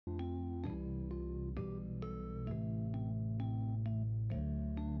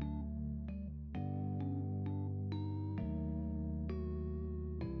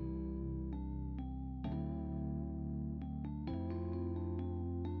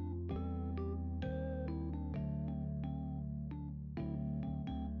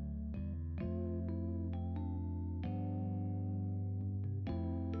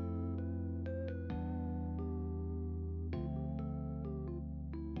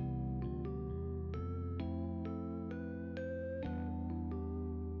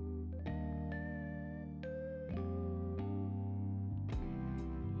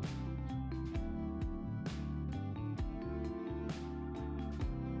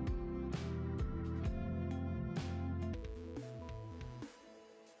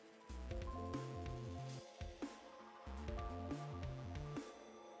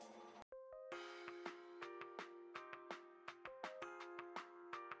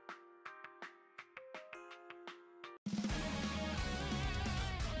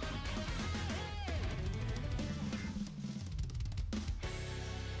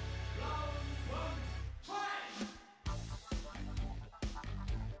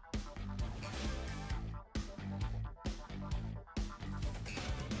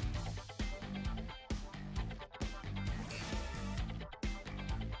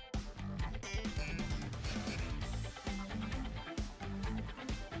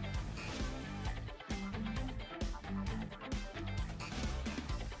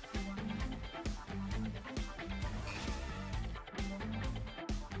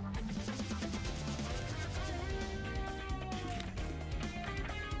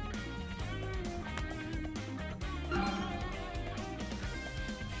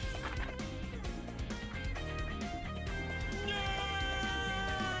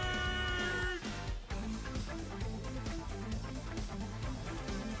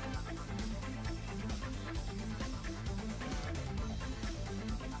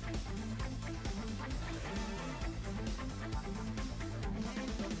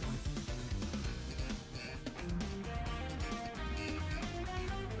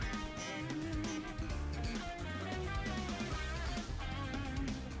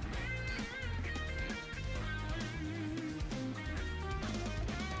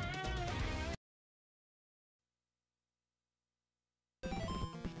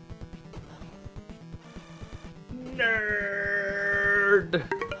Nerd!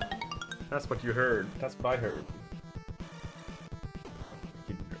 That's what you heard. That's what I heard.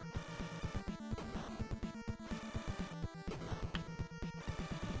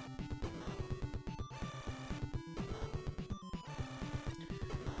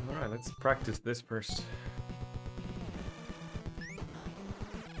 Alright, let's practice this first.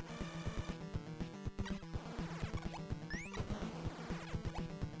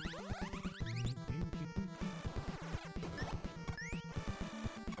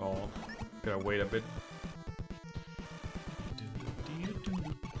 Oh, gotta wait a bit.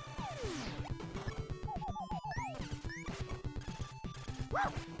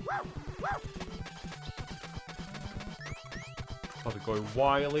 How's it going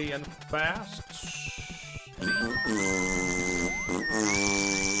wily and fast?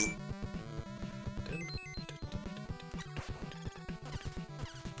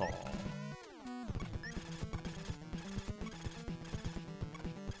 Oh.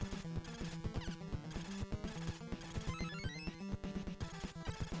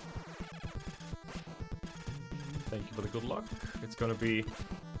 Thank you for the good luck. It's gonna be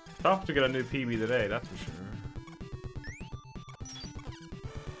tough to get a new PB today, that's for sure.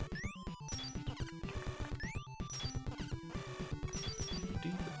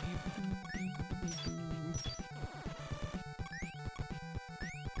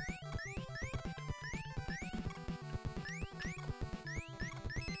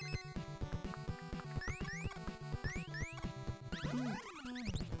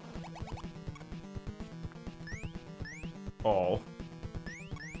 Oh.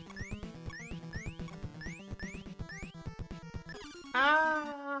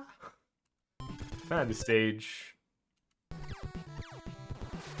 Ah. Man, the stage.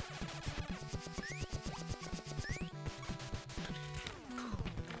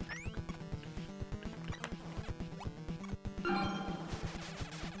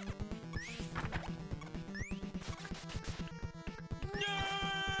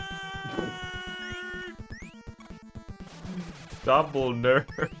 Double nerd.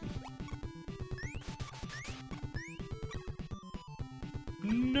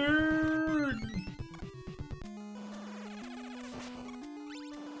 Nerd.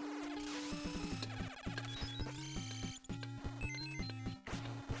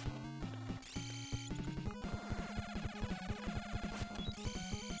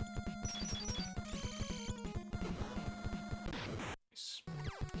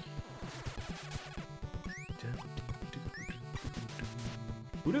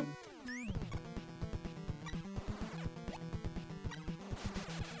 Voodoo.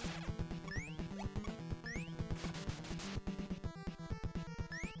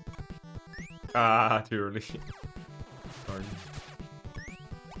 Ah, too early. Sorry.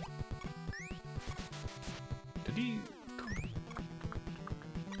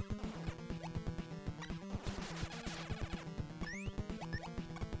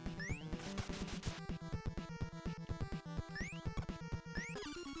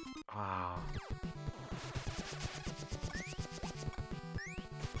 Ah.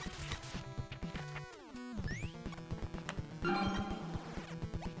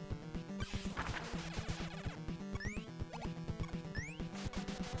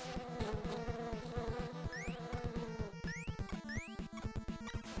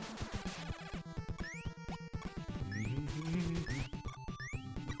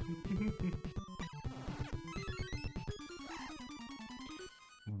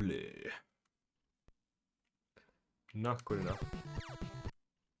 Bleh. Not good enough.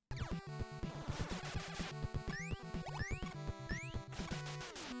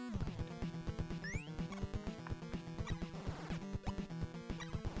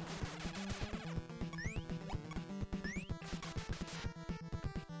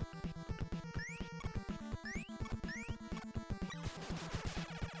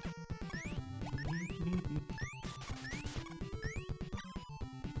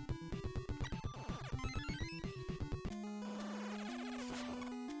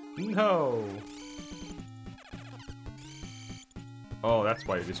 No. Oh, that's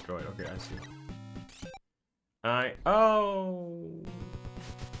why you destroyed. Okay, I see. Oh.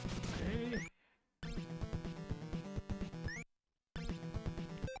 Okay.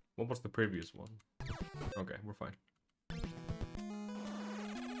 What was the previous one? Okay, we're fine.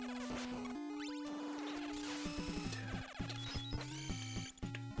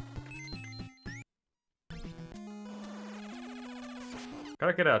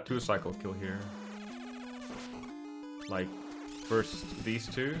 Gotta get a 2-cycle kill here. Like, first these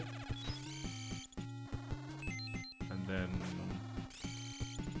two. And then...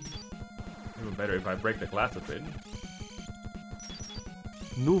 Even better if I break the glass a bit.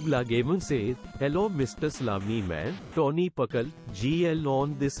 Nubla Gamer says, hello Mr. Salami Man, Tony Puckle, GL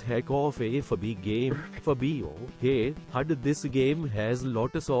on this heck of a Fabi game, Fabi O Hare, this game has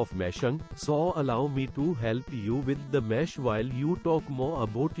lots of meshing, so allow me to help you with the mesh while you talk more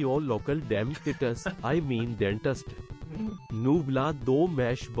about your local dentist, I mean dentist. Nubla do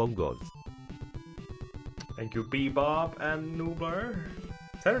mesh bongos. Thank you, Bebop and Noobler.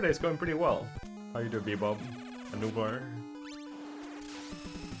 Saturday's going pretty well. How you doing, Bebop and Noobler?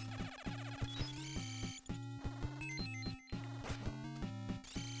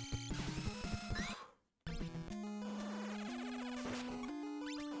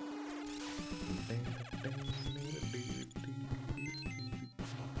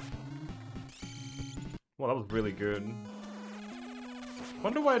 Well, that was really good.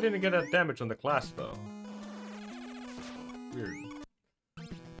 Wonder why I didn't get that damage on the class, though. Weird.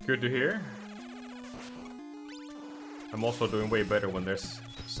 Good to hear. I'm also doing way better when there's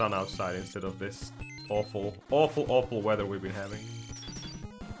sun outside instead of this awful, awful, awful weather we've been having.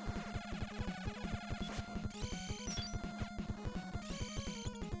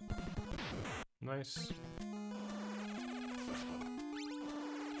 Nice.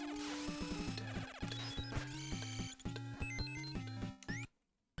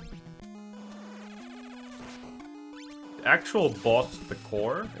 The actual boss, the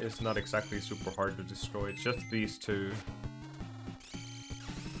core, is not exactly super hard to destroy. It's just these two.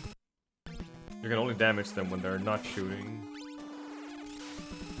 You can only damage them when they're not shooting.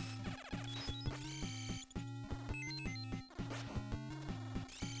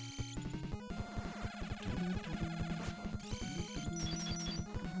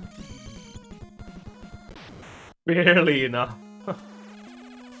 Barely enough.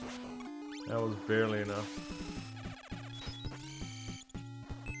 That was barely enough.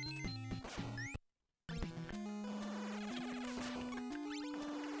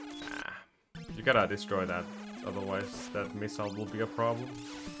 You gotta destroy that, otherwise that missile will be a problem.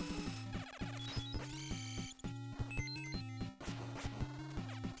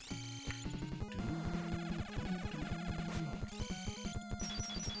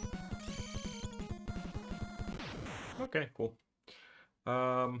 Okay, cool.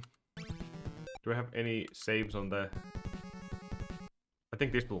 Do I have any saves on the... I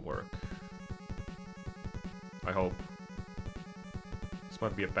think this will work. I hope. This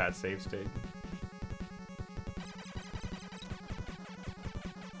might be a bad save state.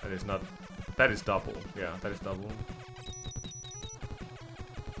 That is not... That is double. Yeah, that is double.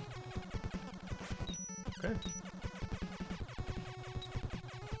 Okay.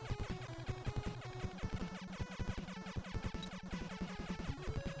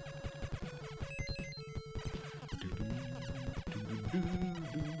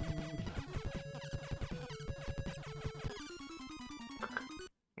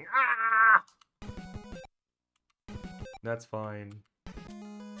 That's fine.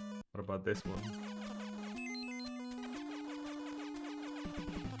 What about this one?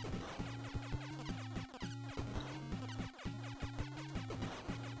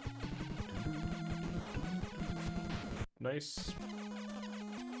 Nice.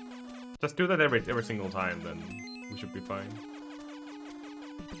 Just do that every single time, then we should be fine.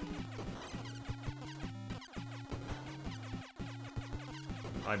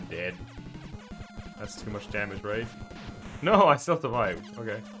 I'm dead. That's too much damage, right? No, I still survived.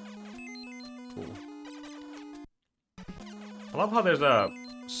 Okay. Cool. I love how there's a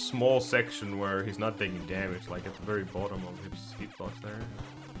small section where he's not taking damage, like at the very bottom of his hitbox there.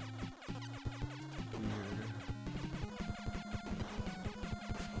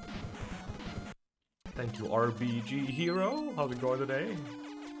 Thank you, RBG Hero. How's it going today?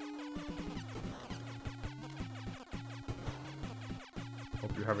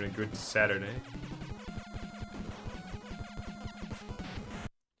 Hope you're having a good Saturday.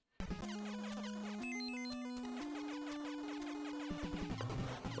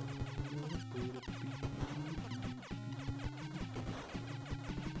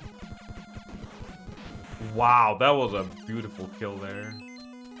 Wow, that was a beautiful kill there.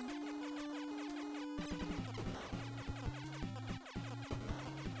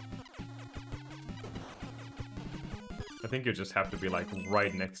 I think you just have to be like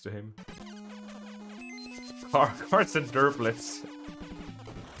right next to him. Hearts and derblets.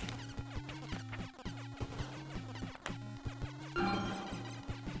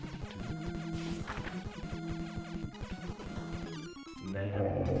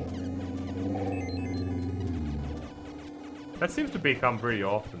 That seems to become pretty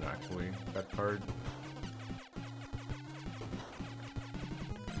often, actually, that card.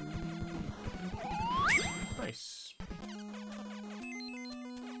 Nice.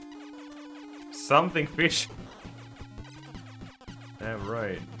 Something fish. Damn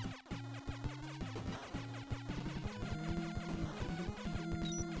right.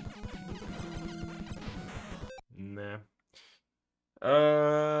 Nah.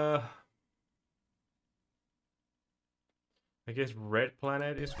 I guess Red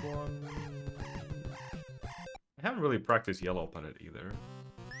Planet is one. I haven't really practiced Yellow Planet either.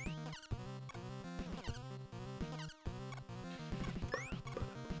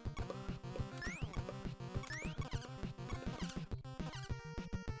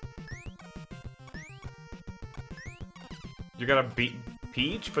 You gotta beat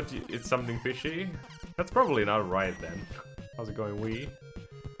Peach, but it's something fishy? That's probably not right then. How's it going, Wii?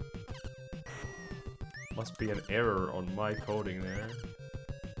 Must be an error on my coding there.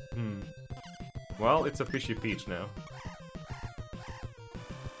 Well, it's a fishy Peach now.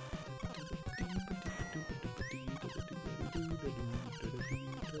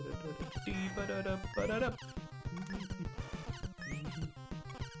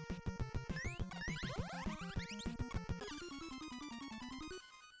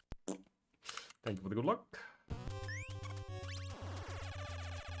 Thank you for the good luck.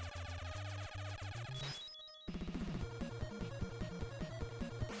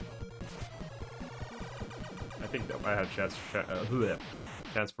 I think that I had chance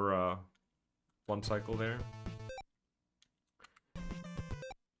for one cycle there.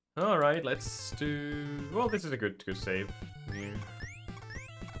 All right, let's do. Well, this is a good save here.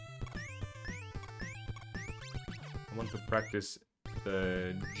 I want to practice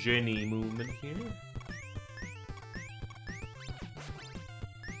the Jenny movement here.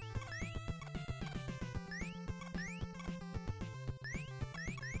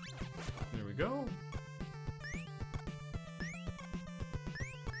 There we go.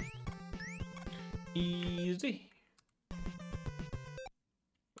 Easy.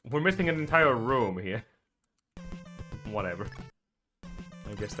 We're missing an entire room here. Whatever.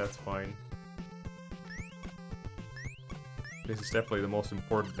 I guess that's fine. This is definitely the most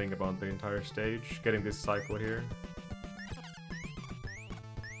important thing about the entire stage. Getting this cycle here.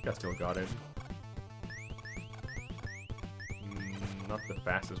 I still got it. Not the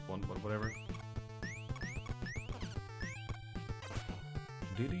fastest one, but whatever.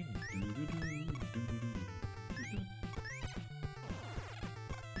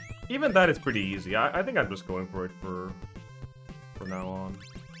 Even that is pretty easy. I think I'm just going for it for now on.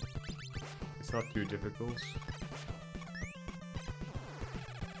 It's not too difficult.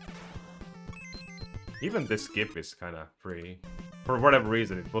 Even this skip is kind of free. For whatever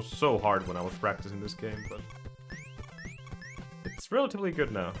reason, it was so hard when I was practicing this game, but it's relatively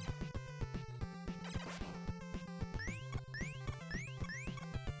good now.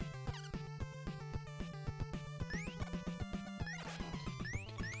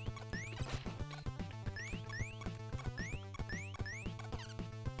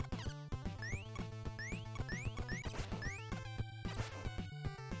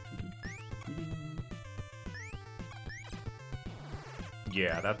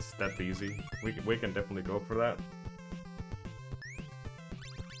 Yeah, that's easy. We can definitely go for that.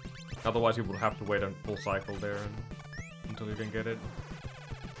 Otherwise, you would have to wait a full cycle there until you can get it.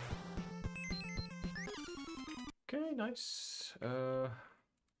 Okay, nice.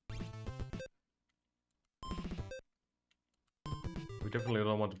 We definitely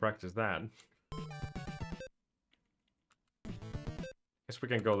don't want to practice that. Guess we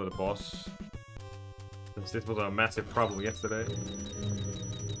can go to the boss. Since this was a massive problem yesterday.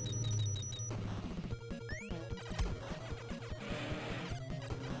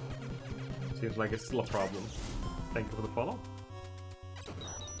 Seems like it's still a problem. Thank you for the follow.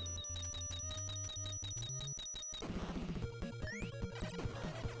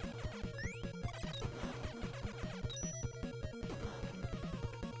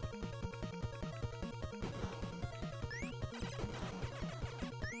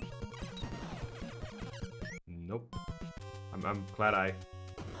 Nope. I'm glad I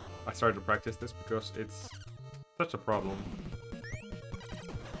started to practice this because it's such a problem.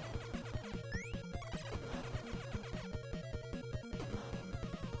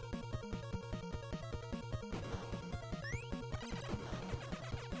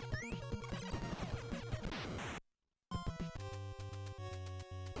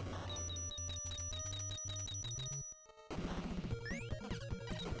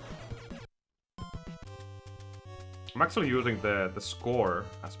 I'm actually using the score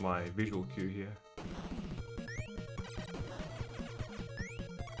as my visual cue here.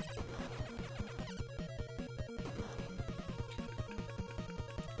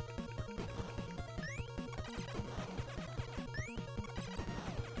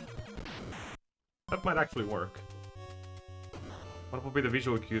 That might actually work. What would be the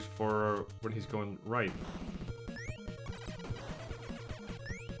visual cues for when he's going right?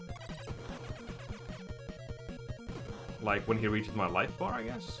 Like when he reaches my life bar, I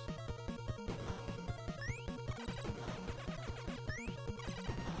guess?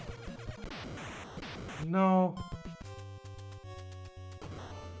 No.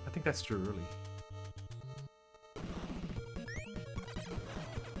 I think that's too early.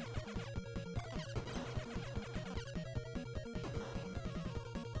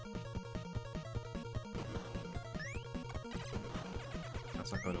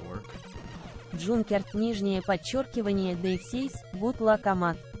 That's not gonna work. Джункерт, нижнее подчеркивание, Дейвсейс, Good Luck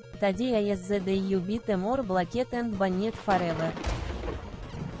Amat. Today ISZD you beat them or Blacket and Bonnet forever.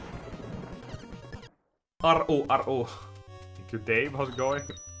 R.O. R.O. Thank you, Dave. How's it going?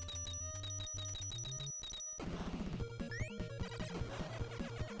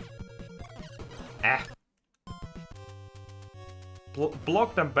 Ah.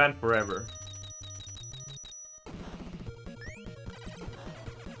 Blocked and banned forever.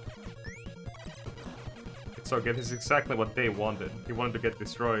 So again, this is exactly what Dave wanted. He wanted to get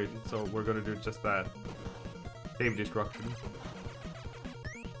destroyed, so we're gonna do just that. Dave destruction.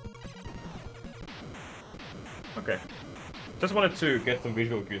 Okay. Just wanted to get some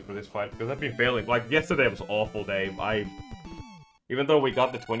visual cues for this fight, because I've been failing. Like, yesterday was awful, Dave. Even though we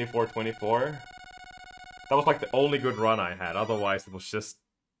got the 24-24, that was like the only good run I had. Otherwise, it was just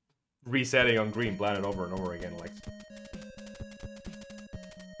resetting on green planet over and over again. Like,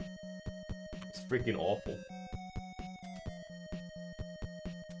 it's freaking awful.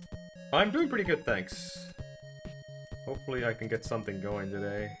 I'm doing pretty good, thanks. Hopefully I can get something going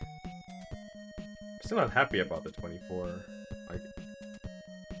today. I'm still not happy about the 24. Like,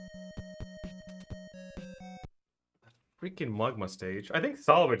 freaking Magma stage. I think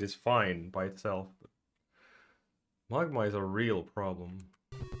Salvage is fine by itself, but Magma is a real problem.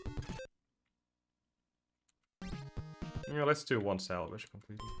 Yeah, let's do one Salvage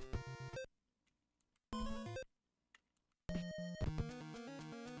completely.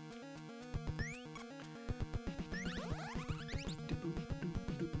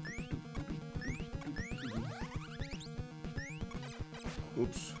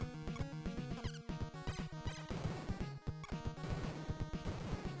 Oops.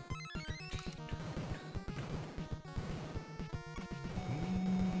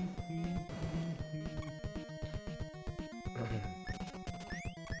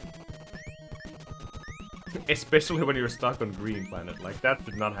 Especially when you're stuck on green planet. Like, that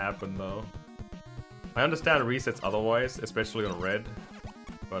did not happen though. I understand resets otherwise, especially on red,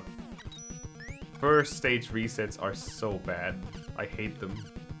 but first stage resets are so bad. I hate them.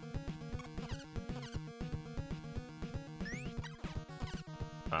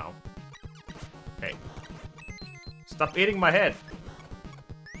 Ow. Hey. Stop eating my head!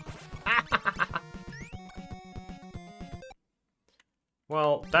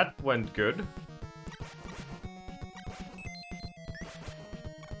 Well, that went good.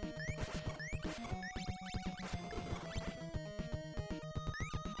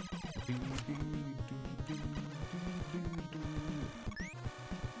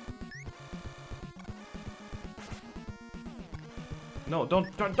 No,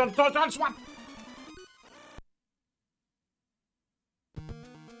 don't swap!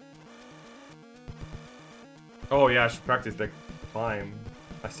 Oh yeah, I should practice the climb.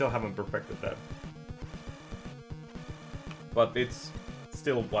 I still haven't perfected that. But it's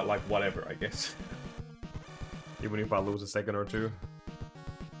still, like, whatever, I guess. Even if I lose a second or two.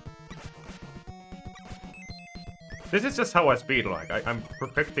 This is just how I speed, like, I'm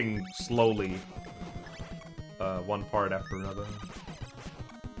perfecting slowly. One part after another.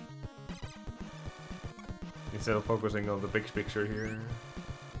 Instead of focusing on the big picture here.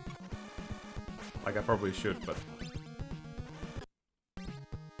 Like I probably should, but...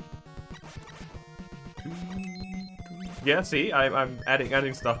 Yeah, see? I'm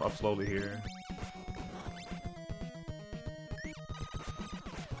adding stuff up slowly here.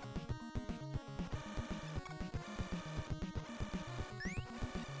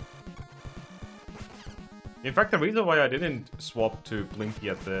 In fact, the reason why I didn't swap to Blinky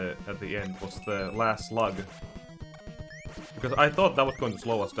at the end was the last slug. Because I thought that was going to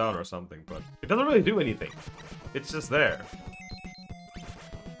slow us down or something, but it doesn't really do anything. It's just there.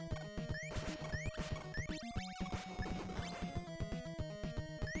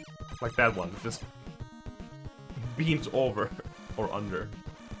 Like that one, just beams over or under.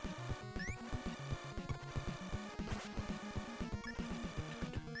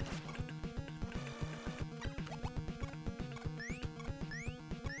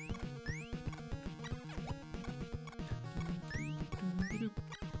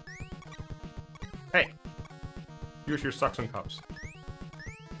 Use your suction cups.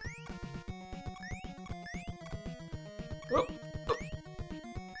 Oh.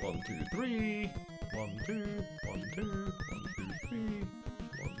 1, 2, 3. 1, 2, 1, 2, 1, 2, 3.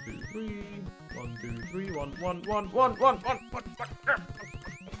 1, 2, 3. 1, 2, 3. 1, 1, 1, 1, 1, 1, 1.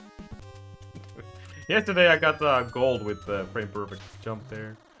 Yesterday I got gold with the frame perfect jump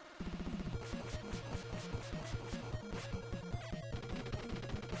there.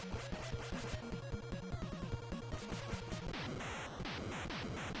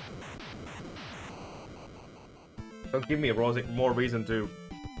 Don't give me more reason to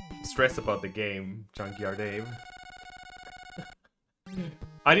stress about the game, Junkyard Dave.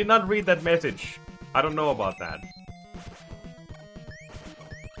 I did not read that message. I don't know about that.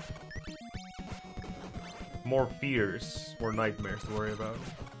 More fears, more nightmares to worry about.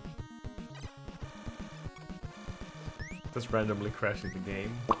 Just randomly crashing the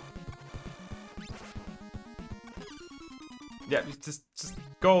game. Yeah, just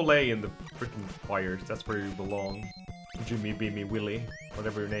go lay in the freaking fires. That's where you belong. Jimmy Beamy Willie,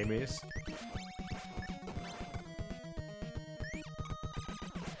 whatever your name is.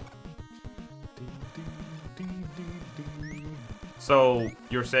 So,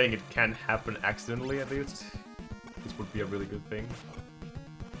 you're saying it can happen accidentally at least? This would be a really good thing.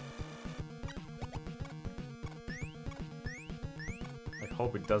 I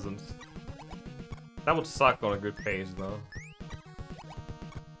hope it doesn't. That would suck on a good pace though.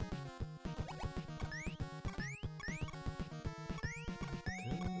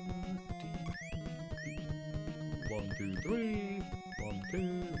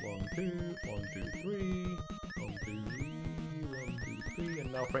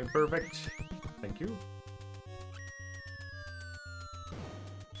 Frame perfect. Thank you.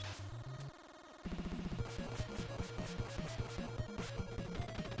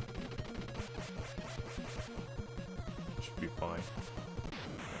 Should be fine.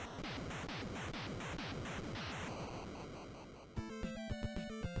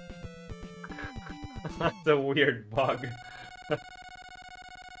 That's a weird bug.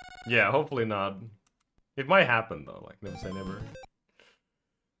 Yeah, hopefully not. It might happen though, like never say never.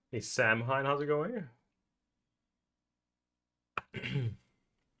 Hey Sam Hine, how's it going?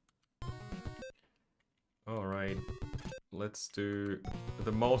 Alright. Let's do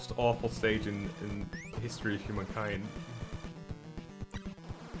the most awful stage in history of humankind.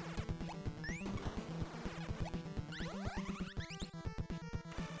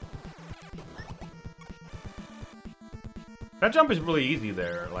 That jump is really easy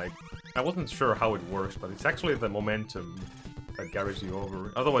there, like, I wasn't sure how it works, but it's actually the momentum that carries you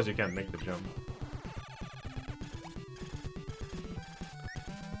over. Otherwise you can't make the jump.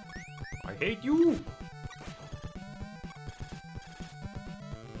 I hate you!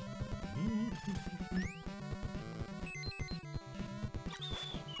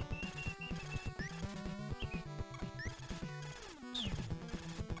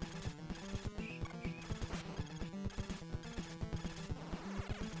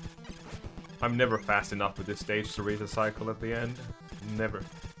 I'm never fast enough with this stage to read the cycle at the end. Never.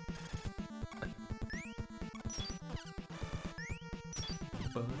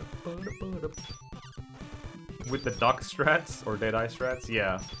 With the duck strats or Deadeye strats?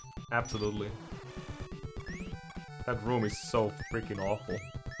 Yeah, absolutely. That room is so freaking awful.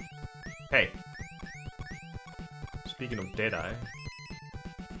 Hey. Speaking of Deadeye.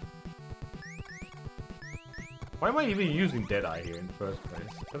 Why am I even using Deadeye here in the first place?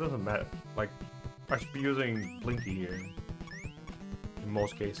 That doesn't matter. Like, I should be using Blinky here. In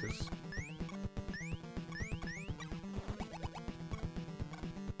most cases.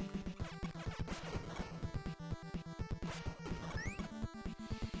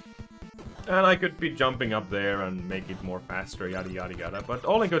 And I could be jumping up there and make it more faster, yada yada yada, but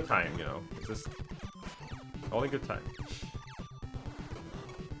all in good time, you know. It's just... all in good time.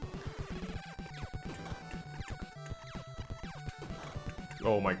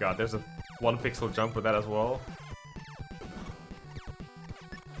 Oh my god, there's a 1 pixel jump with that as well.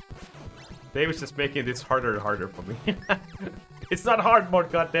 David's just making this harder and harder for me. It's not hard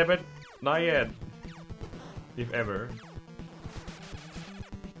mode, goddammit! Not yet. If ever.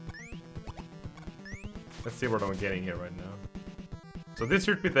 Let's see what I'm getting here right now. So this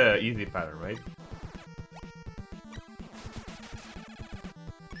should be the easy pattern, right?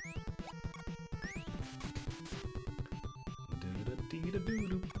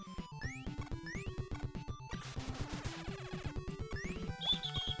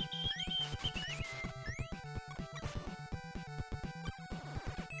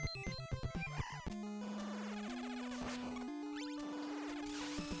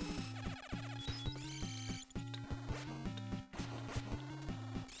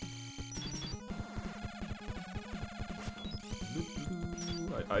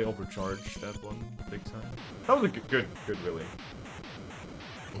 I overcharged that one big time. That was a good really.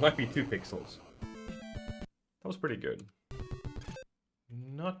 It might be 2 pixels. That was pretty good.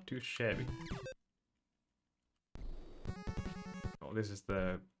 Not too shabby. Oh, this is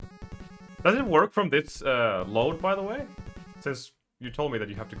the... Does it work from this load, by the way? Since you told me that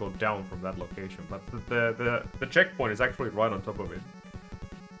you have to go down from that location, but the checkpoint is actually right on top of it.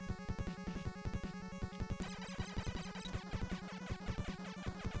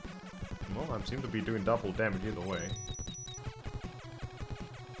 Well, I seem to be doing double damage either way.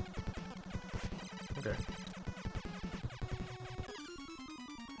 Okay.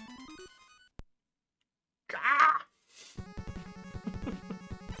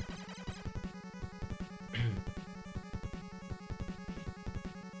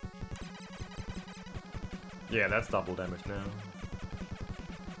 Yeah, that's double damage now.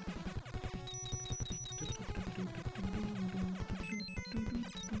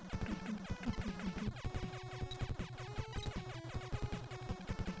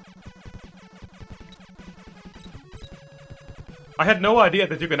 I had no idea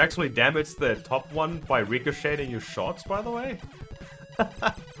that you can actually damage the top one by ricocheting your shots, by the way.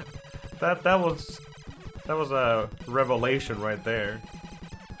 that was a revelation right there.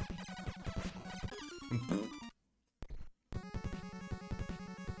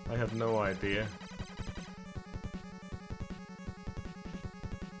 I had no idea.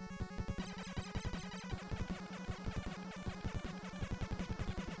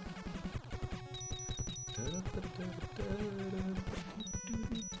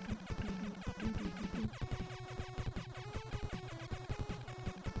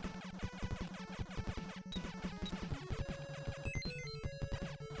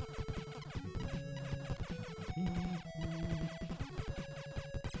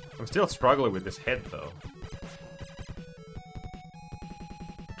 I'm still struggling with this head, though.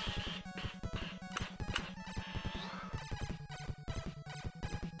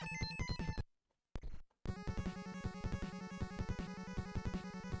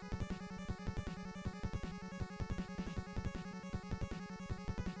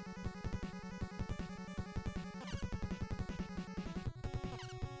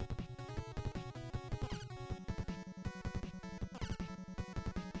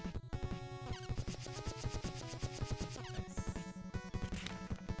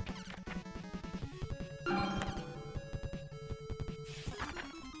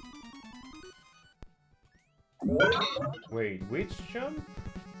 Wait, which jump?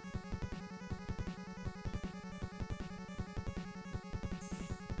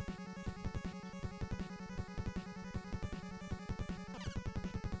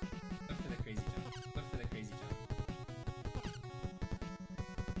 Look for the crazy jump. Look for the crazy jump.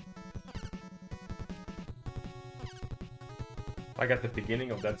 Like at the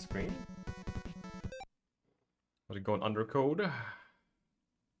beginning of that screen? Was it going under code?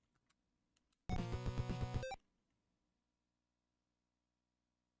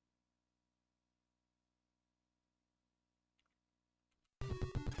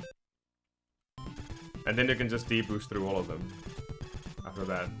 And then you can just deboost through all of them after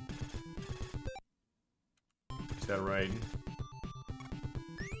that. Is that right?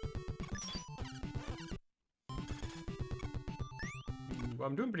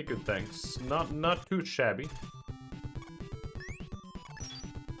 I'm doing pretty good, thanks. Not too shabby.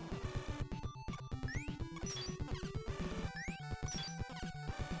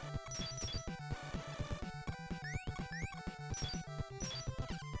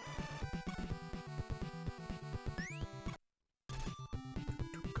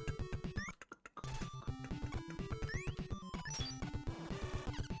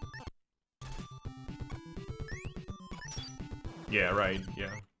 Yeah, right,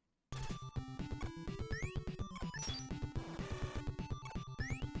 yeah.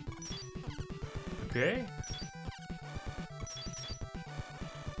 Okay.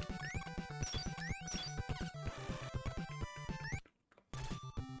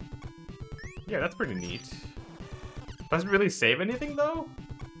 Yeah, that's pretty neat. Doesn't really save anything, though?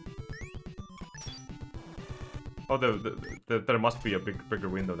 Oh, there must be a bigger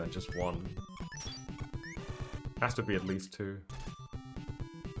window than just one. Has to be at least 2.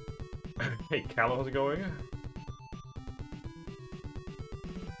 Hey, Cal, how's it going?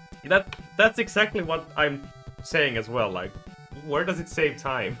 That's exactly what I'm saying as well. Like, where does it save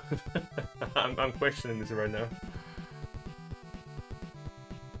time? I'm questioning this right now.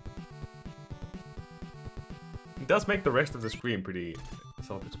 It does make the rest of the screen pretty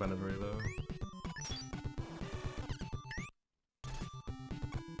self-explanatory, though.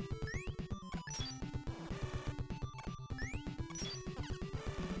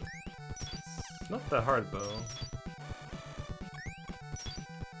 Not that hard though.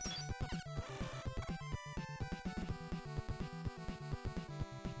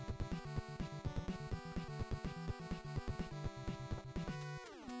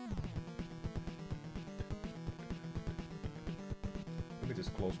 Let me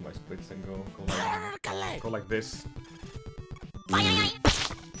just close my splits and go like this.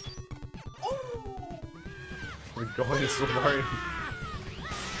 We're going so hard.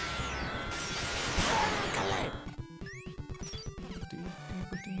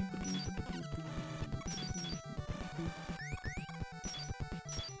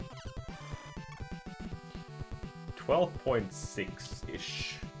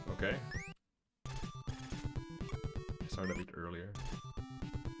 .6-ish. Okay. Started a bit earlier.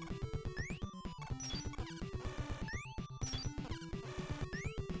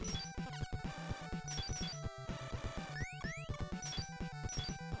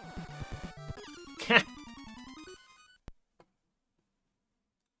 Let's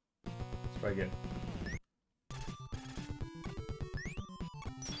try again.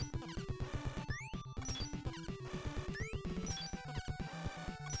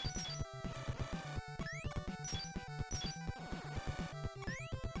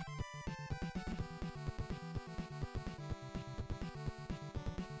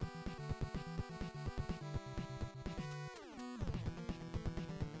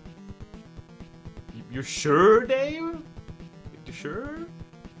 You sure, Dave? You sure?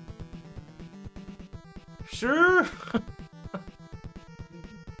 Sure?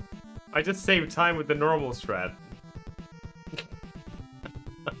 I just saved time with the normal strat.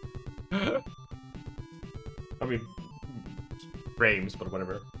 I mean, frames, but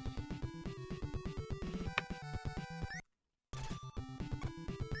whatever.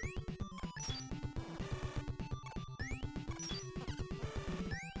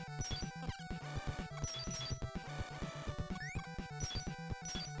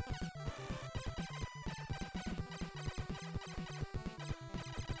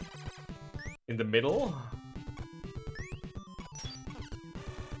 In the middle?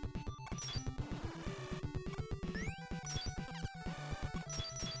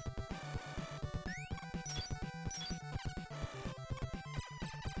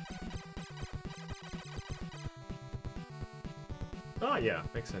 Oh yeah,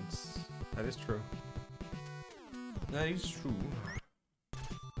 makes sense. That is true. That is true.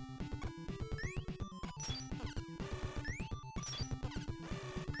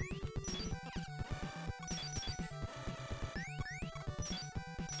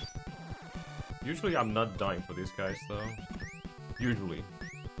 Usually I'm not dying for these guys though. Usually.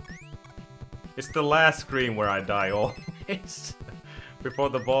 It's the last screen where I die always. Before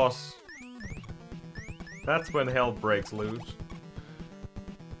the boss. That's when hell breaks loose.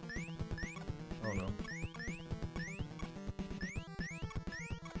 Oh no.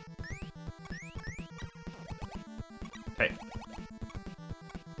 Hey.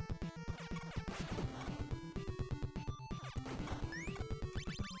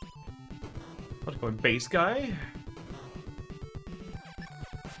 What's going, base guy?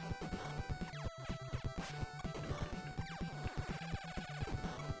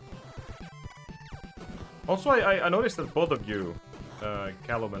 Also, I noticed that both of you,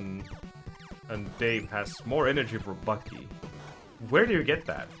 Callum and Dave, has more energy for Bucky. Where do you get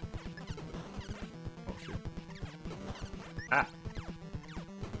that? Oh shoot. Ah.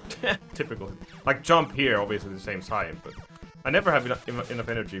 Typical. Like jump here, obviously the same time, but I never have enough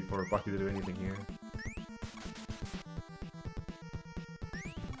energy for Bucky to do anything here.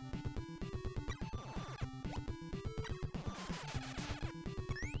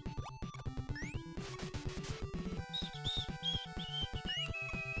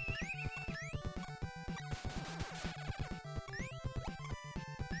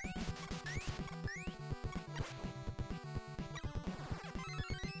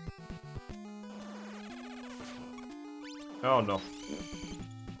 Oh no.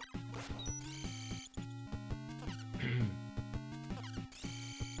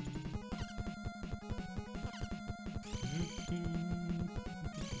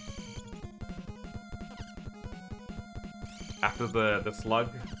 After the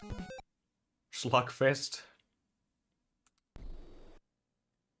slugfest.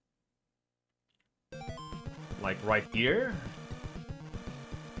 Like right here?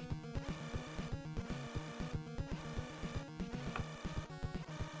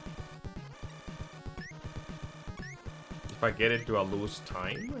 If I get it, do I lose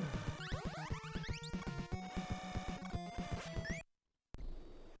time?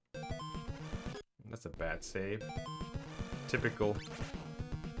 That's a bad save. Typical.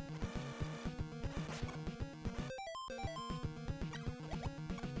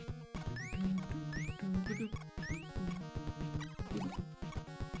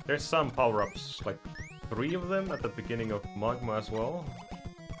 There's some power-ups, like 3 of them at the beginning of Magma as well.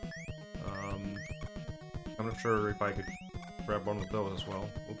 I'm not sure if I could grab one of those as well.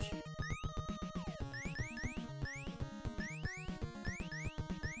 Oops.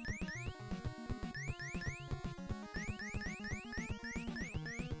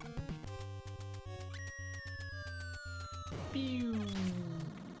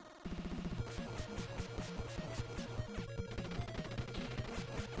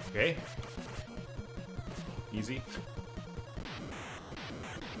 Okay. Easy.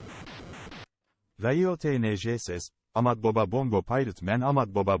 Rayo TNJ ses, Amad Boba Bongo Pirate Man Amad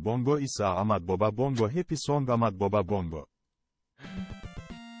Boba Bongo Isa Amad Boba Bongo Happy Song Amad Boba Bongo.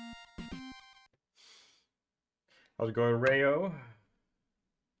 How's it going, Rayo?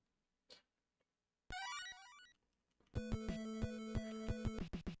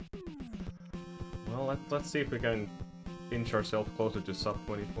 Well, let's see if we can inch ourselves closer to sub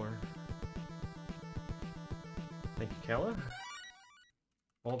 24. Thank you, Kella.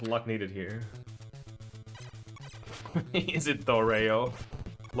 All the luck needed here. Is it though, Rayo?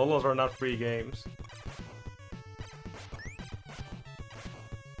 Lolos are not free games.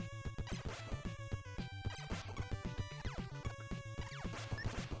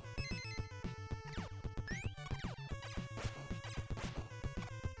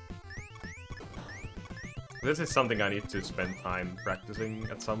 This is something I need to spend time practicing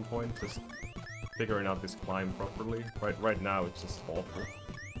at some point, just figuring out this climb properly. Right now it's just awful.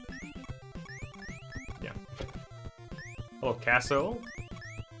 Yeah. Hello, Casso.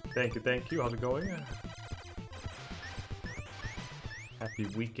 Thank you. How's it going? Happy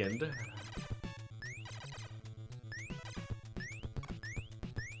weekend.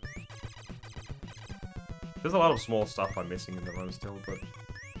 There's a lot of small stuff I'm missing in the run still, but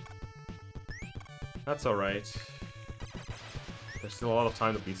that's alright. There's still a lot of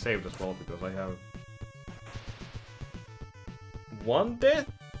time to be saved as well, because I have 1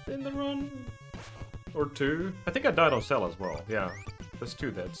 death in the run? Or 2? I think I died on Cell as well, yeah. There's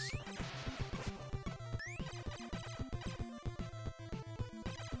 2 deaths.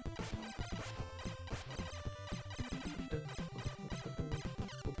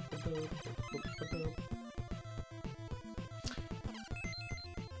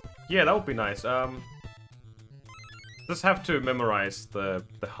 Yeah, that would be nice. Just have to memorize the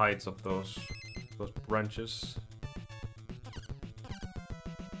heights of those branches.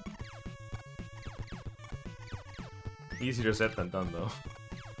 Easier said than done, though.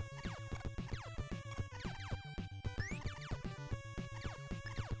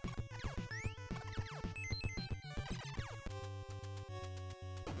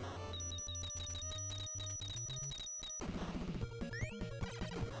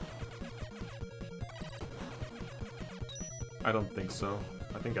 I don't think so.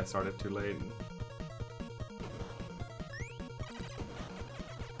 I think I started too late.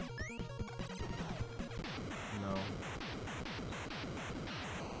 No.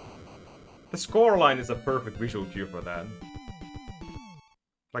 The score line is a perfect visual cue for that.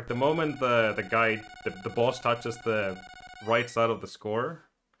 Like the moment the boss touches the right side of the score,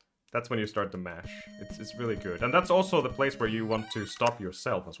 that's when you start to mash. It's really good. And that's also the place where you want to stop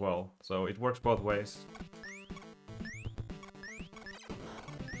yourself as well. So it works both ways.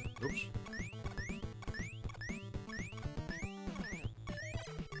 Oops.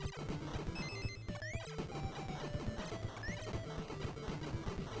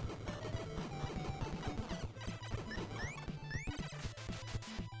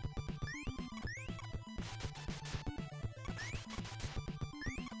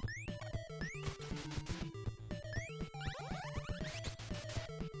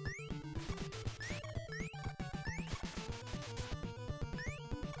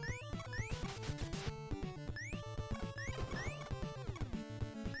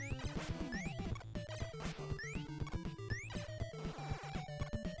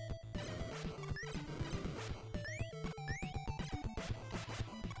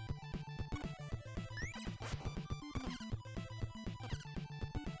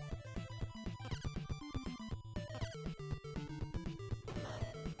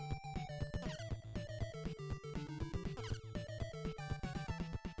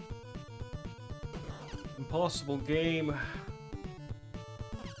 Impossible game.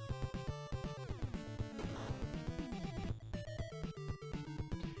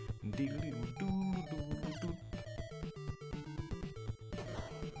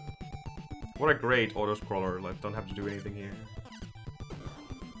 What a great auto-scroller, like, don't have to do anything here.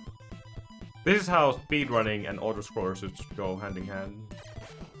 This is how speedrunning and auto-scrollers should go hand in hand.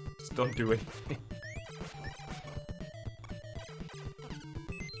 Just don't do anything.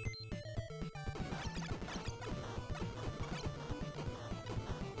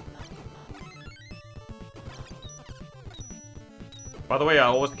 By the way, I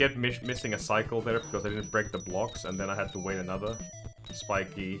always kept missing a cycle there because I didn't break the blocks, and then I had to wait another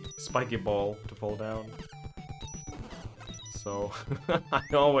spiky ball to fall down. So I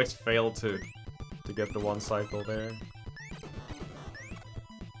always fail to get the one cycle there.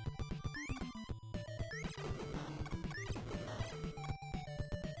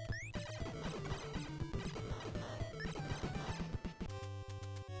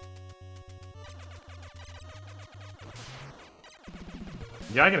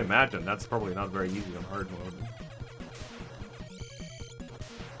 Yeah, I can imagine. That's probably not very easy on hard mode.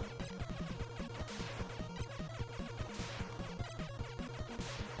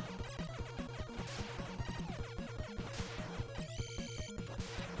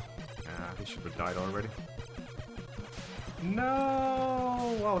 Ah, he should have died already.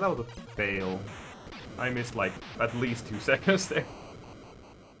 No! Wow, that was a fail. I missed like at least 2 seconds there.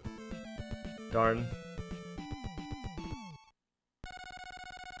 Darn.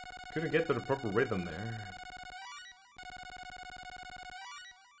 Couldn't get to the proper rhythm there.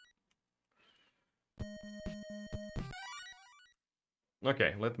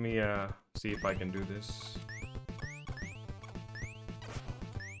 Okay, let me see if I can do this.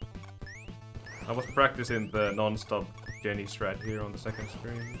 I was practicing the non-stop Jenny strat here on the second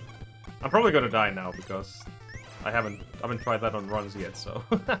screen. I'm probably gonna die now because I haven't tried that on runs yet, so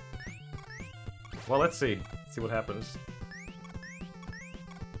well, let's see what happens.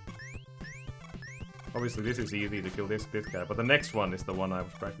 Obviously, this is easy to kill this guy, but the next one is the one I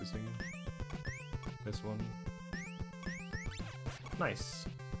was practicing. This one. Nice.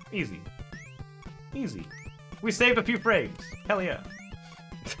 Easy. Easy. We saved a few frames. Hell yeah.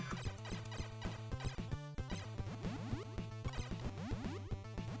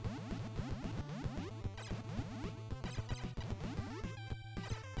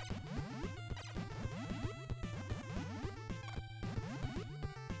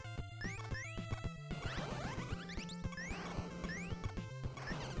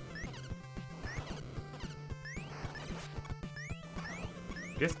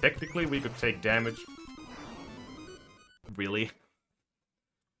 I guess technically we could take damage. Really?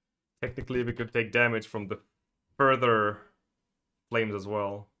 Technically we could take damage from the further flames as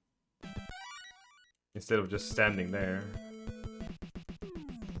well. Instead of just standing there.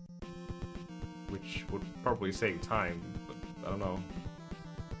 Which would probably save time, but I don't know.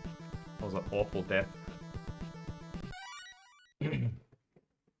 That was an awful death.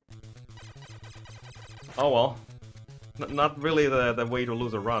 Oh well. Not really the way to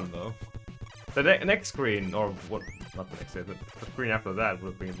lose a run, though. The next screen, or what? Not the next, the screen after that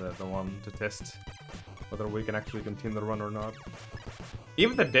would have been the one to test whether we can actually continue the run or not.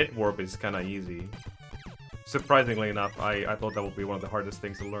 Even the dead warp is kind of easy. Surprisingly enough, I thought that would be one of the hardest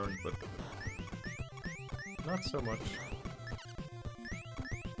things to learn, but not so much.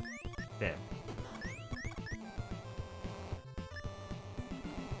 Damn.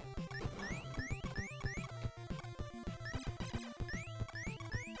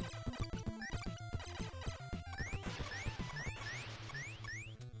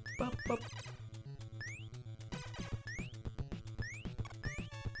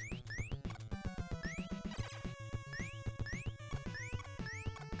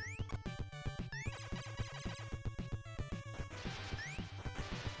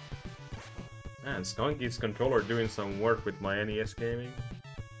 Man, Skunky's controller doing some work with my NES gaming.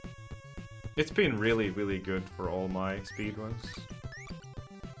 It's been really, really good for all my speedruns.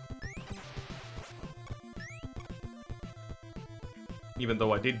 Even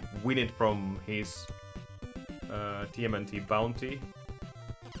though I did win it from his TMNT bounty.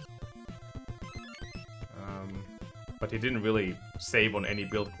 But he didn't really save on any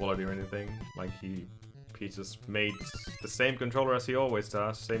build quality or anything. Like he just made the same controller as he always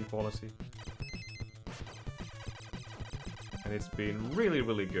does, same quality. And it's been really,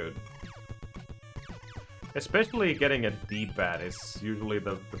 really good. Especially getting a D-pad is usually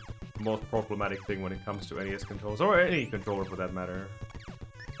the most problematic thing when it comes to NES controllers, or any controller for that matter.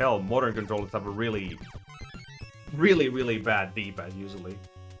 Hell, modern controllers have a really, really bad D-pad usually.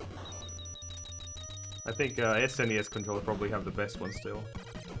 I think SNES controllers probably have the best one still.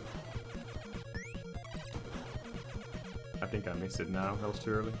 I think I missed it now. That was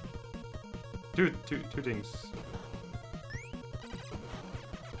too early. Two things.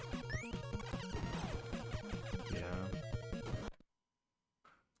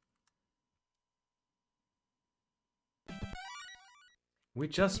 We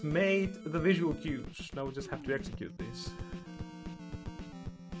just made the visual cues. Now we just have to execute this.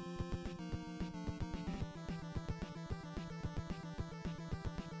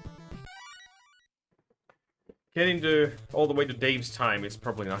 Getting to all the way to Dave's time is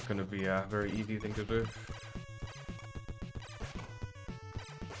probably not going to be a very easy thing to do.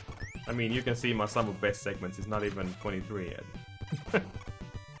 I mean, you can see my sum of best segments is not even 23 yet.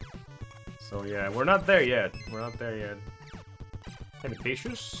 So yeah, we're not there yet. We're not there yet. Hey,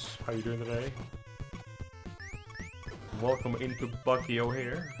 Patius, how you doing today? Welcome into Bucky O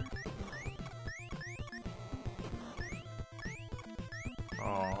Hare.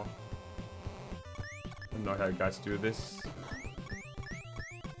 Aww. I don't know how you guys do this.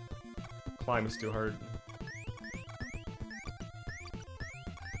 Climb is too hard.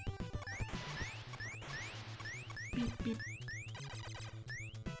 Beep, beep.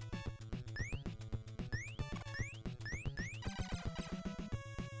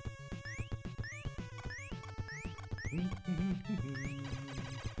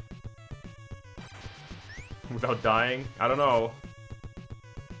 Without dying? I don't know.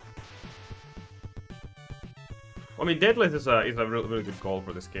 I mean, deadlift is a really good goal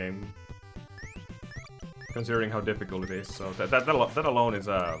for this game, considering how difficult it is. So that alone is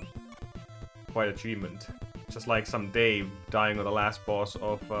a quite achievement. Just like some Dave dying on the last boss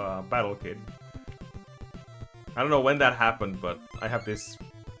of Battle Kid. I don't know when that happened, but I have this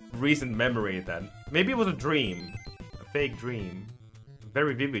recent memory that maybe it was a dream, a fake dream, a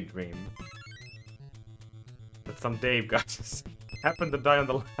very vivid dream. That some Dave guy just happened to die on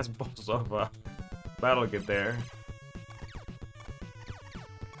the last boss of Battle Kid there.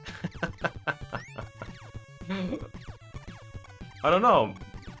 I don't know.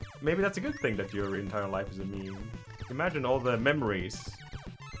 Maybe that's a good thing that your entire life is a meme. Imagine all the memories.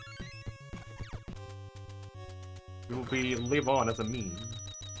 You will live on as a meme.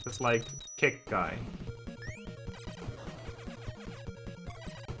 Just like Kick Guy.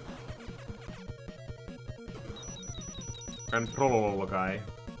 And Prololo Guy.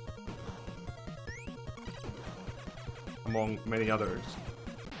 Among many others.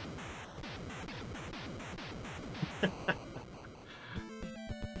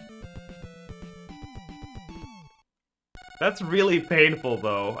 That's really painful,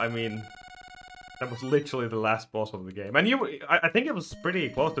 though. I mean, that was literally the last boss of the game, and I think it was pretty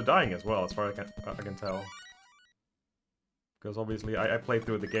close to dying as well, as far as I can tell. Because obviously, I played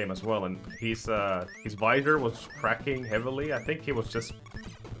through the game as well, and his visor was cracking heavily. I think he was just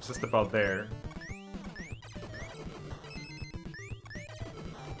about there.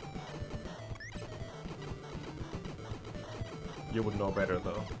 You would know better,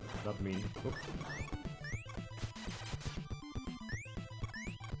 though, not me. Oops.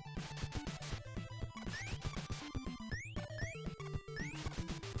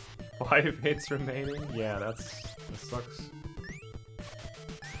 5 hits remaining? Yeah, that sucks.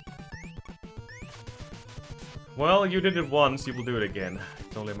 Well, you did it once, you will do it again.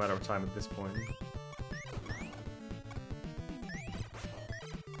 It's only a matter of time at this point.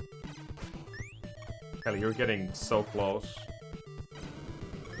 Hell, you're getting so close.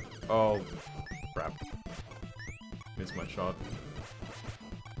 Oh, crap. Missed my shot.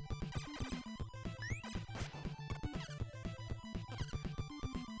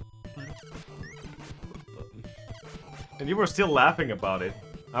 And you were still laughing about it.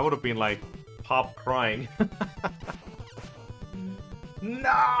 I would have been like, pop crying.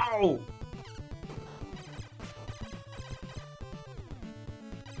 No!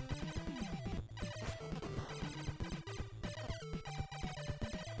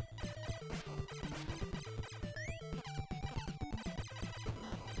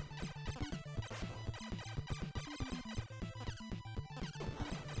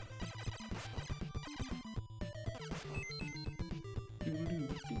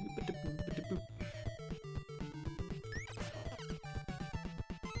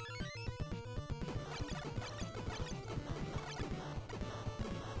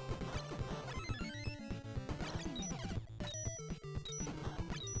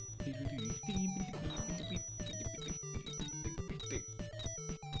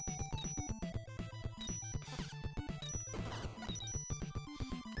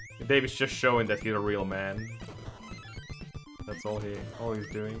 David's just showing that he's a real man. That's all he's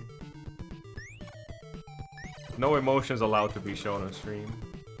doing. No emotions allowed to be shown on stream.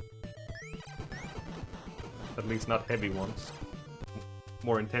 At least not heavy ones.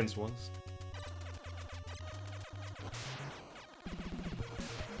 More intense ones.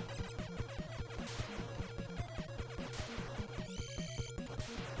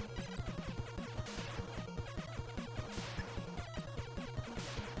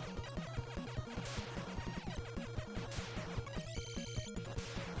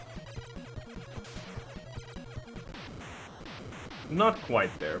 Not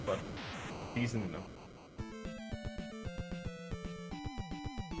quite there, but decent enough.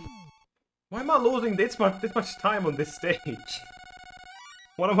 Why am I losing this much time on this stage?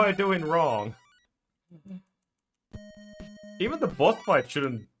 What am I doing wrong? Even the boss fight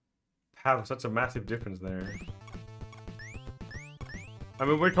shouldn't have such a massive difference there. I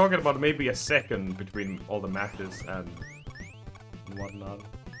mean, we're talking about maybe a second between all the matches and whatnot.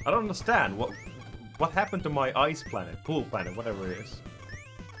 I don't understand. What happened to my ice planet, pool planet, whatever it is?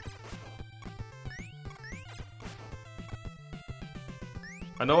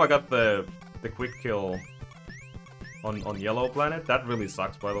 I know I got the quick kill on yellow planet. That really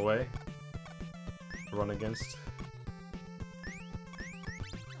sucks, by the way, to run against.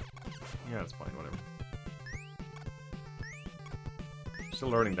 Yeah, that's fine, whatever. Still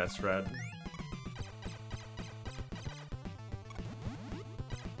learning that strat.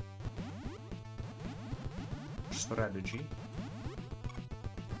 Strategy.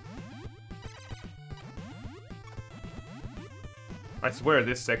 I swear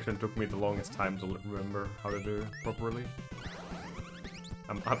this section took me the longest time to remember how to do properly.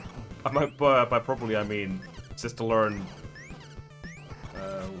 By properly I mean just to learn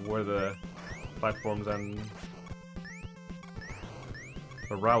where the platforms and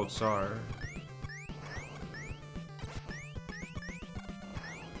the routes are.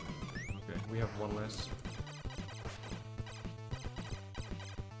 Okay, we have one less.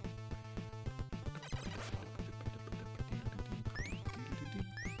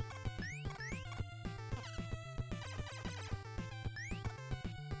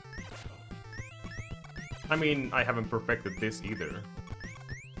 I mean, I haven't perfected this either.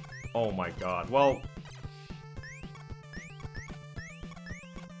 Oh my god. Well...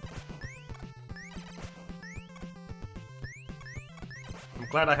 I'm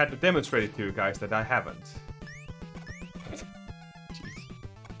glad I had to demonstrate it to you guys that I haven't. Jeez.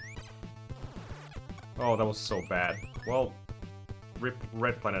 Oh, that was so bad. Well, rip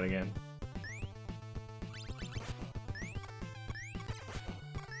Red Planet again.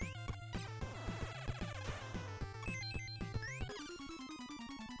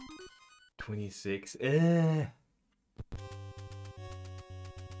 '26.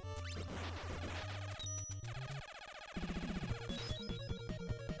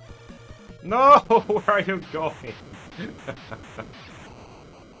 No, where are you going?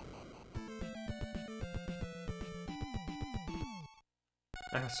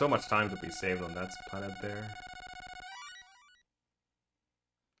 I have so much time to be saved on that planet there.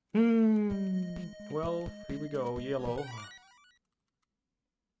 Well, here we go, yellow.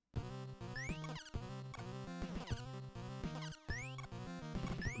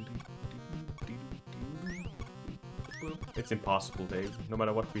 It's impossible, Dave. No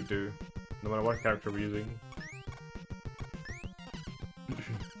matter what we do. No matter what character we're using.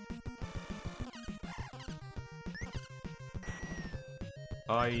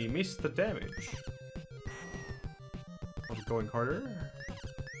 I missed the damage. Was it going harder?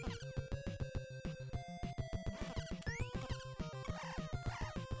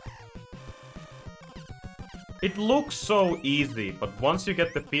 It looks so easy, but once you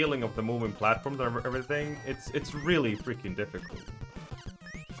get the feeling of the moving platforms and everything, it's really freaking difficult.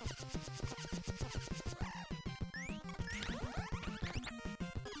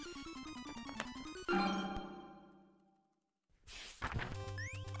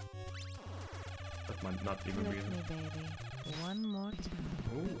 That might not even be. Me, baby. One more time.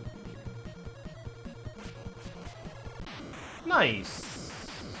 Ooh. Nice.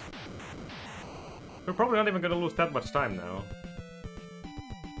 We're probably not even gonna lose that much time now.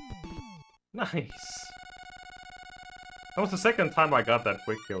 Nice. That was the second time I got that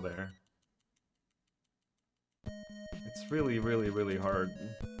quick kill there. It's really, really, really hard.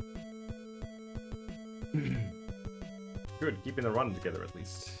 Good, keeping the run together at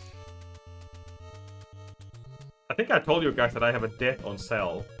least. I think I told you guys that I have a death on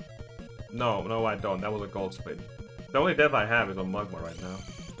Cell. No, I don't. That was a gold split. The only death I have is on Magma right now.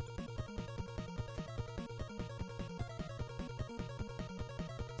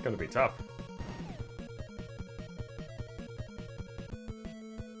 It's gonna be tough.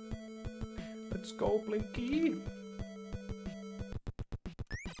 Let's go, Blinky.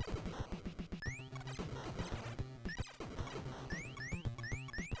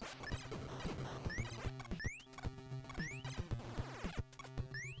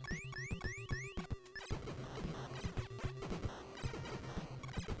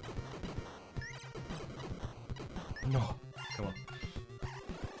 No, come on.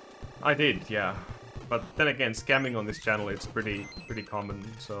 I did, yeah. But then again, scamming on this channel is pretty common,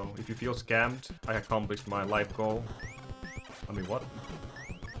 so if you feel scammed, I accomplished my life goal. I mean, what?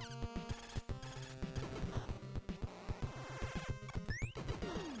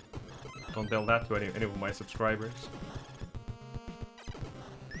 Don't tell that to any of my subscribers.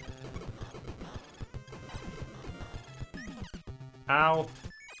 Ow.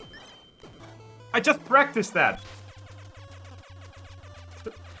 I just practiced that!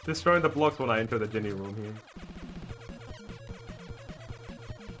 Destroying the blocks when I enter the Jenny room here.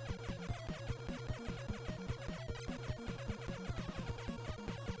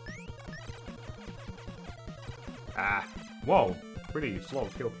 Ah. Whoa. Pretty slow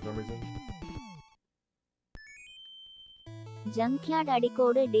kill for some reason. Junkyard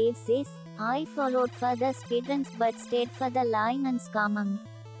Adicode Dave says, I followed for the speedruns but stayed for the line and scamming.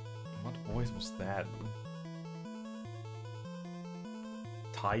 What voice was that?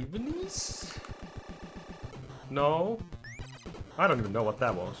 Taiwanese? No? I don't even know what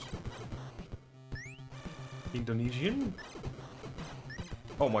that was. Indonesian?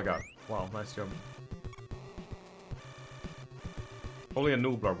 Oh my god. Wow, nice job. Only a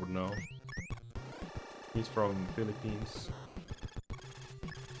noobler would know. He's from Philippines.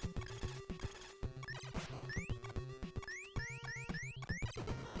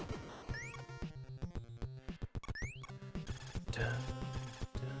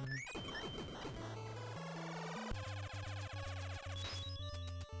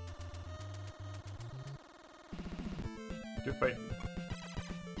 Good fight.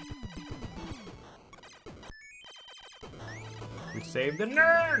 We saved the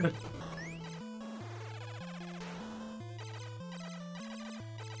nerd!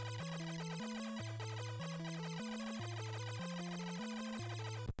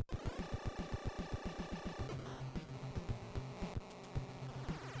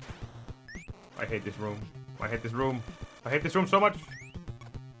 I hate this room. I hate this room. I hate this room so much.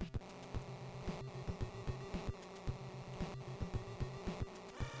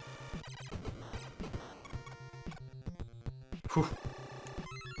 Whew.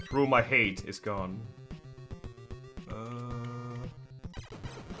 The room I hate is gone.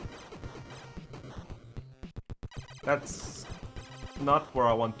 That's not where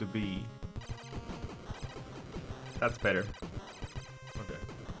I want to be. That's better. Okay.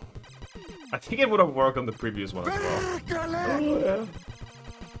 I think it would have worked on the previous one as well. Oh, yeah.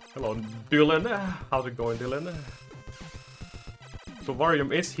 Hello, Dylan. How's it going, Dylan? So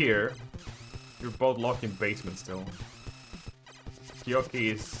Varium is here. You're both locked in basement still.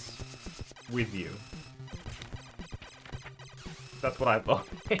 Kyoki is with you. That's what I thought.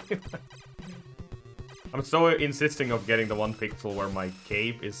 I'm so insisting of getting the one pixel where my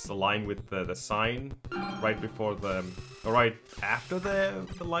cape is aligned with the sign right before the... or right after the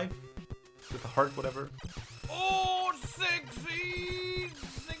life? With the heart, whatever. Oh, sexy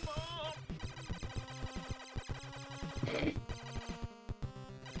Sigma!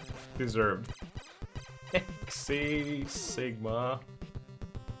 Deserved. Sexy Sigma.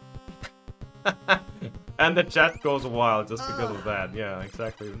 And the chat goes wild just because of that. Yeah,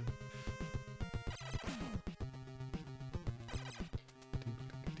 exactly.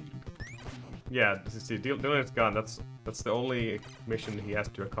 Yeah, see, Dylan's gone. That's the only mission he has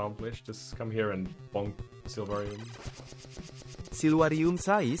to accomplish. Just come here and bonk Silvarium. Silvarium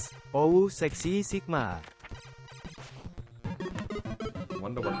size, oh sexy Sigma.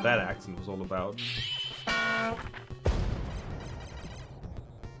 Wonder what that accent was all about.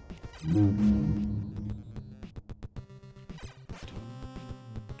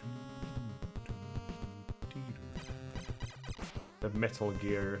 The Metal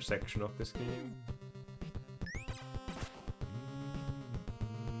Gear section of this game.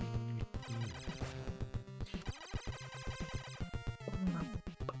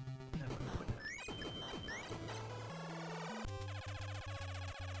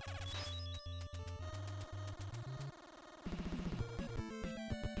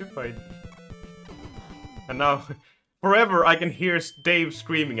 Good fight. And now, forever I can hear Dave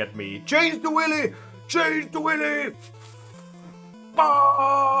screaming at me, "Change the Willy! Change the Willy!"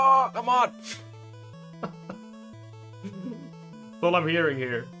 Ah, come on! That's all I'm hearing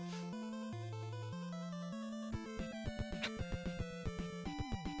here.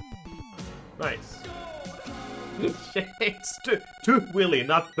 Nice. Change to Willy,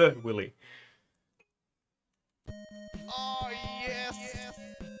 not the Willy. Oh, yes!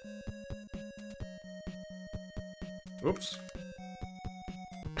 Oops.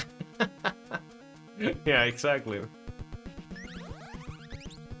 Yeah, exactly.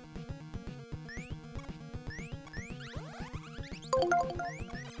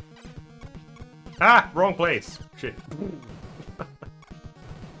 Ah! Wrong place! Shit.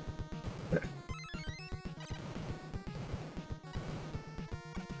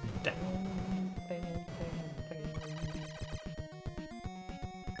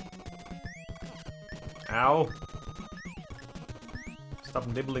 Ow! Stop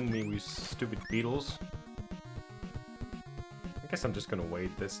nibbling me, you stupid beetles. I guess I'm just gonna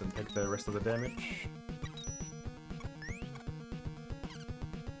wait this and take the rest of the damage.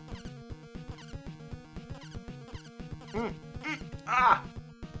 Ah!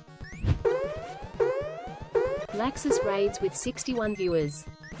 Laxus raids with 61 viewers.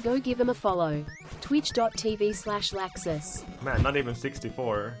 Go give him a follow. Twitch.tv/Laxus. Man, not even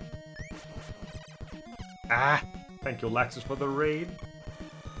 64. Ah! Thank you, Laxus, for the raid.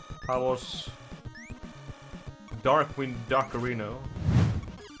 How was Darkwind Dockerino?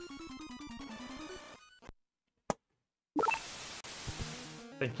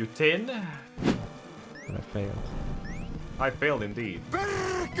 Thank you, Tin. I failed. I failed indeed.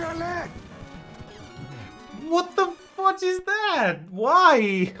 What the fuck is that?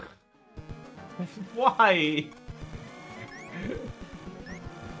 Why? Why?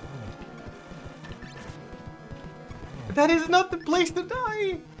 That is not the place to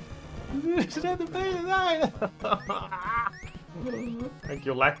die! It's not the place to die! Thank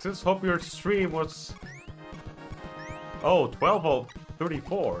you, Laxus. Hope your stream was... Oh,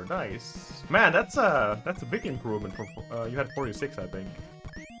 12:34. Nice. Man, that's a big improvement from... you had 46, I think.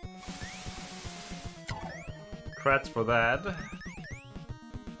 Crats for that.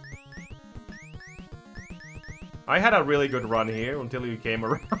 I had a really good run here until you came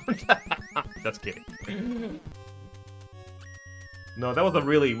around. Just kidding. No, that was a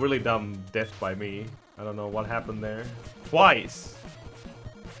really, really dumb death by me. I don't know what happened there. Twice!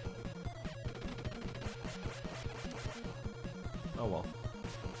 Oh well.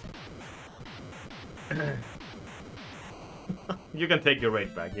 You can take your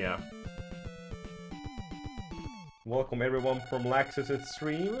rate back, yeah. Welcome everyone from Laxus'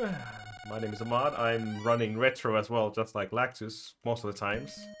 stream. My name is Ahmad. I'm running retro as well, just like Laxus, most of the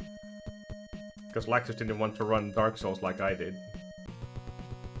times. Because Laxus didn't want to run Dark Souls like I did.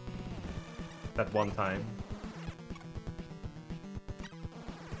 That one time.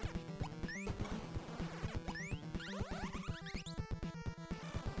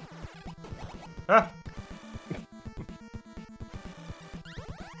 Ah!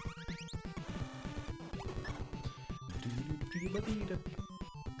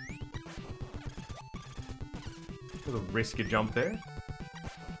 There's a risky jump there.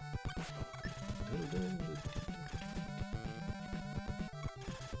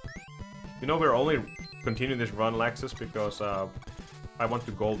 You know, we're only continuing this run, Laxus, because I want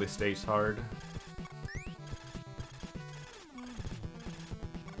to goal this stage hard.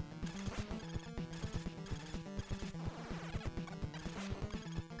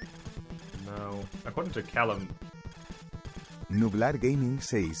 Now, according to Callum... Nublar Gaming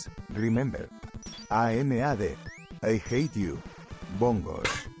says, remember, AMAD, I hate you,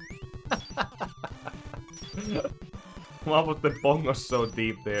 bongos. Why was the bongos so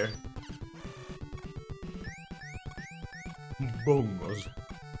deep there? Bongos.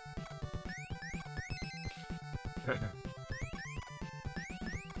 Hey.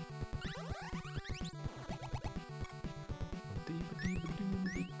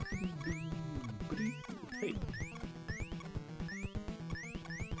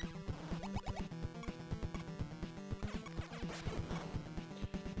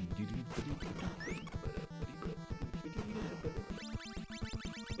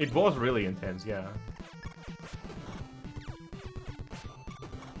 It was really intense, yeah.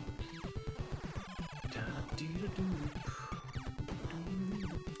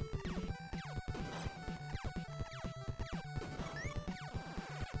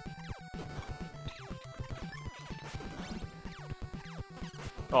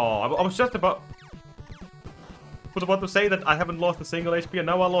 Oh, I was just about to say that I haven't lost a single HP and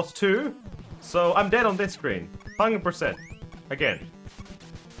now I lost 2. So I'm dead on this screen. 100%. Again.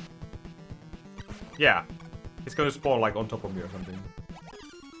 Yeah. It's gonna spawn like on top of me or something.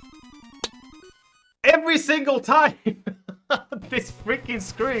 Every single time! This freaking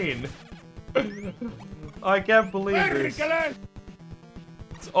screen! I can't believe this.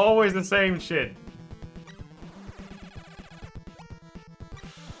 It's always the same shit.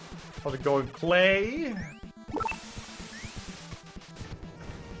 How's it going, Clay?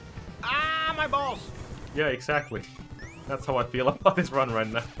 Ah, my balls! Yeah, exactly. That's how I feel about this run right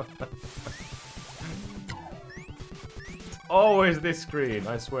now. It's always this screen,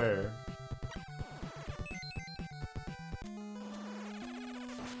 I swear.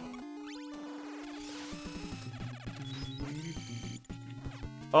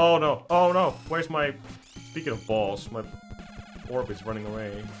 Oh no, oh no! Where's my... Speaking of balls, my orb is running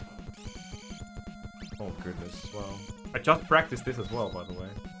away. Oh goodness, wow. I just practiced this as well, by the way.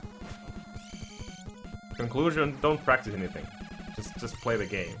 Conclusion, don't practice anything. Just play the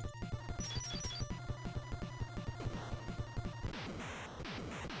game.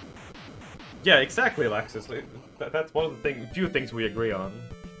 Yeah, exactly, Alexis. That's one of the few things we agree on.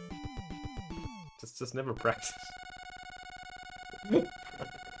 Just never practice.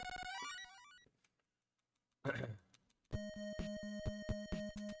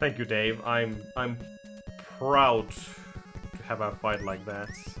 Thank you, Dave. I'm proud to have a fight like that.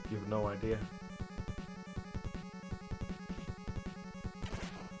 You have no idea.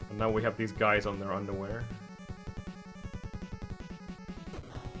 And now we have these guys on their underwear.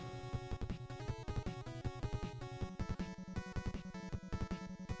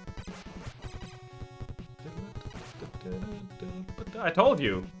 I told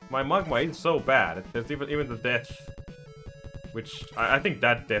you, my magma is so bad. There's even the death, which I think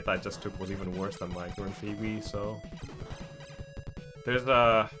that death I just took was even worse than my current PB. So there's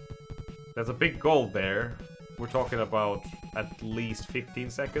a big goal there. We're talking about at least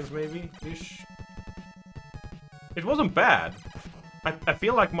 15 seconds, maybe ish. It wasn't bad. I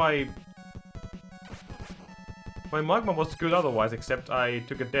feel like my magma was good otherwise, except I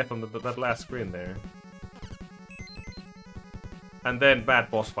took a death on that last screen there. And then bad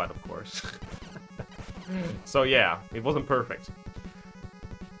boss fight, of course. So yeah, it wasn't perfect.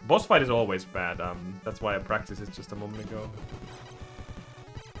 Boss fight is always bad. That's why I practiced it just a moment ago.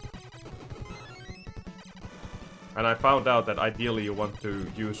 And I found out that ideally you want to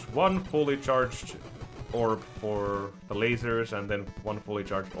use one fully charged orb for the lasers, and then one fully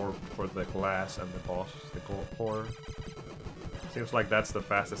charged orb for the glass and the boss, the core. Seems like that's the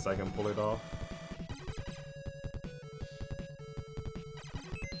fastest I can pull it off.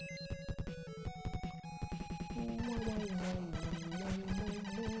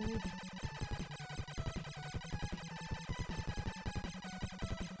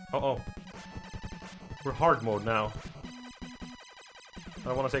 Uh-oh. We're hard mode now. I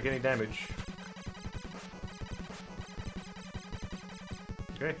don't want to take any damage.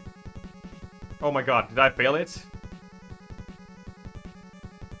 Okay. Oh my god, did I fail it?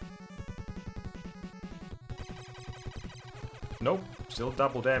 Nope, still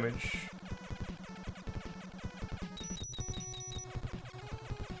double damage.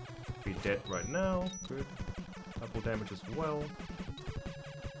 Be dead right now. Good. Double damage as well.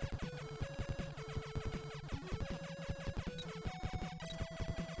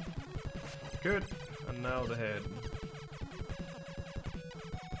 Good. And now the head.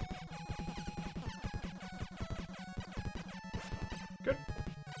 Good.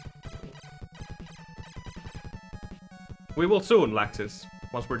 We will soon, Laxus.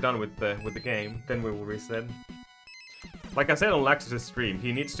 Once we're done with the game, then we will reset. Like I said on Laxus' stream,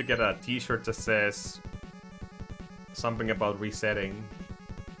 he needs to get a t-shirt that says something about resetting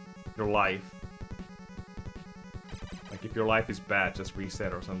your life. Like if your life is bad, just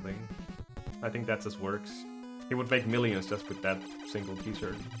reset or something. I think that just works. He would make millions just with that single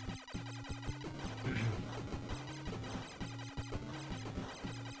t-shirt.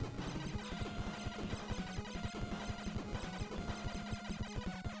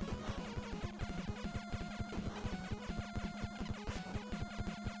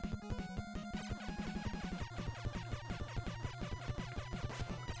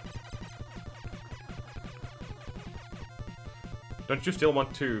 Don't you still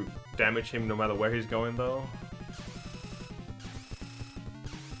want to damage him no matter where he's going, though?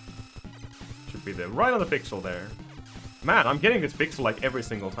 Should be there, right on the pixel there. Man, I'm getting this pixel like every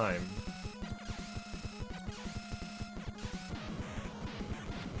single time.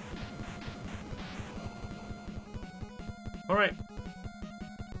 Alright.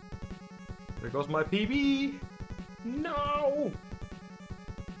 There goes my PB! No!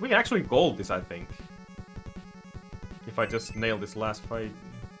 We can actually gold this, I think. If I just nail this last fight.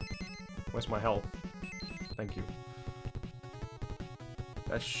 Where's my health? Thank you.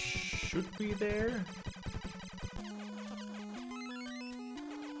 That should be there.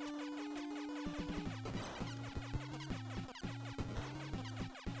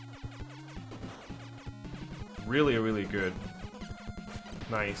 Really, really good.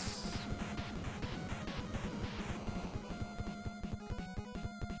 Nice.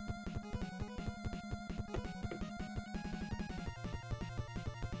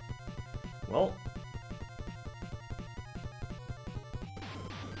 Well.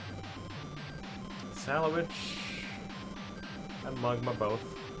 Salvage and magma both.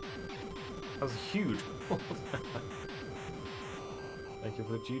 That was huge. Thank you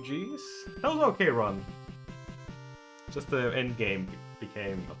for the GGs. That was an okay run. Just the end game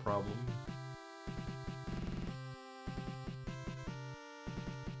became a problem.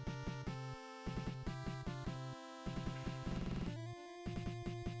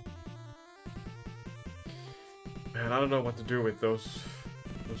 Man, I don't know what to do with those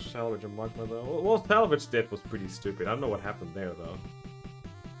salvage and magma though. Well, salvage death was pretty stupid. I don't know what happened there though.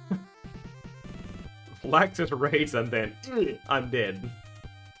 Laxus raids and then I'm dead.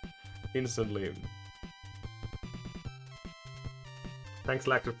 Instantly. Thanks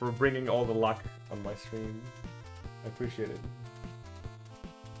Laxus for bringing all the luck on my stream. I appreciate it.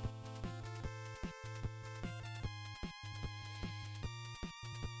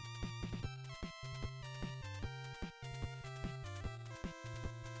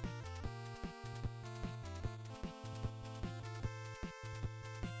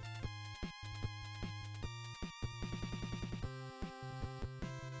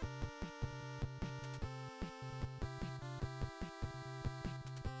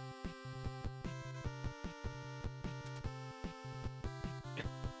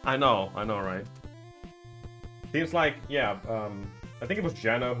 I know, right? Seems like, yeah, I think it was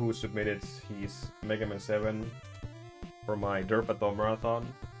Jano who submitted his Mega Man 7 for my Derpathon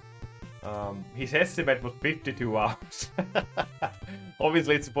marathon. His estimate was 52 hours.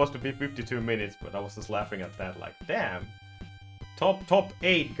 Obviously it's supposed to be 52 minutes, but I was just laughing at that, like, damn. Top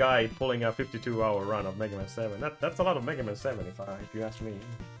 8 guy pulling a 52-hour run of Mega Man 7. That's a lot of Mega Man 7 if you ask me.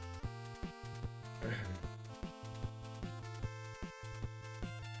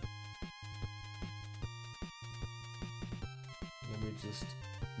 Just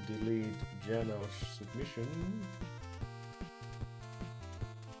delete Jano's submission.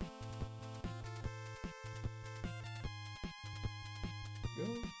 Go.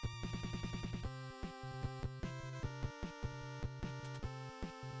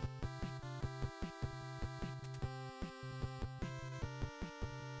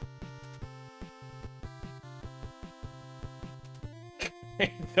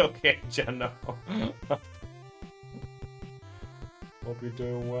 It's okay, Jano. Hope you're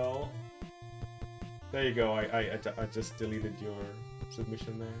doing well. There you go, I just deleted your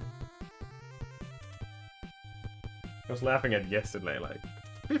submission there. I was laughing at yesterday, like,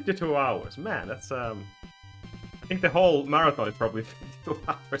 52 hours, man, that's, I think the whole marathon is probably 52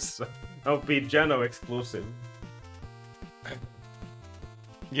 hours, so that would be Jano exclusive.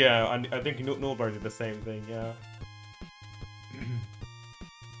 Yeah, I think Nulbar did the same thing, yeah.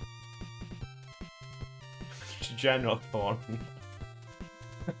 Jano Thorn.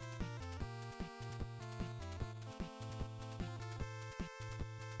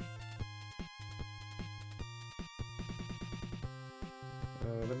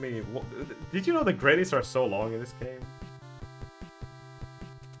 Did you know the credits are so long in this game?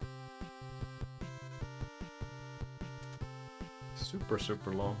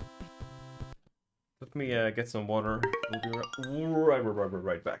 Super long. Let me get some water. We'll be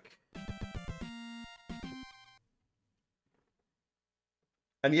right back.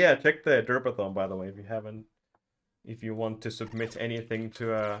 And yeah, check the Derpathon by the way if you haven't. If you want to submit anything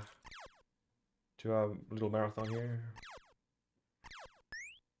to a little marathon here.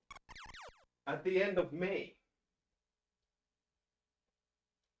 At the end of May.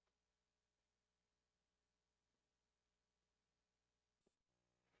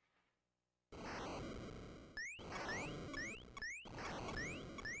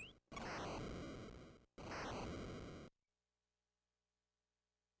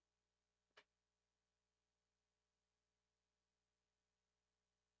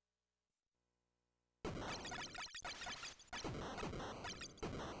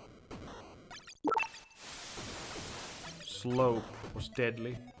 Slope was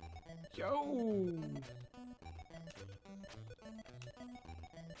deadly. Yo!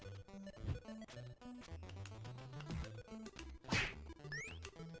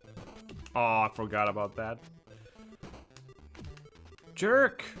 Oh, I forgot about that.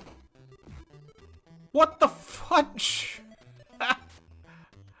 Jerk! What the fudge?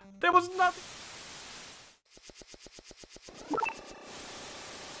 There was nothing.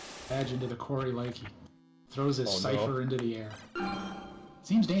 Edge into the quarry like he throws his cipher into the air.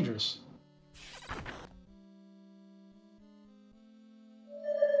 Seems dangerous.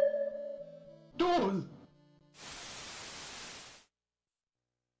 ¿Por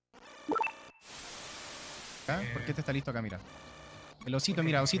qué este está listo acá? Mira. El osito,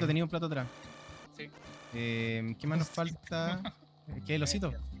 mira, osito, tenía un plato atrás. Sí. ¿Qué más nos falta? ¿Qué es el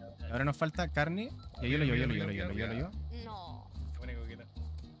osito? Ahora nos falta carne. Yo lo llevo. No. Se pone coqueta.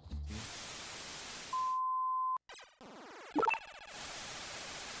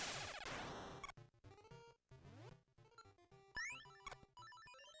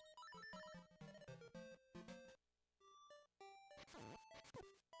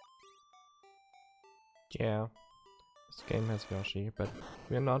 Yeah, this game has Yoshi, but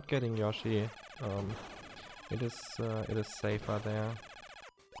we're not getting Yoshi It is safer there.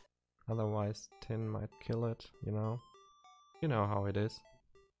 Otherwise, tin might kill it. You know. You know how it is.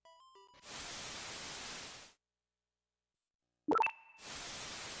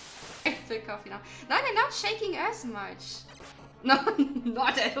 The coffee now. No, they're not shaking as much. No,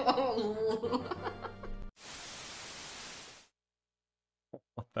 not at all.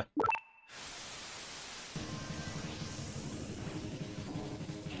 What the?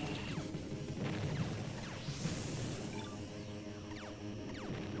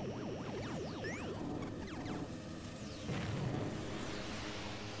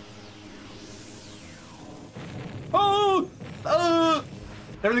 Oh! Oh!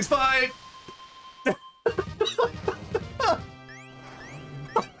 Everything's fine!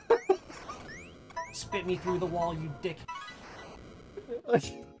 Spit me through the wall, you dick.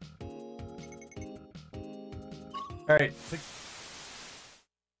 Alright.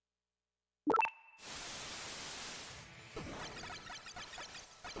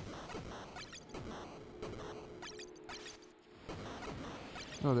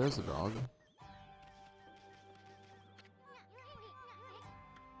 Oh, there's a dog.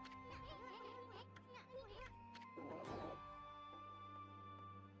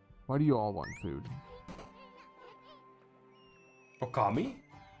 Why do you all want food? Okami?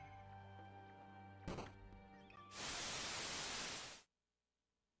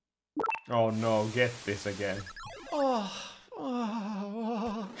 Oh no, get this again. Oh,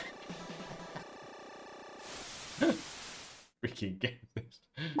 oh, oh. Freaking get this.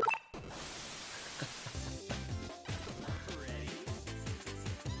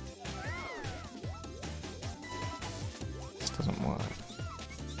 This doesn't work.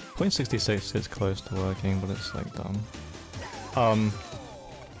 Point 66 is close to working, but it's like dumb.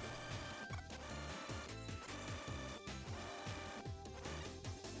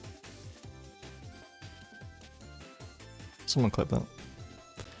 Someone clip that.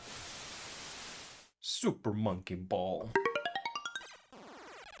 Super monkey ball.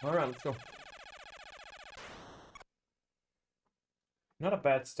 Alright, let's go. Not a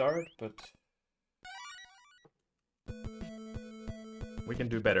bad start, but we can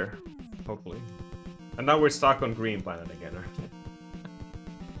do better, hopefully. And now we're stuck on Green Planet again, right?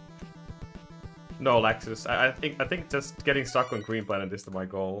 No, Lexus. I think just getting stuck on Green Planet is my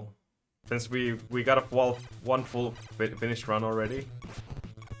goal. Since we got a one full finished run already.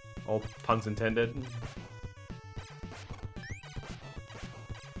 All puns intended.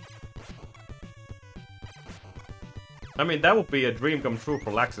 I mean, that would be a dream come true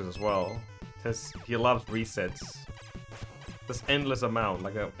for Lexus as well. Since he loves resets. This endless amount,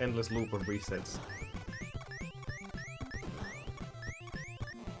 like an endless loop of resets.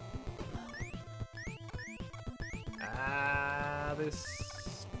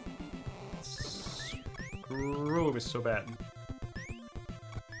 This groove is so bad.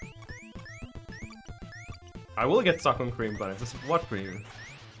 I will get stuck on Cream Planet. Just what cream?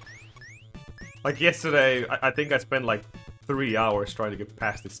 Like yesterday, I think I spent like 3 hours trying to get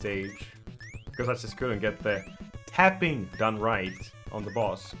past the stage. Because I just couldn't get the tapping done right on the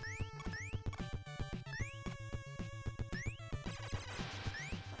boss.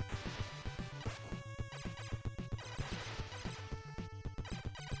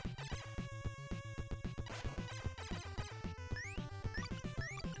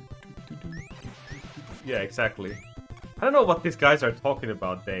 Yeah, exactly. I don't know what these guys are talking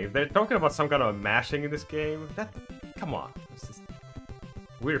about, Dave. They're talking about some kind of mashing in this game. Come on. It's just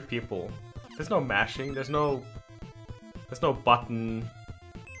weird people. There's no mashing. There's no button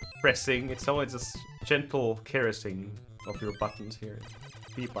pressing. It's only just gentle caressing of your buttons here.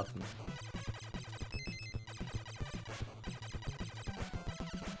 B button.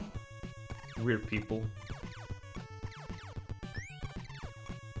 Weird people.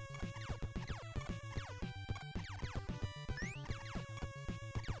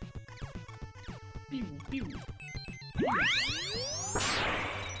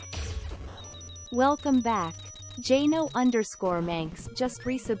 Welcome back. Jano_Manx just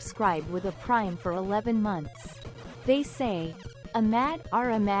resubscribed with a prime for 11 months. They say, Ahmad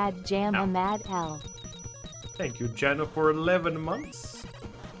R Ahmad Jam Ahmad L. Thank you, Jano, for 11 months.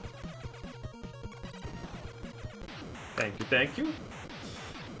 Thank you, thank you.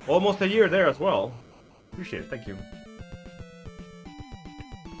 Almost a year there as well. Appreciate it, thank you.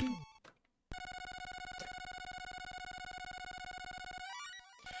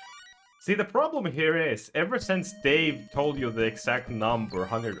 See, the problem here is, ever since Dave told you the exact number,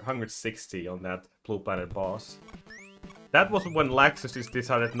 160 on that Blue Planet boss, that was when Laxus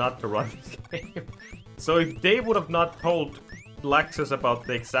decided not to run this game. So if Dave would have not told Laxus about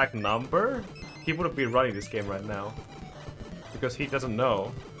the exact number, he wouldn't be running this game right now. Because he doesn't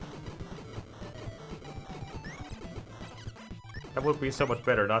know. That would be so much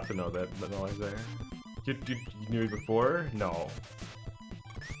better not to know that knowledge there. You knew it before? No.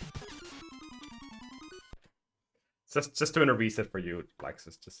 Just doing a reset for you,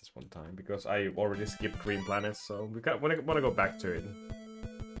 Lexus, just this one time, because I already skipped Green Planets, so we want to go back to it.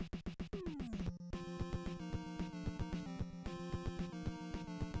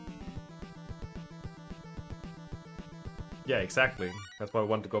 Yeah, exactly. That's why I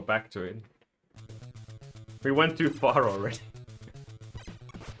want to go back to it. We went too far already.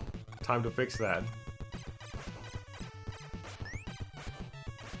 Time to fix that.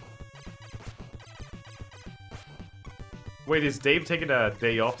 Wait, is Dave taking a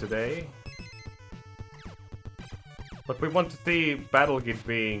day off today? But we want to see Battle Gate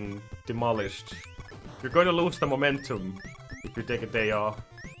being demolished. You're going to lose the momentum if you take a day off.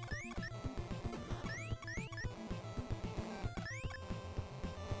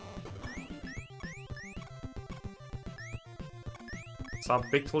 Some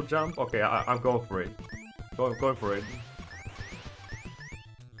pixel jump? Okay, I'm going for it. Going for it.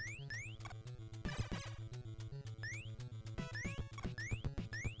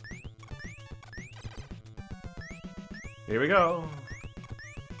 Here we go.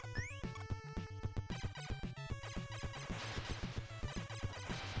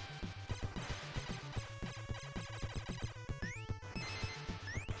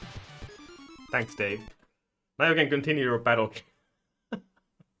 Thanks, Dave. Now you can continue your battle.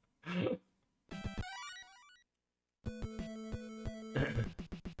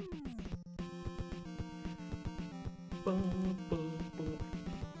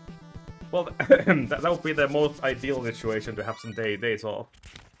 Well, that would be the most ideal situation to have some days off.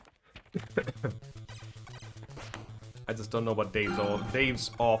 I just don't know what days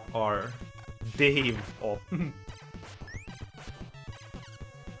off are. Dave off.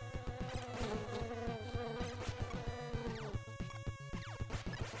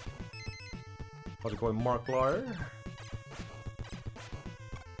 How's it going, Marklar?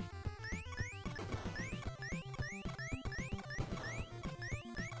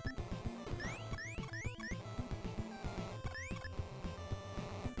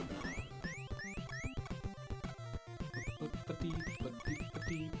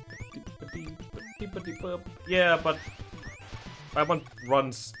 Yeah, but I want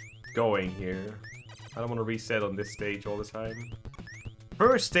runs going here. I don't want to reset on this stage all the time.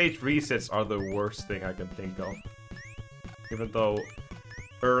 First stage resets are the worst thing I can think of. Even though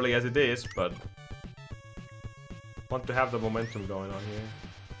early as it is, but want to have the momentum going on here.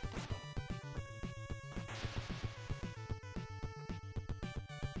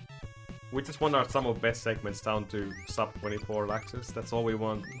 We just want our sum of best segments down to sub 24 laxes. That's all we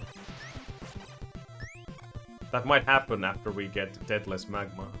want. That might happen after we get Deadless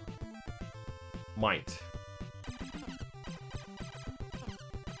Magma. Might.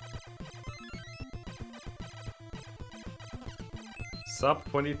 Sub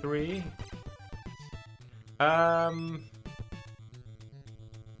 23?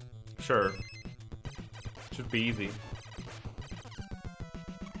 Sure. Should be easy.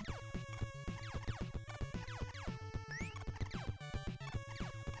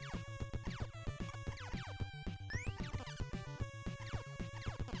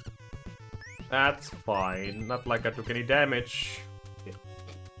 That's fine. Not like I took any damage. Yeah.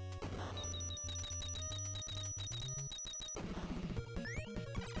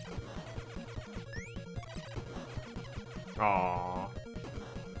 Aww.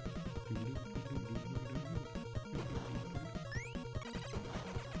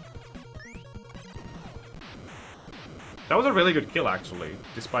 That was a really good kill, actually,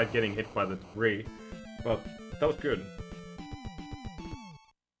 despite getting hit by the debris. But that was good.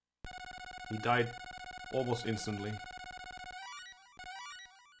 He died almost instantly.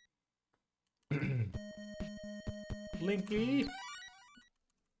 Blinky!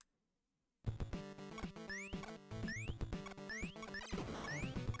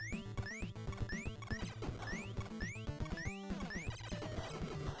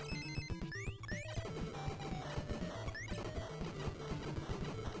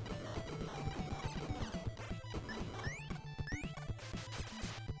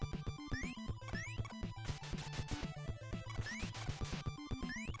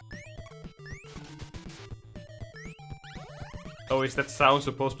 Oh, is that sound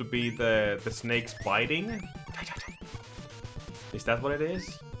supposed to be the snakes biting? Is that what it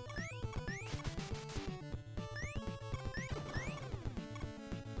is?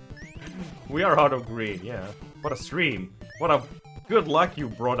 We are out of green, yeah. What a stream. What a Good luck you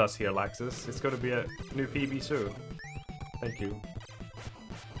brought us here, Laxus. It's gonna be a new PB soon. Thank you.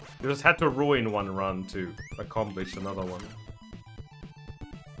 You just had to ruin one run to accomplish another one.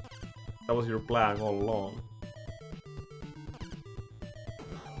 That was your plan all along.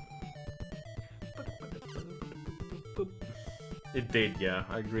 It did, yeah,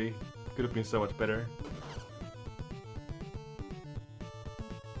 I agree. Could have been so much better.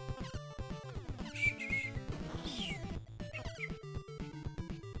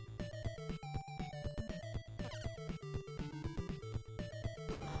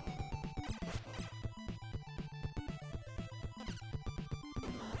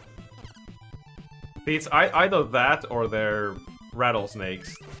 It's either that or they're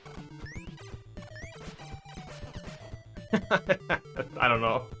rattlesnakes. I don't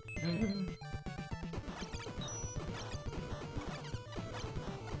know.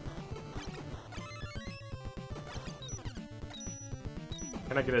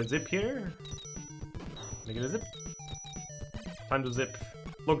 Can I get a zip here? Can I get a zip? Time to zip.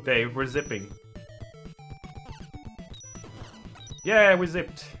 Look, Dave, we're zipping. Yeah, we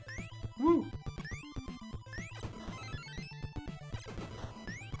zipped. Woo!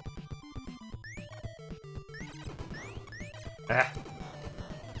 Ah.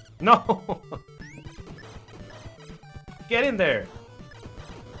 No! Get in there!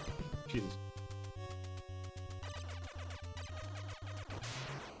 Jesus.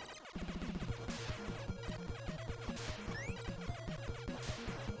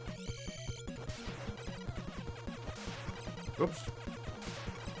 Oops.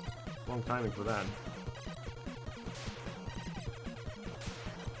 Wrong timing for that.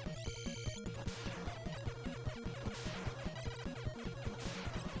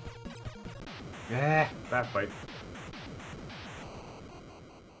 Yeah, bad fight.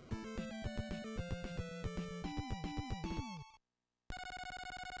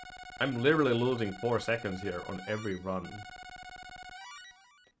 I'm literally losing 4 seconds here on every run.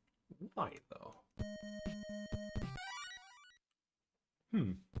 Why though?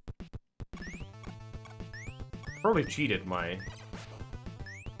 Probably cheated my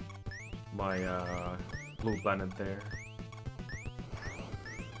blue planet there.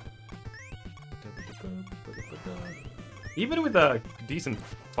 Even with a decent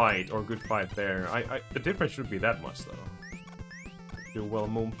fight or good fight there, the difference should be that much though. Do well,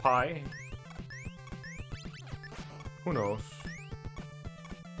 Moon Pie. Who knows?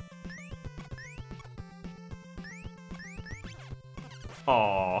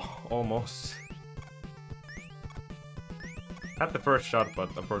 Oh, almost. Had the first shot, but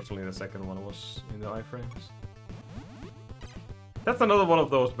unfortunately the second one was in the iframes. That's another one of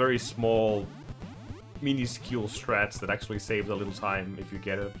those very small, minuscule strats that actually saves a little time if you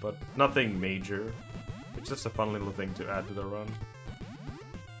get it, but nothing major. It's just a fun little thing to add to the run.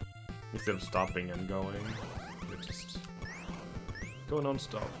 Instead of stopping and going, it's just go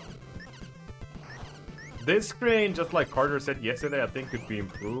non-stop. This screen, just like Carter said yesterday, I think could be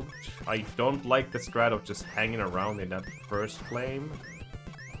improved. I don't like the strat of just hanging around in that first flame.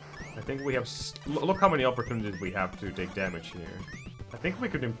 I think we have... Look how many opportunities we have to take damage here. I think we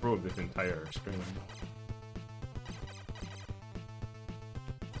could improve this entire screen.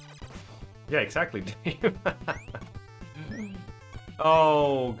 Yeah, exactly, Dave.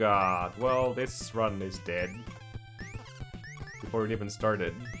 Oh god. Well, this run is dead. Before it even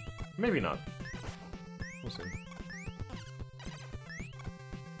started. Maybe not. We'll see.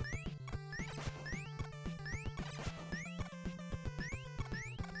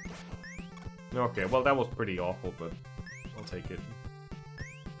 Okay, well that was pretty awful, but I'll take it.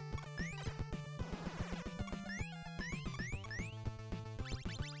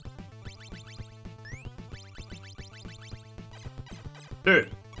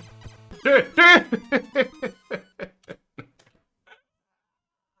 Dude! Dude! Dude!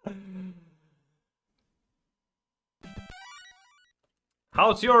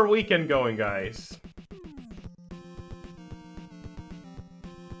 How's your weekend going, guys?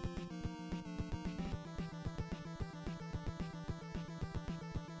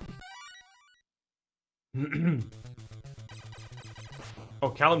 Oh,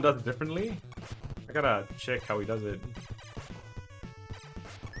 Callum does it differently? I gotta check how he does it.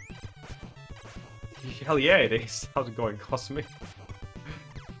 Hell yeah, it is. How's it going, Cosmic?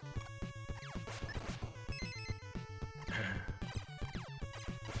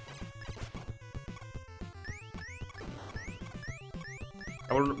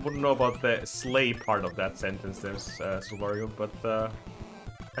 I wouldn't know about the slay part of that sentence there, Silvario, but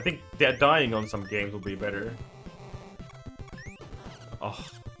I think dying on some games will be better. Oh.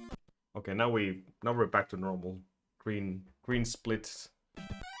 Okay, now we're back to normal. Green Green splits.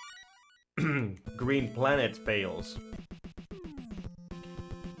 Green planet fails.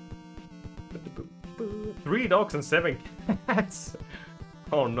 3 dogs and 7 cats.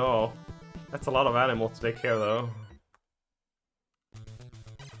 Oh no. That's a lot of animals to take care of though.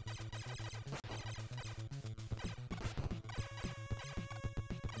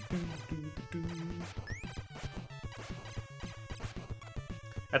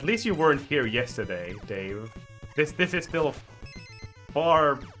 At least you weren't here yesterday, Dave. This is still a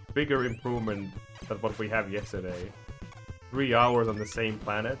far bigger improvement than what we have yesterday. 3 hours on the same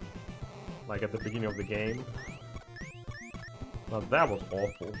planet, like at the beginning of the game. Now that was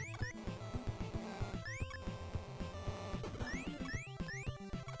awful.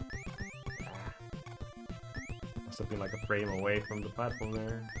 Must have been like a frame away from the platform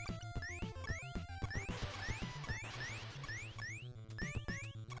there.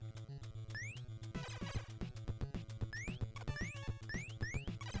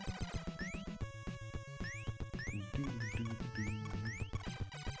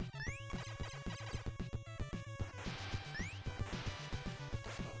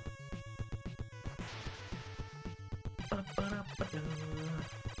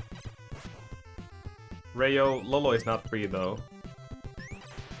 Rayo, Lolo is not free though.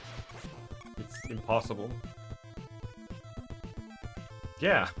 It's impossible.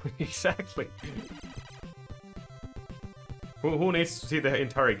 Yeah, exactly. Who needs to see the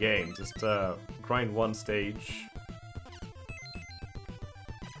entire game? Just grind one stage.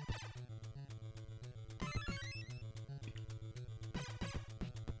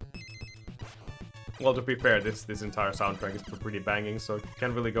 Well, to be fair, this entire soundtrack is pretty banging, so you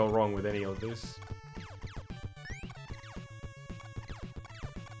can't really go wrong with any of this.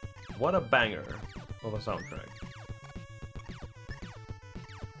 What a banger of a soundtrack.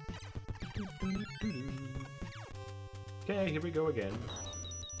 Okay, here we go again.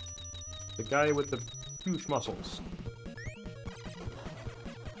 The guy with the huge muscles.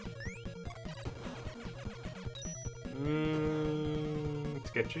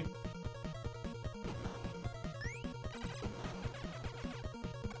 Sketchy.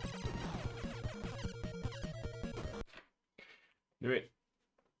 Do it.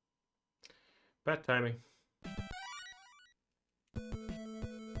 Bad timing.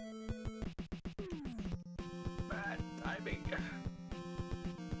 Bad timing.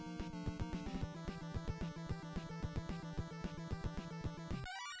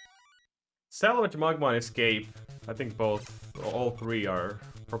 Salvage, Magma, and Escape. I think all three are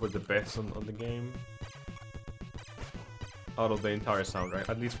probably the best on the game. Out of the entire soundtrack,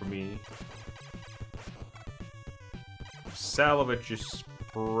 at least for me. Salvage is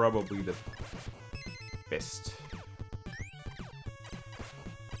probably the best.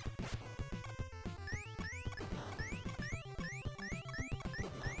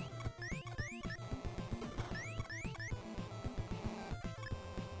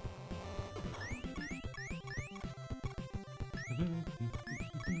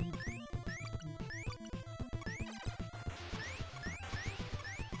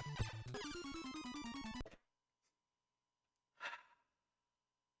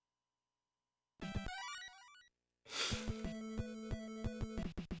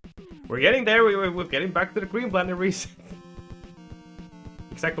 We're getting there, we're getting back to the Green Planet reset.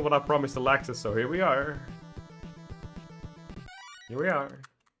 Exactly what I promised Alexis, so here we are. Here we are.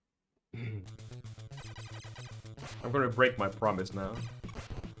 I'm gonna break my promise now.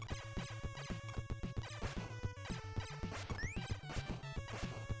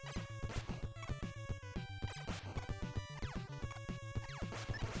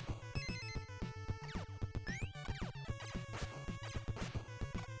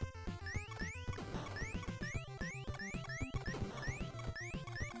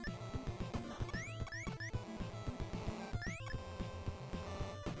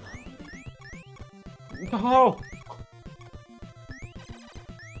 Oh!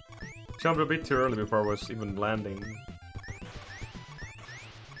 Jumped a bit too early before I was even landing.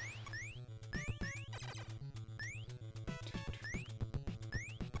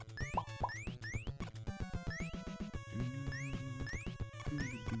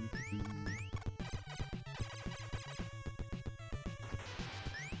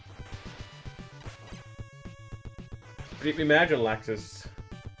 Imagine, Laxus,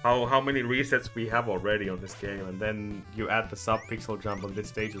 how many resets we have already on this game, and then you add the sub-pixel jump on this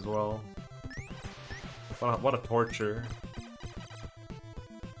stage as well. What a torture.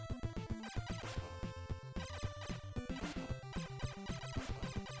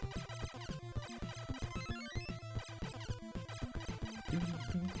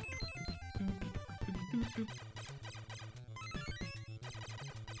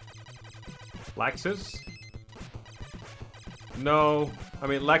 Laxus? No. I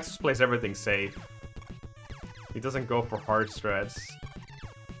mean, Laxus plays everything safe. He doesn't go for hard strats.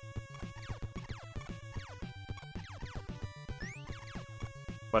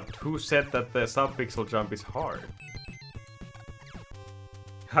 But who said that the sub-pixel jump is hard?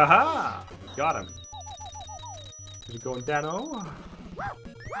 Haha! Got him. Is it going Dano?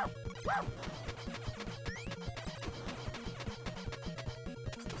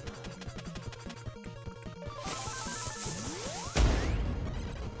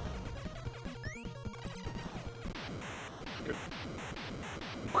 Good.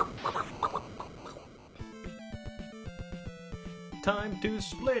 Time to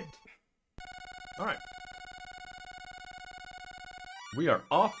split! Alright. We are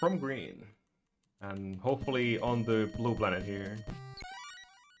off from green. And hopefully on the blue planet here.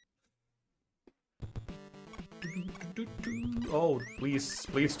 Oh, please,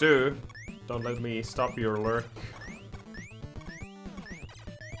 please do. Don't let me stop your lurk.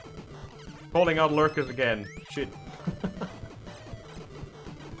 Calling out lurkers again. Shit.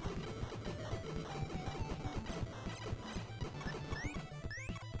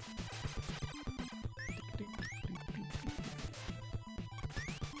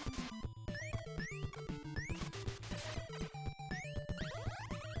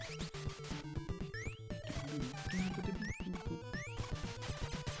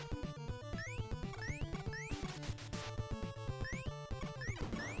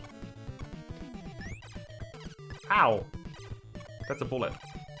 Ow! That's a bullet.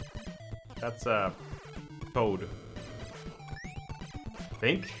 That's a toad.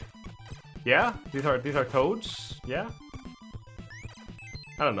 Think? Yeah? These are toads? Yeah?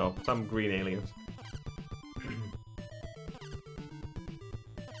 I don't know. Some green aliens.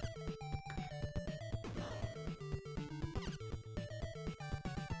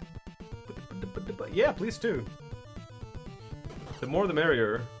 Yeah, please do. The more the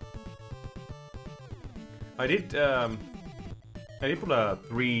merrier. I did put a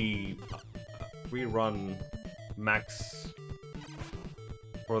three run max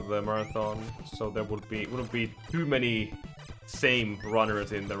for the marathon, so there wouldn't be too many same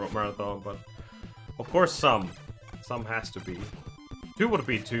runners in the marathon, but of course some has to be. 2 would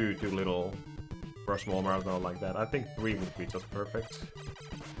be too little for a small marathon like that. I think 3 would be just perfect.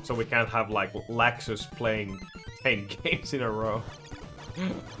 So we can't have like Laxus playing 10 games in a row.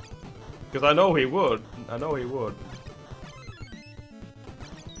 Because I know he would. I know he would.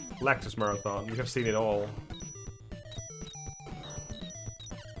 Laxus Marathon. You have seen it all.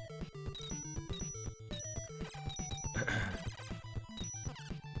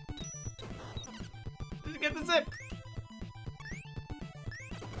 Did you get the zip?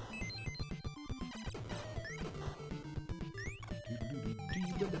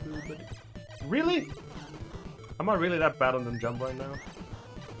 Really? Am I really that bad on the jump right now?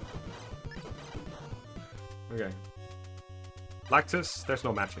 Okay. Laxus, there's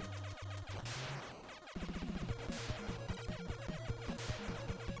no matching.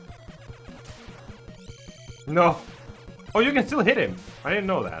 No! Oh, you can still hit him! I didn't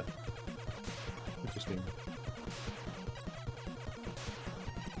know that. Interesting.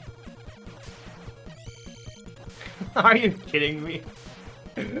 Are you kidding me?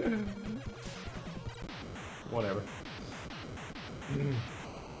 Whatever.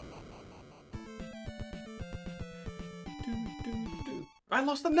 I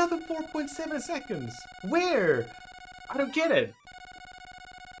lost another 4.7 seconds! Where? I don't get it.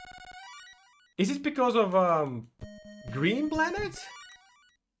 Is it because of, Green Planet?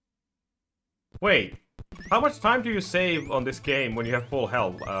 Wait, how much time do you save on this game when you have full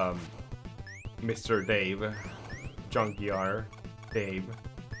health, Mr. Dave? Junkyard Dave.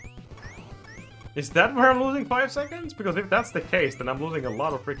 Is that where I'm losing 5 seconds? Because if that's the case, then I'm losing a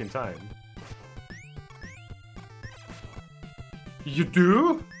lot of freaking time. You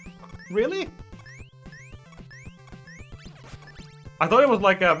do? Really? I thought it was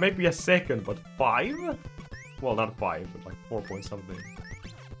like maybe a second, but 5? Well, not 5, but like 4 point something.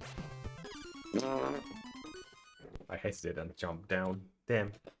 I hesitated and jumped down.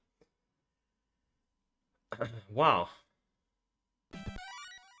 Damn. Wow.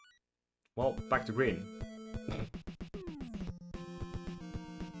 Well, back to green.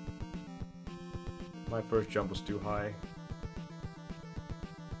 My first jump was too high.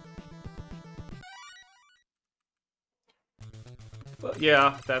 But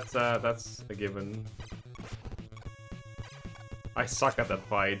yeah, that's a given. I suck at that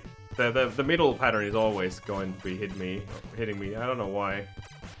fight. The middle pattern is always going to be hitting me. I don't know why.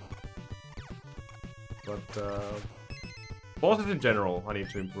 But bosses in general, I need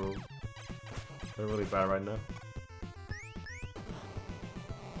to improve. They're really bad right now.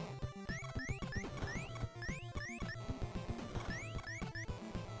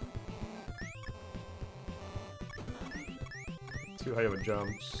 Too high of a jump.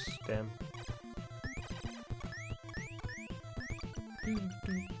 Damn.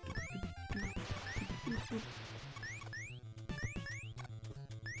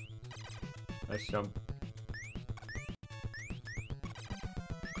 Nice jump.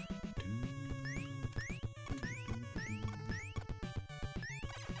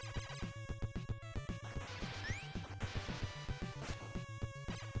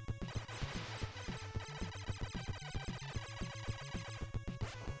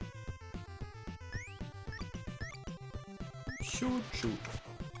 Shoot, shoot.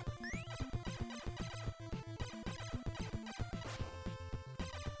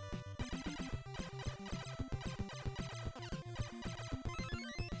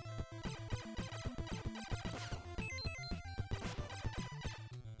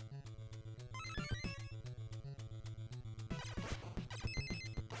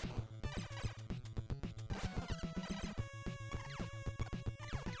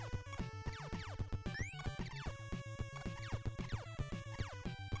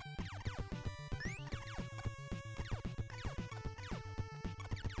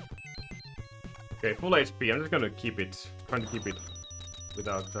 Okay, full HP. I'm just gonna keep it. Trying to keep it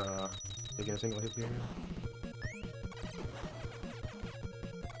without taking a single hit here.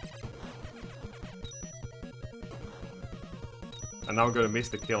 And now I'm gonna miss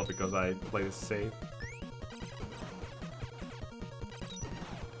the kill because I played it safe.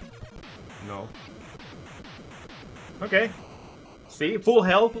 No. Okay. See? Full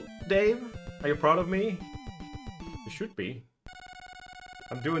health, Dave? Are you proud of me? You should be.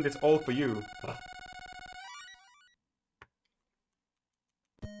 I'm doing this all for you.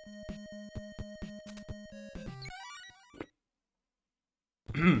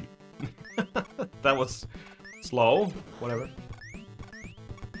 That was slow. Whatever.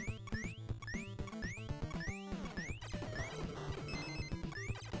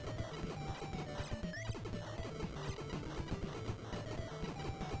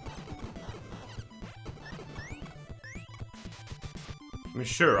 I mean,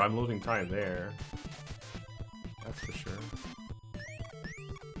 sure, I'm losing time there. That's for sure.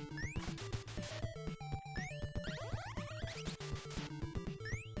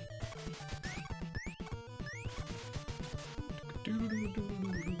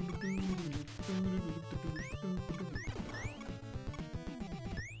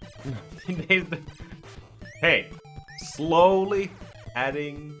 Hey, slowly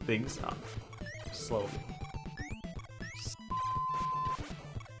adding things up. Slowly.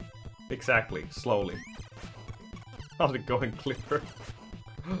 Exactly, slowly. How's it going, Clipper?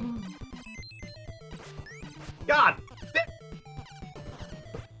 God!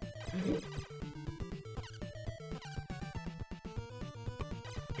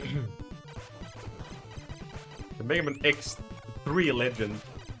 The Mega Man X3 legend.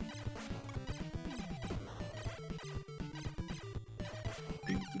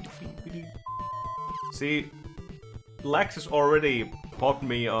 See, Lax has already popped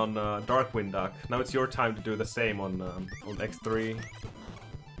me on Darkwind Duck. Now it's your time to do the same on X3.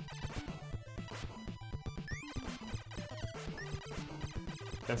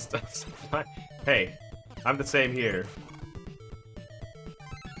 That's fine. Hey, I'm the same here.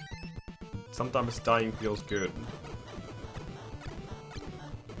 Sometimes dying feels good.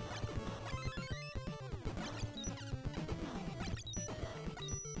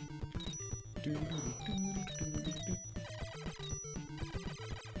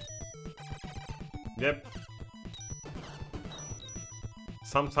 Yep.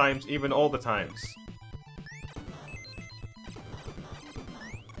 Sometimes, even all the times.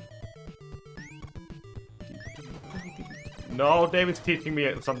 No, David's teaching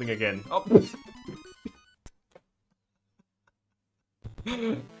me something again. Oh.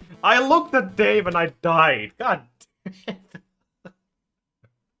 I looked at Dave and I died. God damn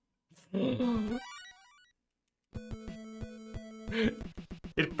it.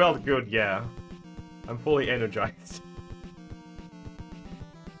 It felt good, yeah. I'm fully energized.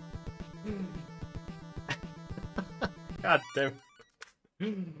 God damn.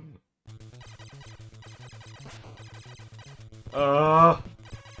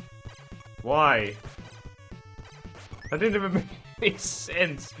 Why? That didn't even make any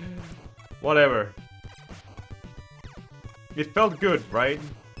sense. Whatever. It felt good, right?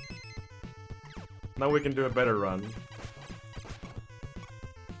 Now we can do a better run.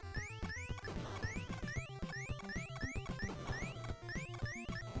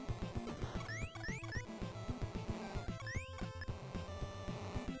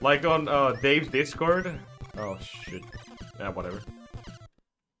 Like on Dave's Discord. Oh shit. Yeah, whatever.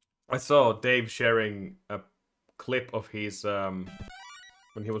 I saw Dave sharing a clip of his when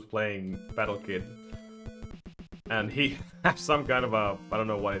he was playing Battle Kid. And he has some kind of a, I don't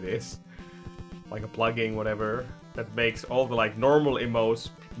know what it is, like a plugin, whatever, that makes all the like normal emotes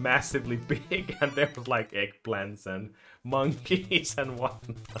massively big, and there was like eggplants and monkeys and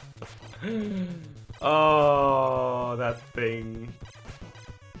whatnot. Oh, that thing.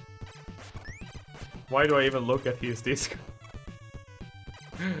 Why do I even look at his Discord?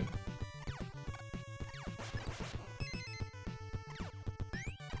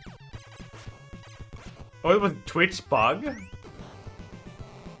 Oh, it was Twitch bug?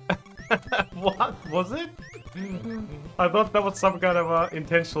 What was it? I thought that was some kind of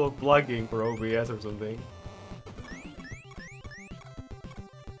intentional plugging for OBS or something.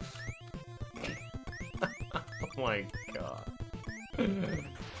 Oh my god.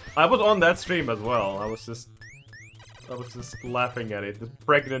 I was on that stream as well. I was just laughing at it. The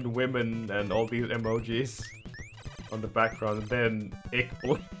pregnant women and all these emojis on the background, and then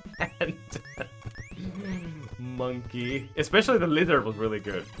eggplant. Monkey. Especially the lizard was really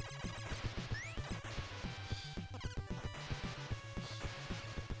good.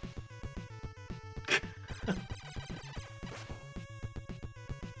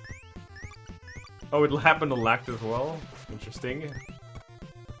 Oh, it'll happen to Lact as well? Interesting.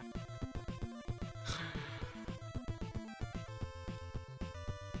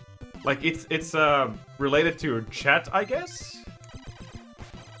 Like, it's related to your chat, I guess?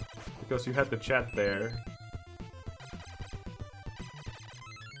 Because you had the chat there.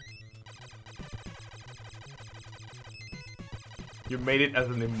 You made it as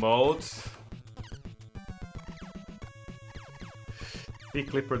an emote. See,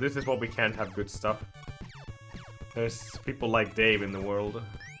 Clipper, this is what we can't have good stuff. There's people like Dave in the world.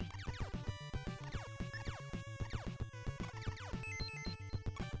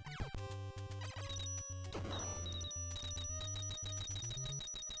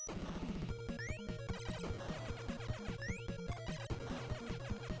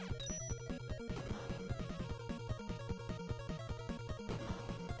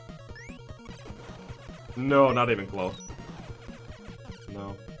 No, not even close.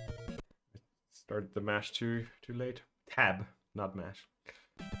 No. Started the mash too late. Tab, not mash.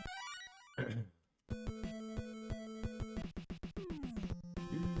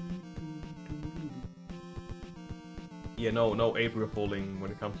 Yeah, no April Fooling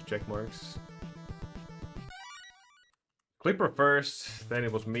when it comes to check marks. Clipper first, then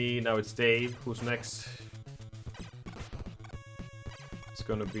it was me, now it's Dave. Who's next? It's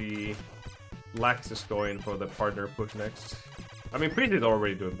gonna be Lax is going for the partner push next. I mean, Priest is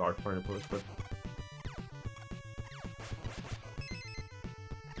already doing partner push, but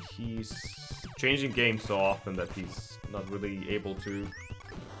he's changing games so often that he's not really able to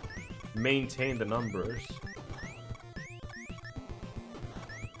maintain the numbers.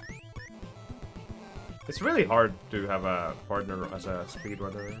 It's really hard to have a partner as a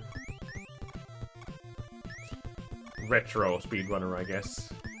speedrunner. Retro speedrunner, I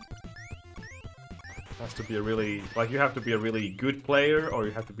guess. Has to be a really, like, you have to be a really good player, or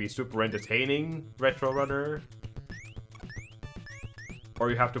you have to be super entertaining retro runner,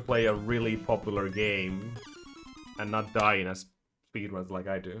 or you have to play a really popular game and not die in a speedruns like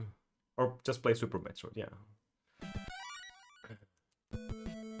I do, or just play Super Metroid. Yeah.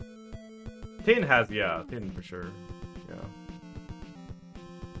 Tin has, yeah, Tin for sure. Yeah.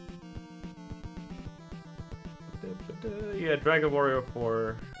 Yeah, Dragon Warrior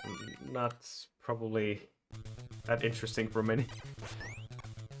 4, not probably that interesting for many.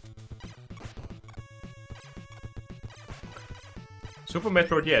 Super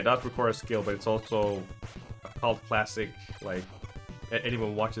Metroid, yeah, does require skill, but it's also a cult classic. Like,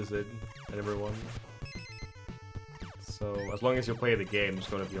 anyone watches it, and everyone. So, as long as you play the game, there's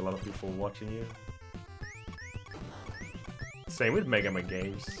gonna be a lot of people watching you. Same with Mega Man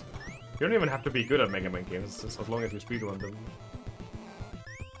games. You don't even have to be good at Mega Man games, just as long as you speedrun them.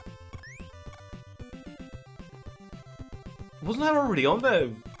 Wasn't that already on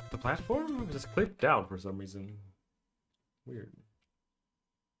the platform? It was just clipped down for some reason. Weird.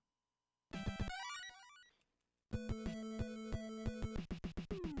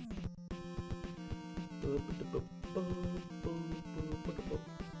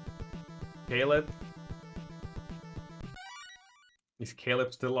 Caleb? Is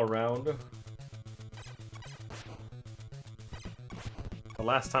Caleb still around? The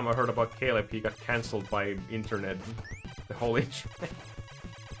last time I heard about Caleb, he got cancelled by internet. The whole internet.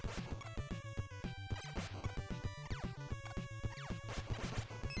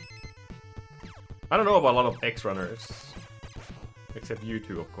 I don't know about a lot of X runners. Except you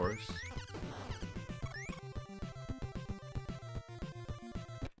two, of course.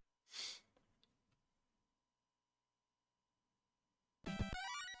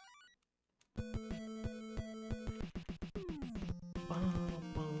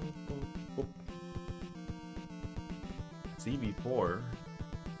 CB4.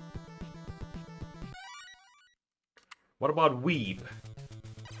 What about Weeb?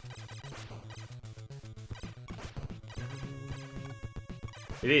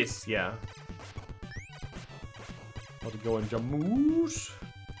 It is, yeah. How's it going, Jamoose?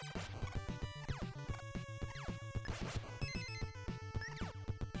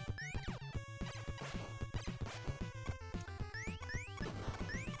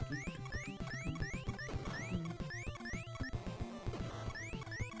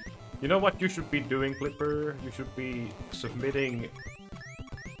 You know what you should be doing, Clipper? You should be submitting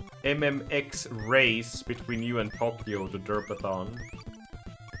MMX race between you and Tokyo to Derpathon.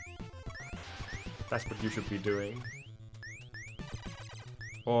 That's what you should be doing.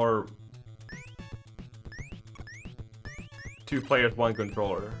 Or 2 players, 1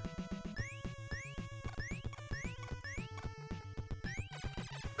 controller.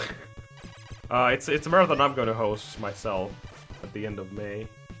 It's a marathon I'm gonna host myself at the end of May.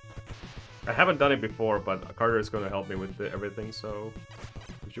 I haven't done it before, but Carter is gonna help me with everything, so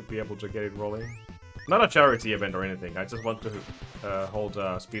we should be able to get it rolling. Not a charity event or anything. I just want to hold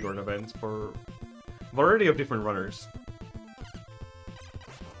a speedrun event for a variety of different runners.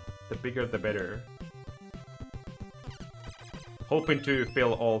 The bigger, the better. Hoping to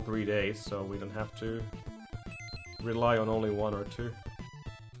fill all 3 days, so we don't have to rely on only 1 or 2.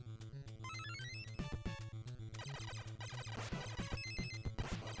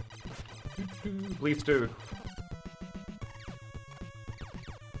 Please do.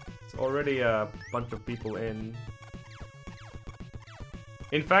 It's already a bunch of people in.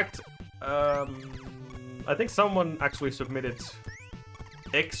 In fact, I think someone actually submitted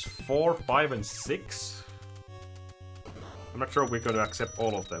X4, 5, and 6. I'm not sure we're going to accept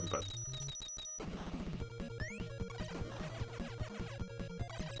all of them, but...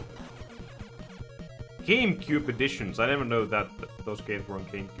 GameCube editions. I never know that those games were on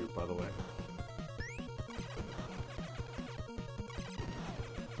GameCube, by the way.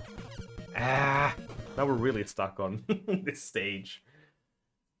 Ah, now we're really stuck on this stage.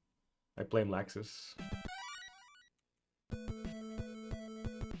 I blame Laxus.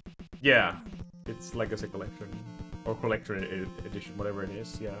 Yeah, it's Legacy Collection. Or Collector Edition, whatever it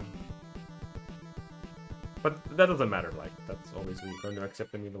is, yeah. But that doesn't matter, like, that's obviously going to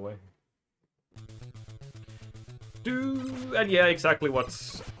accept them either way. And yeah, exactly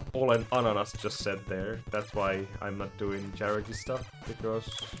what's all an Ananas just said there. That's why I'm not doing charity stuff, because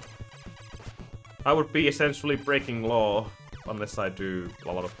I would be essentially breaking law unless I do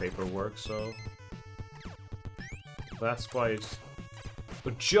a lot of paperwork, so that's why it's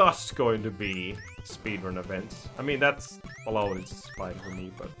just going to be speedrun events. I mean, that's allowed, it's fine for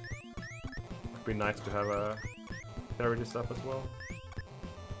me, but it'd be nice to have a charity stuff as well.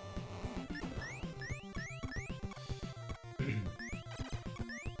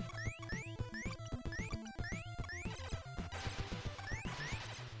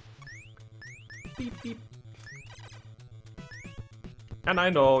 Beep, beep. And I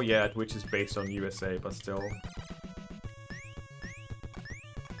know, yeah, Twitch is based on USA, but still.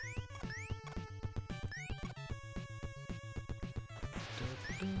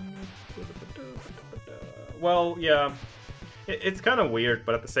 Well, yeah, it's kind of weird,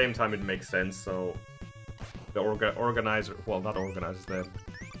 but at the same time it makes sense, so the organizer, well, not organizers, the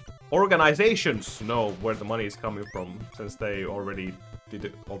organizations know where the money is coming from, since they already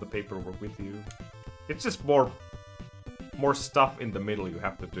did all the paperwork with you. It's just more stuff in the middle you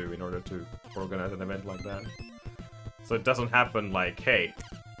have to do in order to organize an event like that. So it doesn't happen like, hey,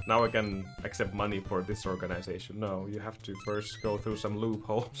 now I can accept money for this organization. No, you have to first go through some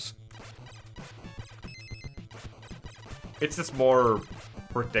loopholes. It's just more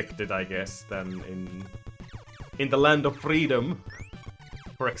protected, I guess, than in the land of freedom,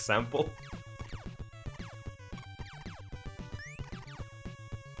 for example.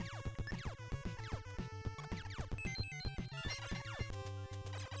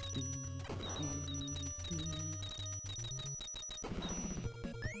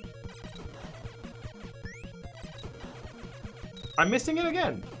 I'm missing it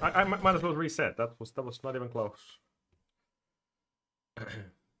again. I might as well reset. That was not even close.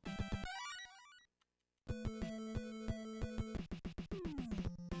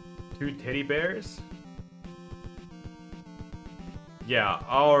 2 teddy bears? Yeah,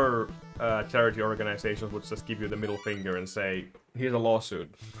 our charity organizations would just give you the middle finger and say, here's a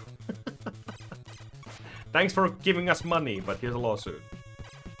lawsuit. Thanks for giving us money, but here's a lawsuit.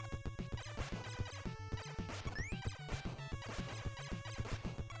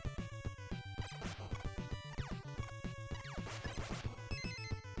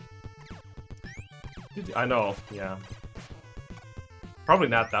 I know, yeah. Probably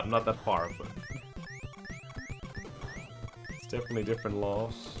not that far, but it's definitely different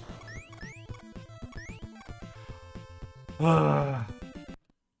laws.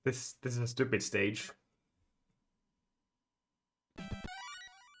 This is a stupid stage.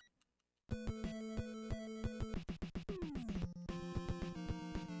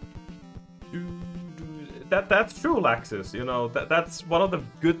 That's true, Laxus. You know, that's one of the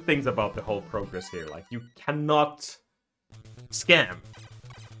good things about the whole progress here. Like, you cannot scam.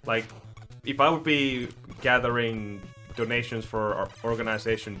 Like, if I would be gathering donations for our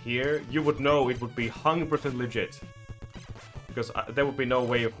organization here, you would know it would be 100% legit. Because there would be no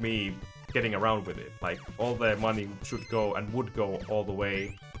way of me getting around with it. Like, all the money should go and would go all the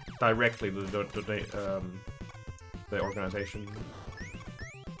way directly to the organization.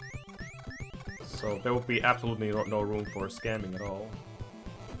 So there would be absolutely no room for scamming at all.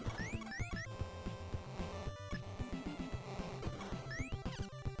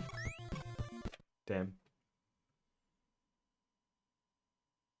 Damn.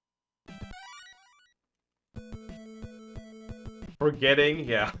 Forgetting,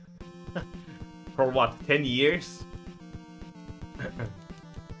 yeah. For what, 10 years?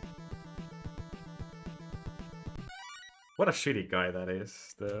 What a shitty guy that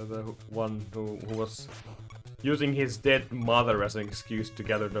is. The one who was using his dead mother as an excuse to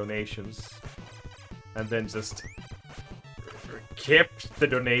gather donations. And then just kept the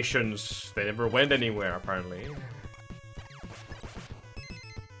donations. They never went anywhere, apparently.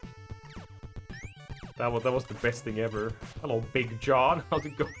 That was the best thing ever. Hello, Big John. How's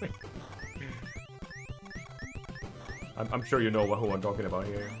it going? I'm sure you know who I'm talking about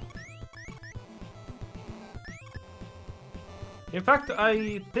here. In fact,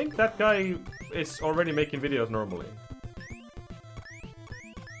 I think that guy is already making videos normally.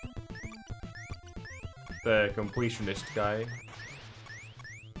 The completionist guy.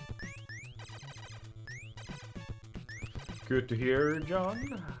 Good to hear,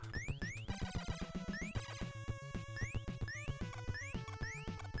 John.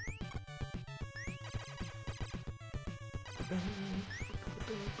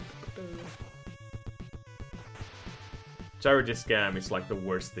 Charity scam is like the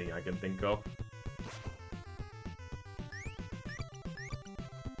worst thing I can think of.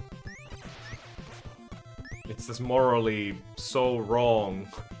 It's just morally so wrong.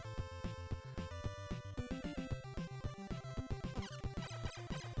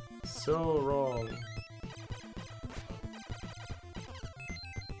 So wrong.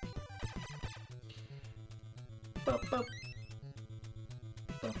 Bup, bup.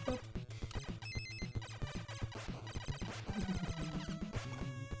 Bup, bup.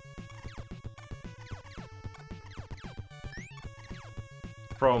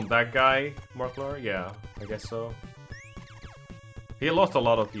 From that guy, Marklar? Yeah, I guess so. He lost a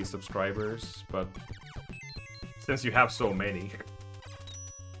lot of these subscribers, but since you have so many,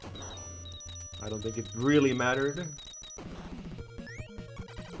 I don't think it really mattered.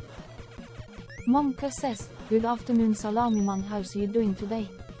 Monka says, "Good afternoon, Salami Man. How's you doing today?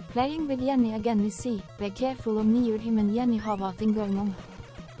 Playing with Jenny again. You see, be careful of near him and Jenny have a thing going on.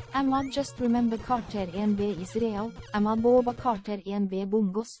 Emma just remember Carter 1B Israel. Emma Boba Carter 1B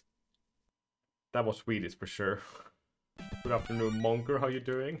Bongos." That was Swedish for sure. Good afternoon, Monker. How you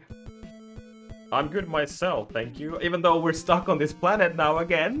doing? I'm good myself, thank you. Even though we're stuck on this planet now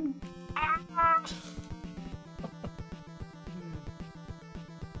again.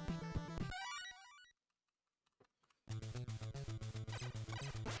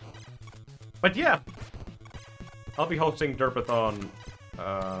 But yeah, I'll be hosting Derpathon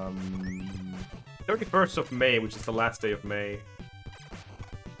 31st of May, which is the last day of May.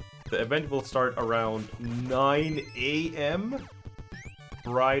 The event will start around 9 AM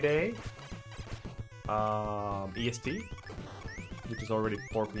Friday EST, which is already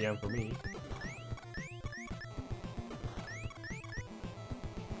 4 PM for me.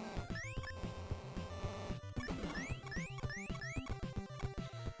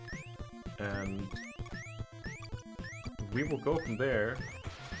 And we will go from there.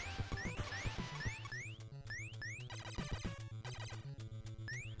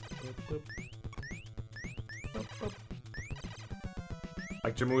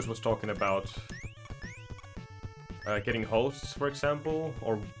 Like Jamoose was talking about getting hosts, for example,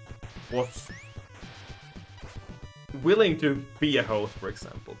 or was willing to be a host, for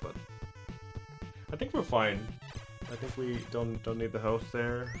example, but I think we're fine. I think we don't need the host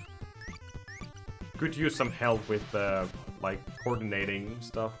there. Could use some help with like coordinating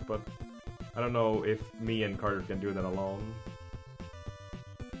stuff, but I don't know if me and Carter can do that alone.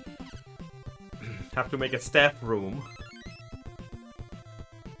 Have to make a staff room.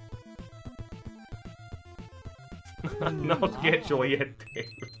 No schedule yet, Dave.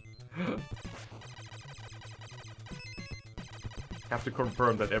 Have to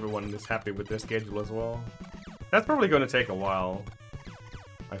confirm that everyone is happy with their schedule as well. That's probably gonna take a while,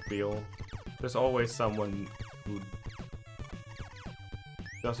 I feel. There's always someone who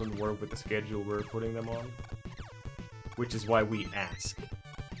doesn't work with the schedule we're putting them on. Which is why we ask.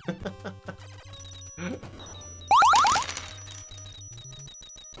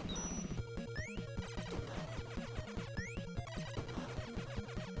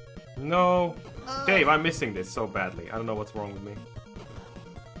 No! Dave, I'm missing this so badly. I don't know what's wrong with me.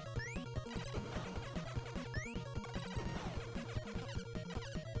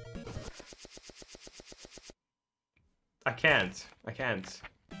 I can't. I can't.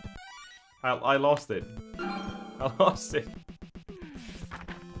 I lost it. I lost it.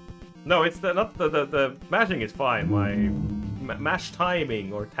 No, it's the mashing is fine. My mash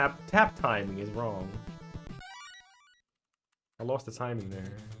timing or tap timing is wrong. I lost the timing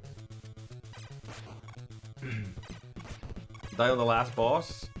there. Die on the last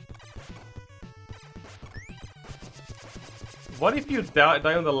boss? What if you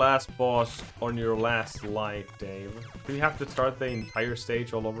die on the last boss on your last life, Dave? Do you have to start the entire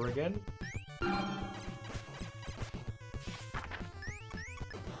stage all over again?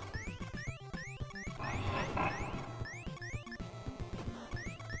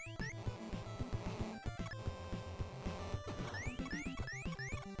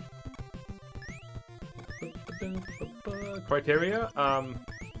 Criteria?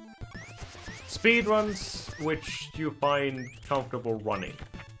 Speedruns which you find comfortable running.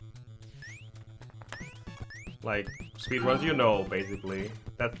 Like, speedruns you know, basically.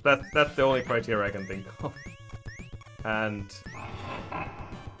 That's the only criteria I can think of. And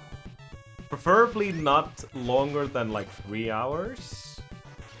preferably not longer than like 3 hours.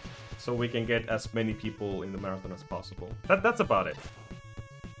 So we can get as many people in the marathon as possible. That's about it.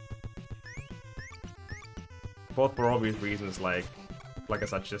 Both for obvious reasons, like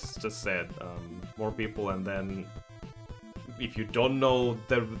as I just said, more people, and then if you don't know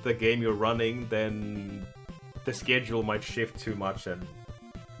the game you're running, then the schedule might shift too much, and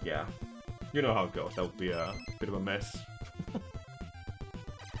yeah, you know how it goes. That would be a bit of a mess.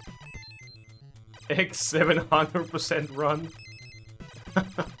 X 700% run.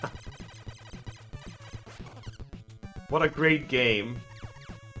 What a great game.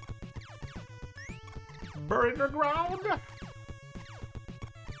 Bury the ground.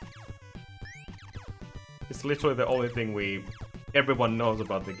 It's literally the only thing everyone knows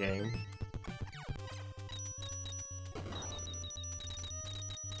about the game.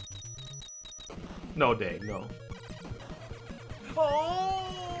 No, Dave, no.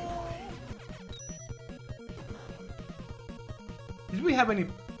 Oh! Did we have any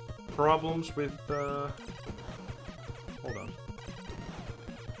problems with hold on.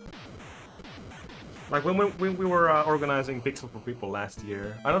 Like when we were organizing Pixel for People last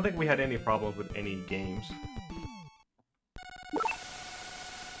year, I don't think we had any problems with any games.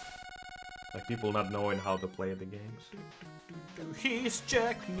 Like people not knowing how to play the games. He's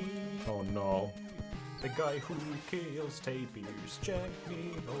Jack Me. Oh no. The guy who kills tapirs. Jack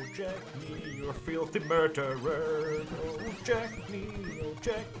Me, oh Jack Me, you're a filthy murderer. Oh Jack Me,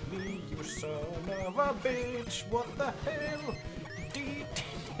 you son of a bitch. What the hell?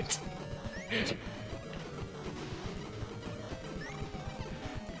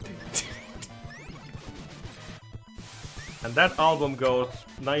 And that album goes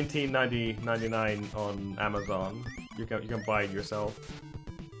 $19.99 on Amazon. You can buy it yourself.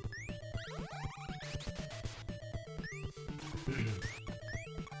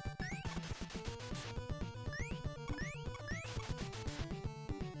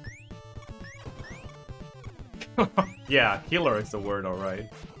 Yeah, killer is the word, alright.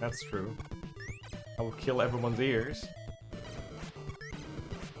 That's true. I will kill everyone's ears.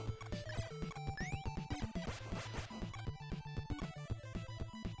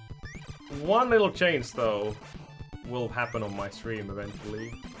 One little change, though, will happen on my stream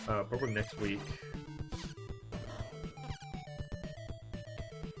eventually. Probably next week.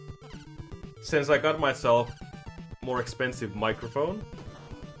 Since I got myself more expensive microphone,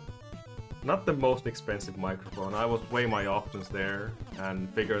 not the most expensive microphone. I was weighing my options there and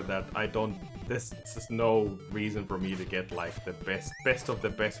figured that this is no reason for me to get like the best of the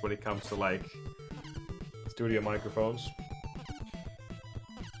best when it comes to like studio microphones.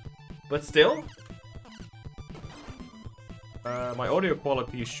 But still, my audio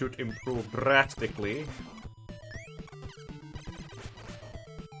quality should improve drastically.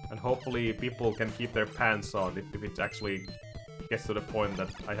 And hopefully people can keep their pants on if it actually gets to the point that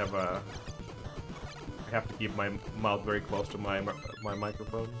I have to keep my mouth very close to my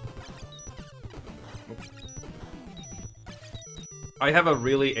microphone. Oops. I have a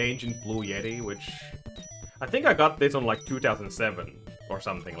really ancient Blue Yeti, which I think I got this on like 2007 or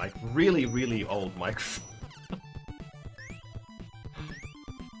something, like really, really old microphone.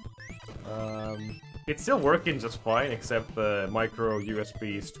 It's still working just fine, except the micro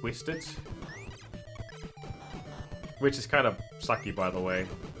USB is twisted. Which is kind of sucky, by the way,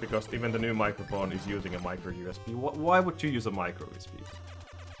 because even the new microphone is using a micro USB. Why would you use a micro USB?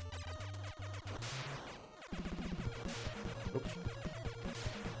 Oops.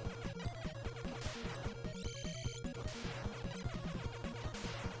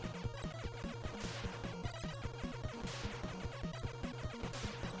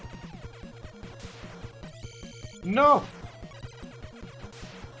 No!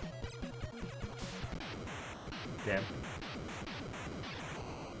 Damn.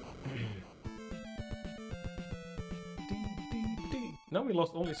 No, we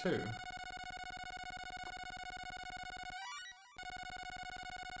lost only 2.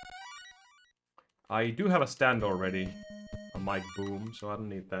 I do have a stand already. A mic boom, so I don't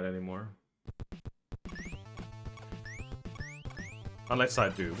need that anymore. Unless I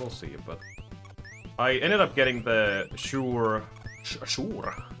do, we'll see, but... I ended up getting the Shure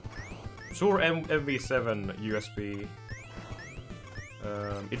MV7 USB.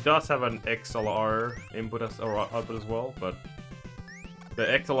 It does have an XLR input or output as well, but the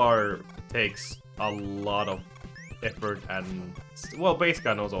XLR takes a lot of effort and... Well, Bass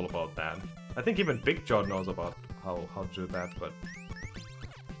Guy knows all about that. I think even Big John knows about how to do that, but...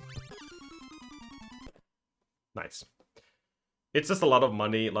 Nice. It's just a lot of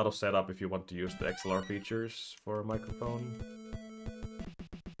money, a lot of setup if you want to use the XLR features for a microphone.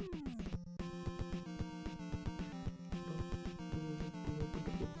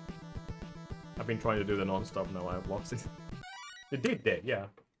 I've been trying to do the non-stop, now I've lost it. It did that, yeah.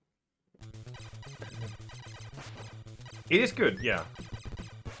 It is good, yeah.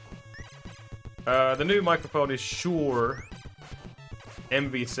 The new microphone is Shure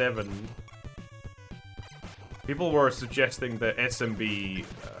MV7. People were suggesting the SMB,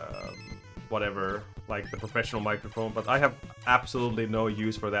 whatever, like the professional microphone, but I have absolutely no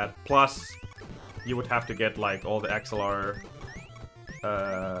use for that. Plus, you would have to get like all the XLR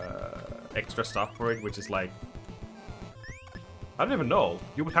extra stuff for it, which is like, I don't even know.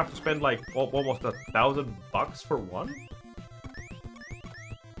 You would have to spend like almost $1,000 for one?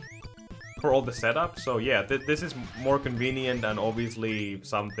 For all the setup, so yeah, this is more convenient and obviously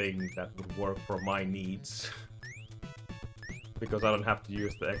something that would work for my needs. Because I don't have to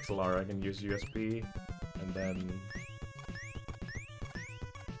use the XLR, I can use USB, and then...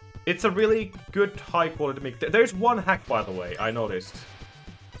 It's a really good high quality mic. There's one hack, by the way, I noticed.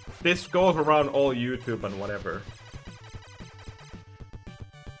 This goes around all YouTube and whatever.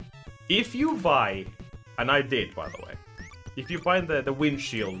 If you buy, and I did, by the way, if you find the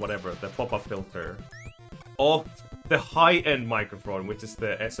windshield, whatever, the pop-up filter, of the high-end microphone, which is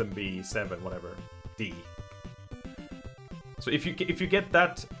the SMB7, whatever, D. So if you get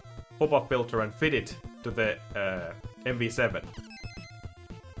that pop-up filter and fit it to the MV7,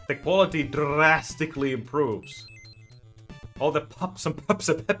 the quality drastically improves. All the pops and pops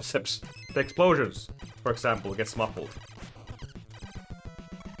and peps, the explosions, for example, get muffled.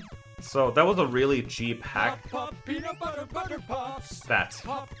 So that was a really cheap hack. Pop, pop, peanut butter, butter pops. That.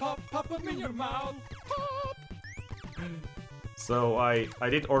 Pop, pop, pop them in your mouth. Pop. So I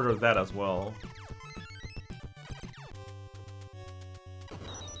did order that as well.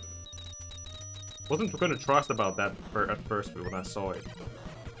 Wasn't gonna trust about that at first, but when I saw it,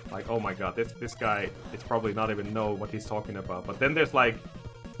 like, oh my god, this guy is probably not even know what he's talking about. But then there's like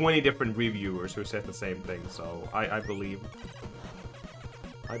 20 different reviewers who said the same thing, so I believe.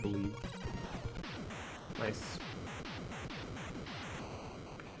 I believe. Nice.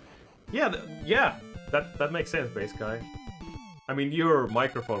 Yeah, yeah, that makes sense, Bass Guy. I mean, your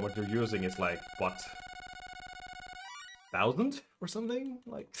microphone, what you're using is like, what? 1,000 or something?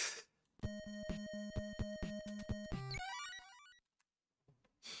 Like...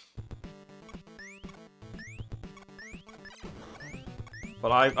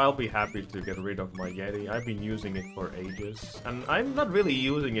 But I'll be happy to get rid of my Yeti. I've been using it for ages. And I'm not really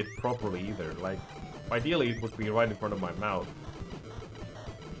using it properly either. Like, ideally it would be right in front of my mouth.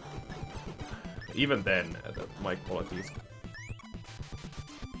 Even then, the mic quality is...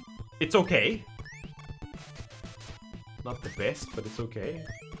 It's okay. Not the best, but it's okay.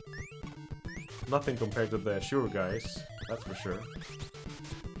 Nothing compared to the Shure guys, that's for sure.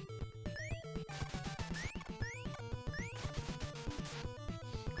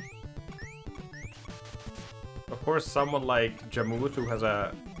 Of course, someone like Jamut, who has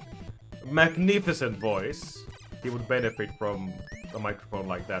a magnificent voice, he would benefit from a microphone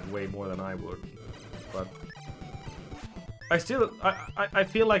like that way more than I would. But I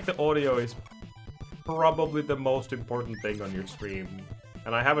feel like the audio is probably the most important thing on your stream,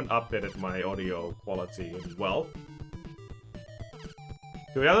 and I haven't updated my audio quality in, well,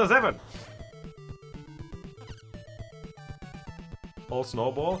 2007. All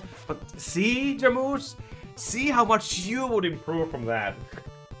snowball, but see, Jamus, see how much you would improve from that.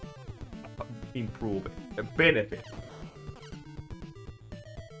 Improve, benefit.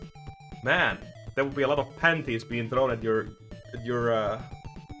 Man, there would be a lot of panties being thrown at your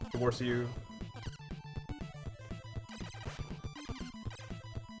towards you.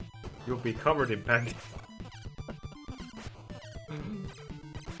 You'll be covered in panties.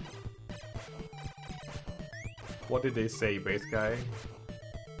 What did they say, base guy?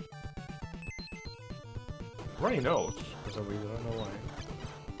 Runny nose for some reason, I don't know why.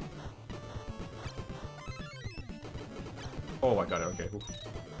 Oh, I got it, okay.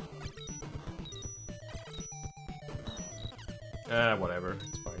 Whatever,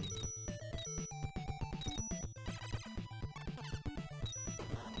 it's fine.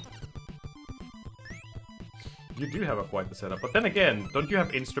 You do have quite the setup, but then again, don't you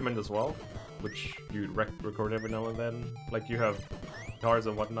have instrument as well? Which you record every now and then? Like you have guitars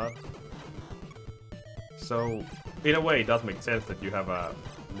and whatnot? So, in a way, it does make sense that you have a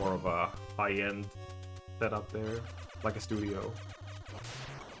more of a high-end setup there, like a studio.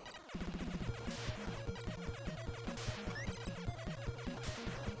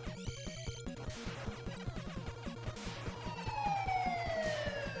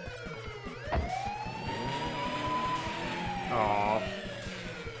 Aww.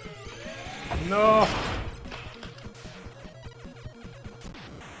 No!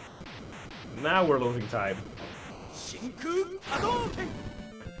 Now we're losing time.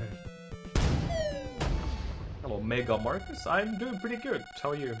 Hello, Mega Marcus. I'm doing pretty good.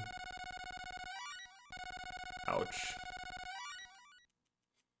 How are you? Ouch.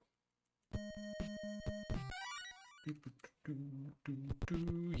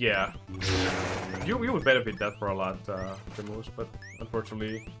 Yeah. You would benefit that for a lot, the most, but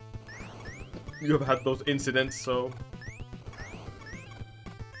unfortunately you have had those incidents, so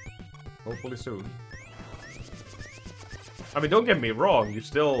hopefully soon. I mean, don't get me wrong, you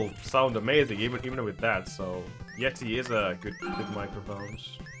still sound amazing even with that, so Yeti is a good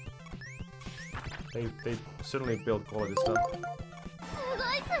microphones. They certainly build quality stuff.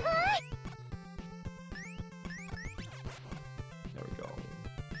 There we go.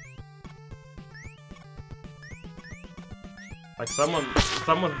 Like someone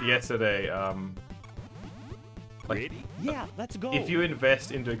yesterday, like, ready? Yeah, let's go. If you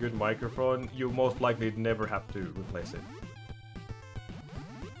invest into a good microphone, you most likely never have to replace it.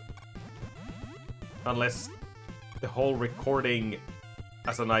 Unless the whole recording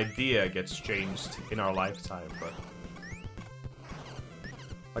as an idea gets changed in our lifetime, but...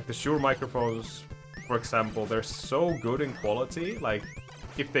 Like the Shure microphones, for example, they're so good in quality, like,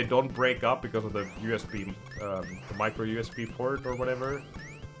 if they don't break up because of the USB, the micro USB port or whatever,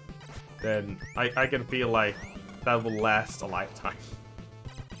 then I can feel like that will last a lifetime.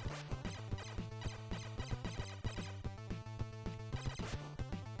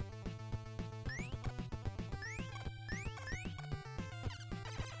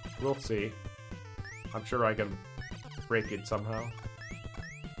 We'll see. I'm sure I can break it somehow.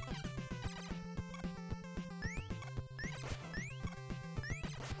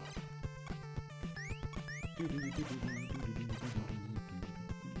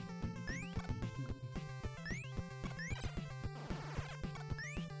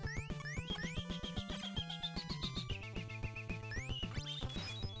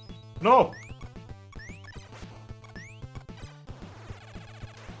 No!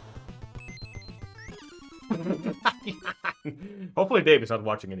 Hopefully Dave is not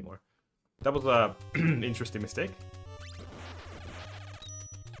watching anymore. That was a interesting mistake.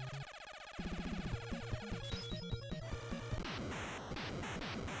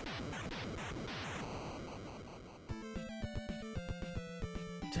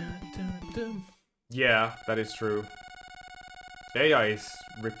 Yeah, that is true. AI is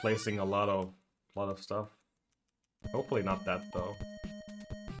replacing a lot of stuff. Hopefully not that though.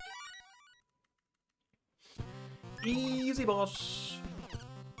 Easy boss.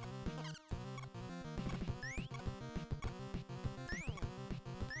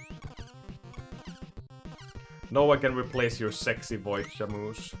 No one can replace your sexy voice,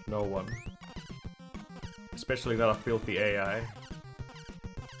 Shamus. No one. Especially not a filthy AI.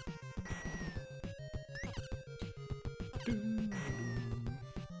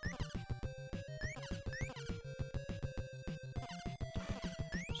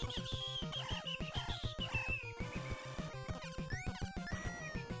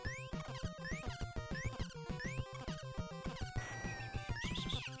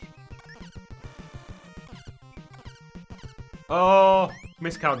 Oh,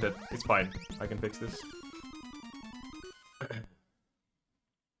 miscounted. It's fine. I can fix this.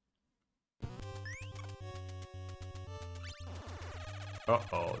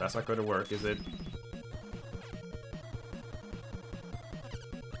 Uh-oh, that's not going to work, is it?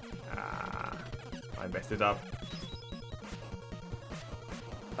 Ah, I messed it up.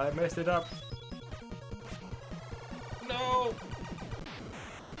 I messed it up. No!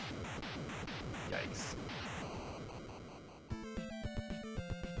 Yikes.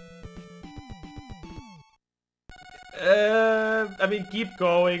 I mean, keep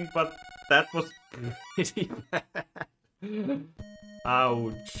going, but that was pretty bad.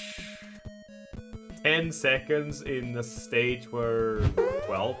 Ouch. 10 seconds in a stage where,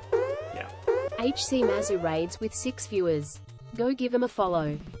 well, yeah. HC Mazu raids with 6 viewers. Go give him a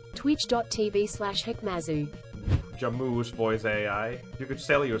follow. Twitch.tv/HeckMazu. Jamu's voice AI. You could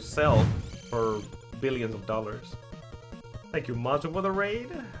sell yourself for billions of dollars. Thank you, Mazu, for the raid.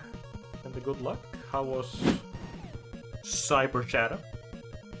 And the good luck. How was Cyber Shadow?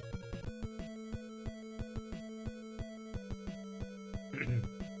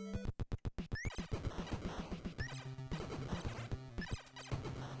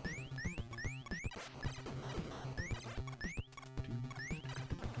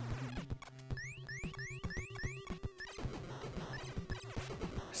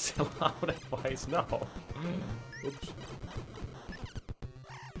 Sell out advice? No. Oops.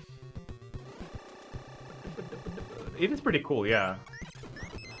 It is pretty cool, yeah.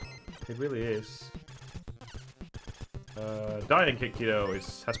 It really is. Dying Kikido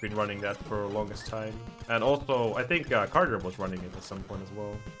has been running that for the longest time. And also, I think Carter was running it at some point as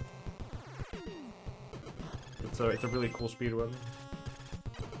well. It's a really cool speedrun.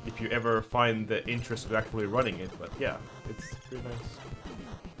 If you ever find the interest to actually running it, but yeah, it's pretty nice.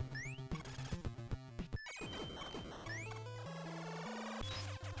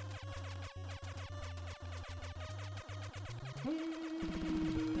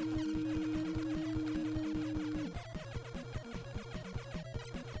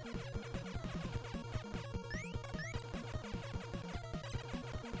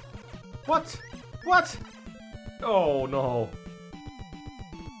 What? What? Oh no.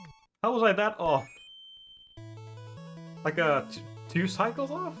 How was I that off? Like two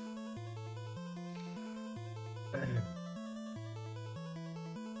cycles off?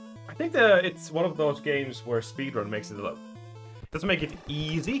 I think it's one of those games where speedrun makes it a lot. Doesn't make it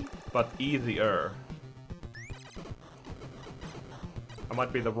easy, but easier. I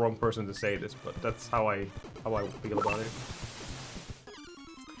might be the wrong person to say this, but that's how I feel about it.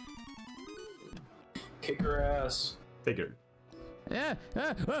 Kick her ass. Figured. Yeah.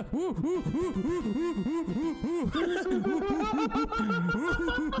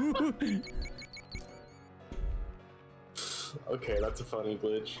 Okay, that's a funny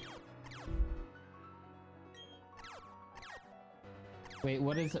glitch. Wait,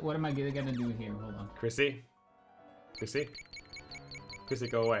 what am I gonna do here? Hold on. Chrissy,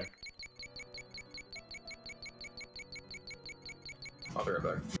 go away. I'll be right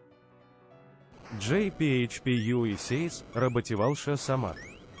back. JPHPU says, работевалша сама.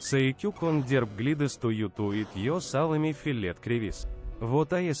 Сейкю кон дерб глидесту ютуит йо салами филет кривис.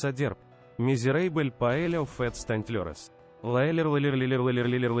 Вот аеса дерб. Мизерейбль паэлё фэт стантлёрес. Лайлер лилер лилер лилер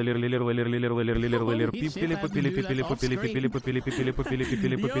лилер лилер лилер лилер лилер лилер лилер лилер пипили попили пипили попили пипили попили пипили попили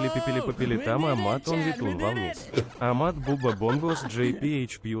пипили попили пипили попили там Амат он витун волнис. Амат буба бонгос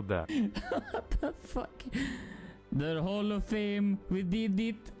JPHPU да. What the fuck? The Hall of Fame, we did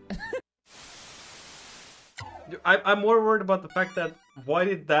it. I'm more worried about the fact that why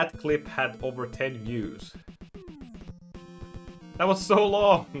did that clip had over 10 views? That was so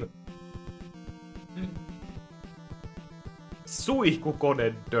long.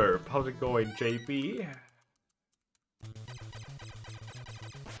 Suihkukonen derp. How's it going, JP?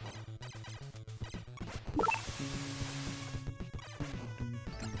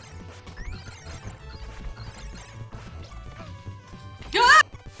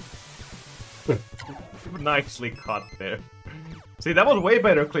 Nicely cut there. See, that was way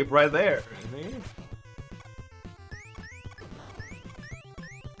better clip right there. See?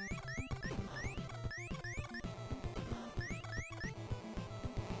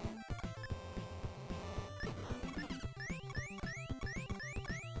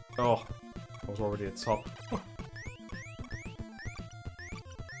 Oh, I was already at top.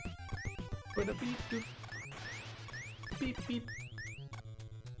 Beep beep.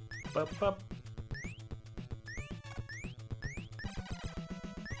 Bup bup.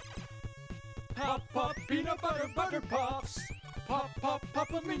 Pop, pop, peanut butter, butter pops. Pop, pop, pop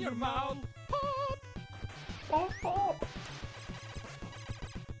them in your mouth. Pop, pop, pop.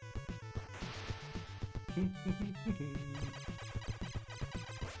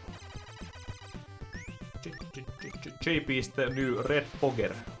 JP's the new Red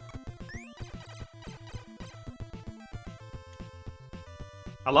Pogger.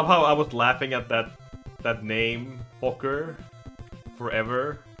 I love how I was laughing at that name, Poker,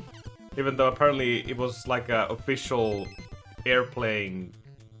 forever. Even though apparently it was like a official airplane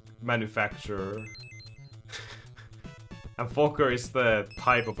manufacturer. And Fokker is the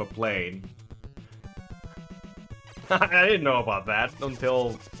type of a plane. I didn't know about that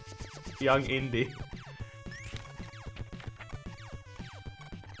until young Indy.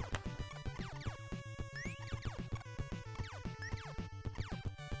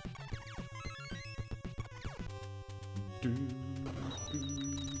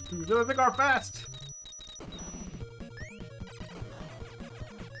 Do the car fast!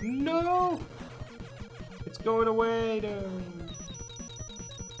 No! It's going away, no!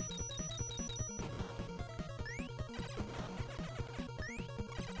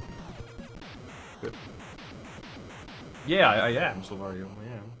 Good. Yeah, I am Silvario, I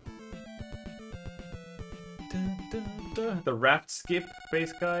am. The raft skip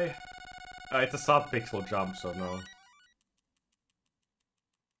base guy? It's a sub-pixel jump, so no.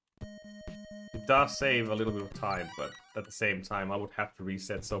 It does save a little bit of time, but at the same time I would have to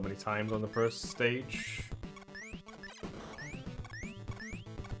reset so many times on the first stage.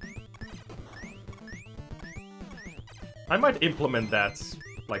 I might implement that,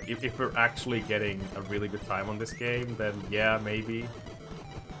 like if we're actually getting a really good time on this game, then yeah, maybe.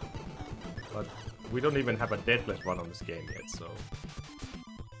 But we don't even have a deathless run on this game yet, so...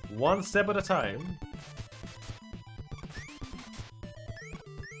 One step at a time.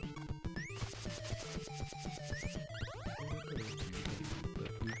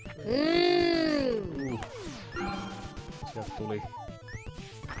 Sieltä tuli.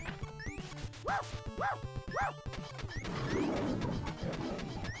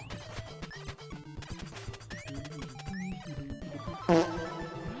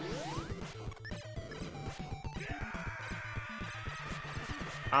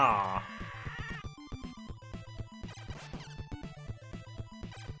 Ah.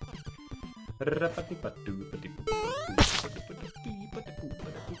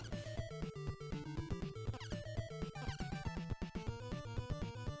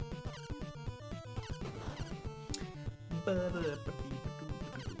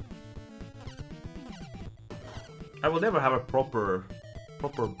 I will never have a proper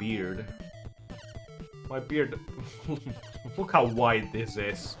beard. My beard... Look how white this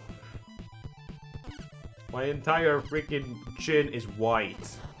is. My entire freaking chin is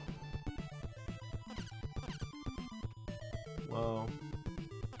white. Wow.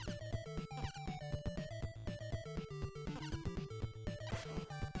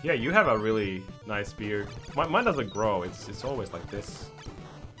 Yeah, you have a really nice beard. Mine doesn't grow, it's always like this.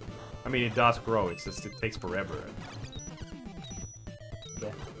 I mean, it does grow, it's just, it takes forever.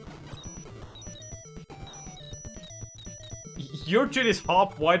 Yeah. Your chin is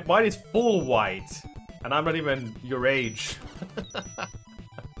half white, mine is full white. And I'm not even your age.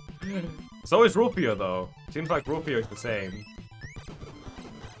 So is Rufio, though. Seems like Rufio is the same.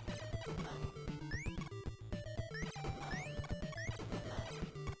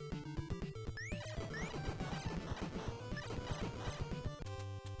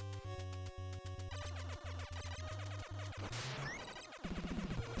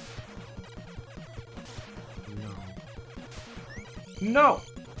 No!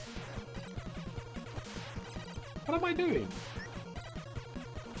 What am I doing?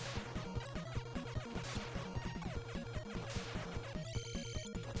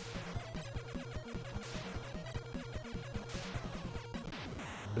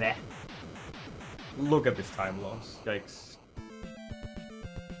 Bleh. Look at this time loss. Yikes.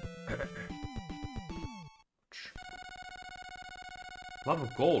 A lot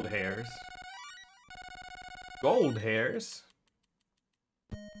of gold hairs. Gold hairs?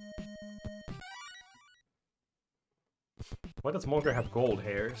 Why does Monger have gold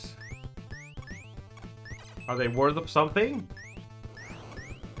hairs? Are they worth of something?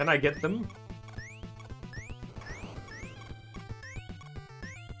 Can I get them?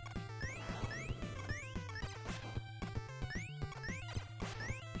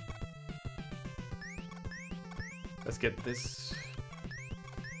 Let's get this.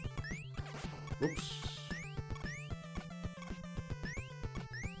 Oops.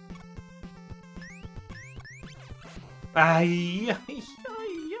 Ay, ay,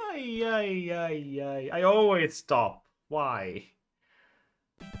 ay, ay, ay, ay. I always stop. Why?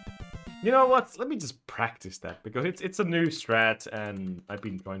 You know what? Let me just practice that because it's a new strat and I've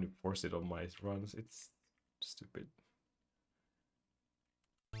been trying to force it on my runs. It's stupid.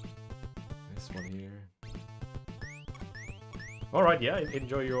 This one here. Alright, yeah,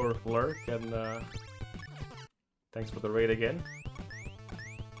 enjoy your lurk and thanks for the raid again.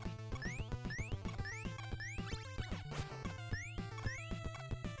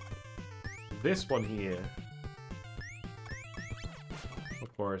 This one here.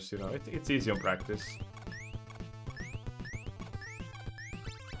 Of course, you know, it's easy on practice.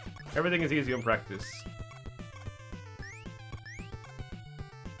 Everything is easy on practice.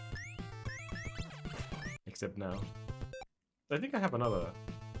 Except now. I think I have another.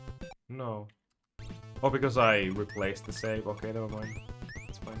 No. Oh, because I replaced the save. Okay, never mind.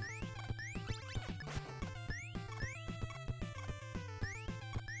 It's fine.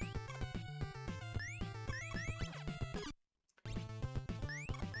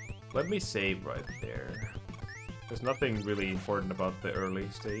 Let me save right there. There's nothing really important about the early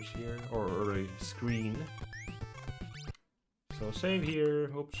stage here, or early screen. So save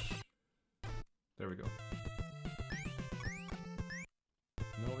here. Oops. There we go.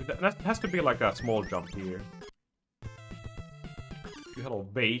 No, that has to be like a small jump here. Hello,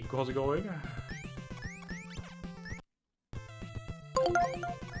 Bake, how's it going?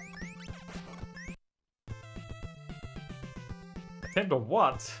 Attempt of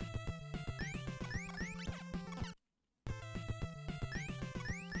what?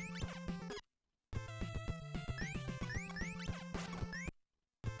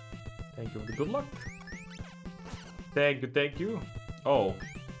 Thank you, good luck. Thank you. Oh.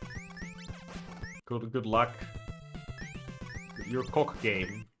 Good luck. Your cock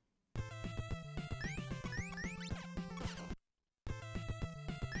game.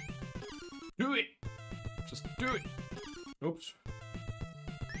 Do it! Just do it! Oops.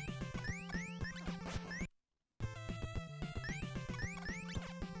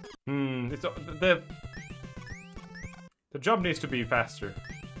 It's the jump needs to be faster.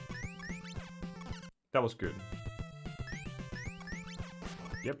 That was good.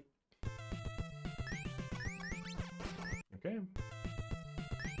 Yep. Okay.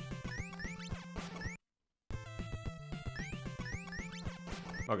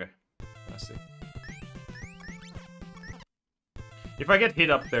 Okay. Let's see. If I get hit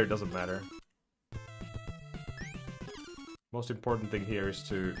up there, it doesn't matter. Most important thing here is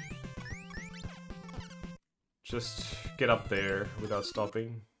to just get up there without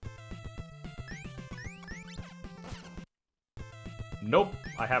stopping. Nope,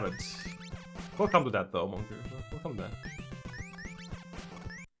 I haven't. We'll come to that though, Monker. We'll come to that.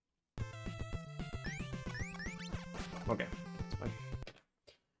 Okay, it's fine.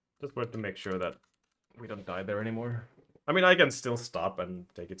 Just wanted to make sure that we don't die there anymore. I mean, I can still stop and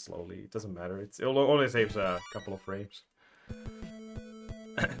take it slowly. It doesn't matter. It only saves a couple of frames.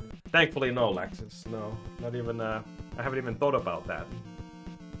 Thankfully, no, Laxus. No, not even. I haven't even thought about that.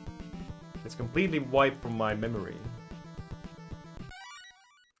 It's completely wiped from my memory.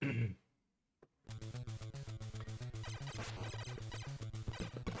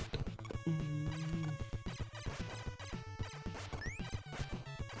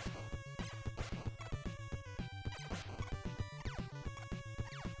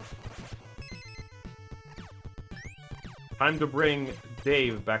 Time to bring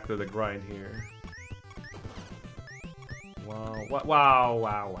Dave back to the grind here. Wow,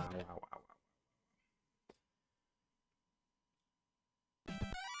 wow.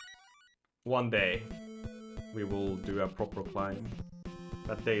 One day, we will do a proper climb.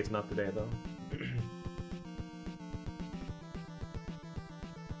 That day is not today, though.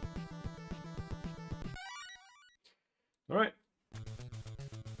 Alright.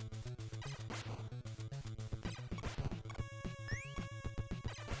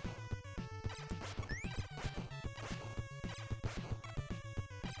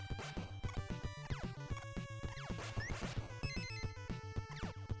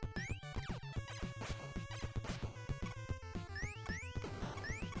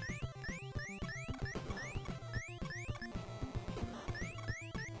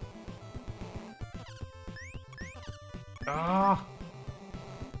 Ah!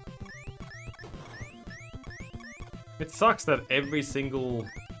 It sucks that every single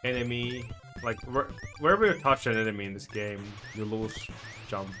enemy, like wherever you touch an enemy in this game, you lose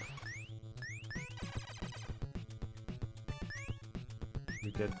jump.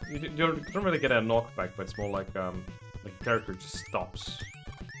 You don't really get a knockback, but it's more like the character just stops.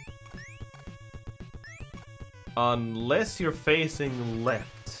 Unless you're facing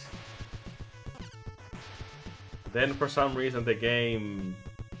left. Then for some reason the game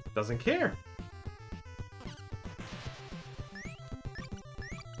doesn't care.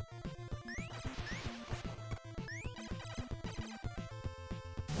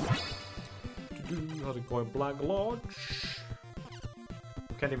 How's it going, Black Lodge?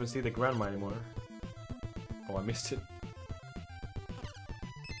 You can't even see the grandma anymore. Oh, I missed it.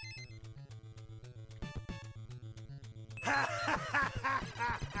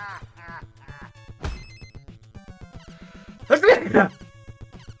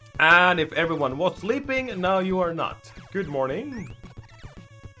 And if everyone was sleeping, now you are not. Good morning.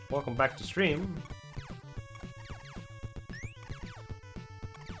 Welcome back to stream.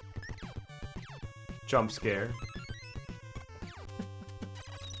 Jump scare.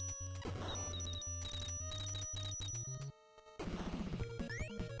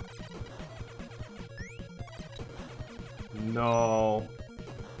 No.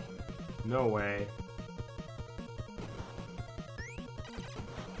 No way.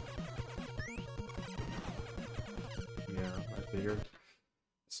 Yeah, I figured.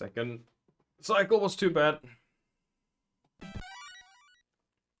 Second cycle was too bad.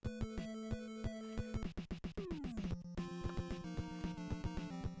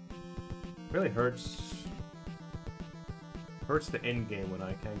 Really hurts the end game when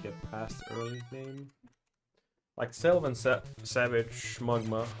I can't get past the early game. Like Selv and Savage,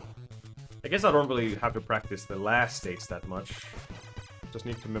 Magma. I guess I don't really have to practice the last stage that much. Just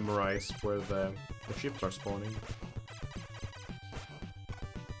need to memorize where the ships are spawning.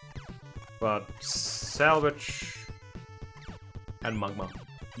 But Salvage and Magma.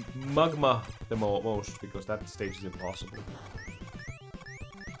 Magma the most, because that stage is impossible.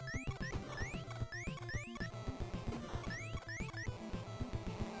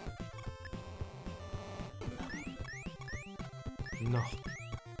 No.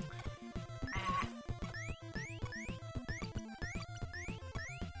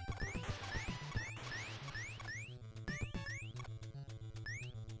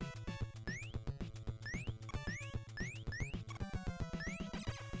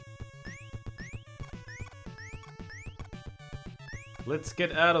 Let's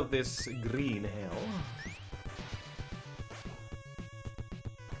get out of this green hell.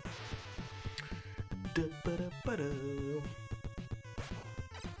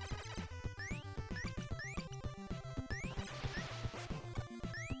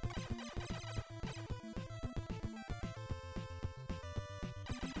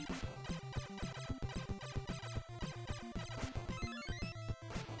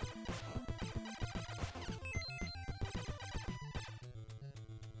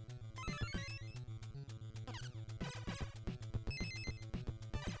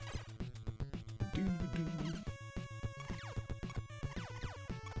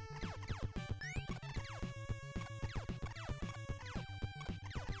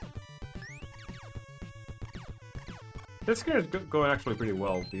 This game is going actually pretty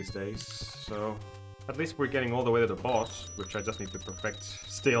well these days, so at least we're getting all the way to the boss, which I just need to perfect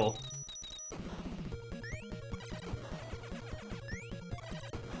still.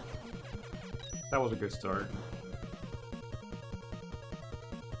 That was a good start.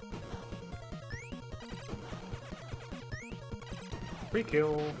 Free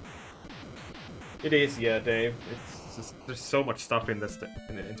kill. It is, yeah, Dave. It's just, there's so much stuff in this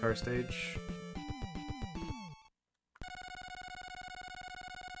in the entire stage.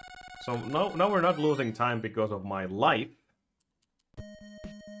 So now we're not losing time because of my life.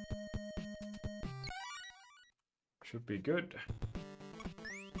 Should be good.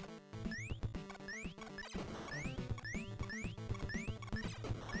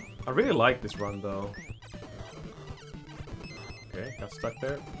 I really like this run though. Okay, got stuck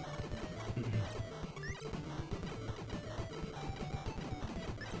there.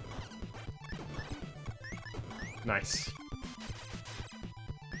 Nice.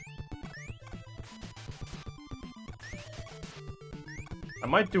 I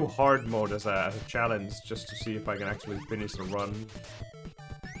might do hard mode as a challenge just to see if I can actually finish the run.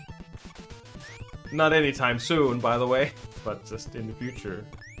 Not anytime soon, by the way, but just in the future.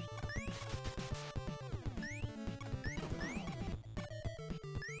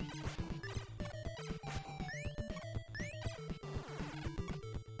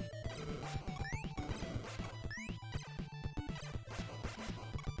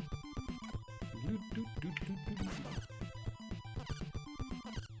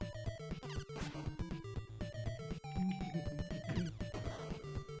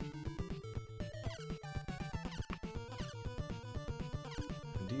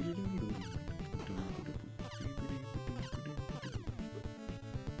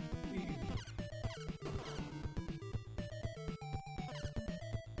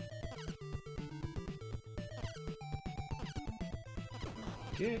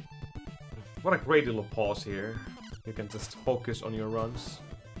 Yeah. What a great little pause here. You can just focus on your runs.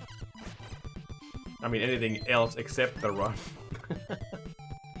 I mean, anything else except the run.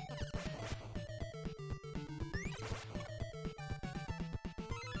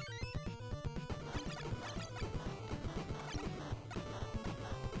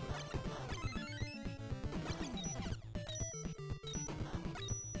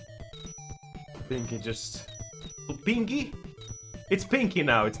 Pinky just... Pinky? It's Pinky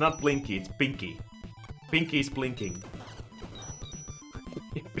now, it's not Blinky, it's Pinky. Pinky's blinking.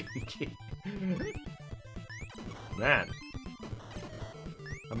 Pinky. Man.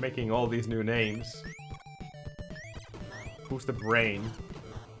 I'm making all these new names. Who's the brain?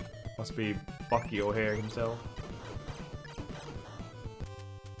 Must be Bucky O Hare himself.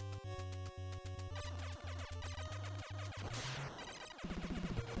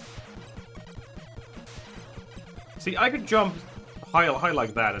 See, I could jump high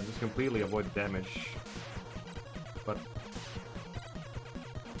like that and just completely avoid damage. But...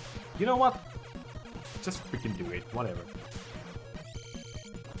 You know what? Just freaking do it. Whatever.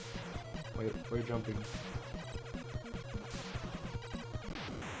 Wait, where are you jumping?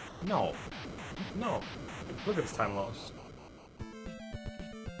 No. No. Look at this time lost.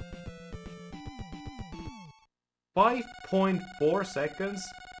 5.4 seconds?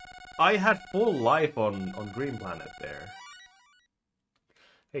 I had full life on Green Planet there.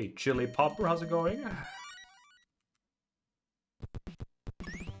 Hey, Chili Popper, how's it going?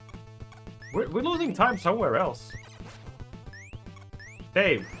 We're losing time somewhere else.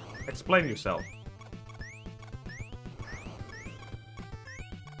 Dave, explain yourself.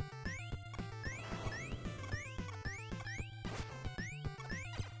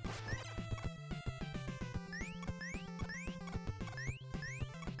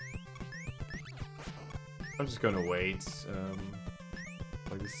 I'm just gonna wait.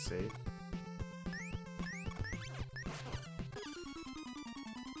 Play this safe.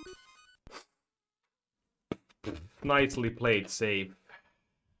 Nicely played, save.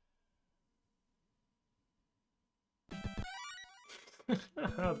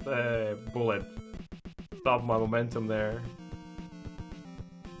 The bullet stopped my momentum there.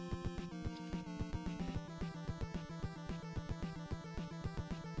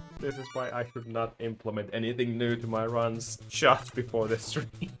 This is why I should not implement anything new to my runs just before the stream.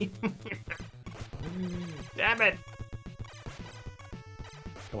 Damn it!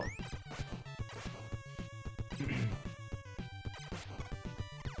 Come on.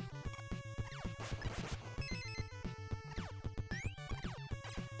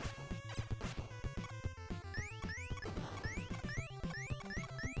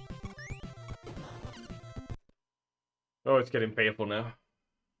 Oh, it's getting painful now.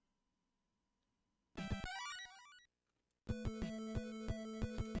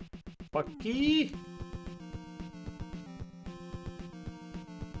 Bucky!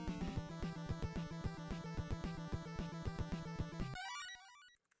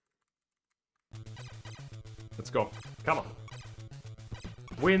 Let's go. Come on.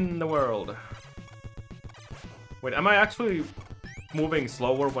 Win the world. Wait, am I actually moving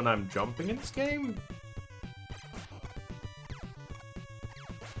slower when I'm jumping in this game?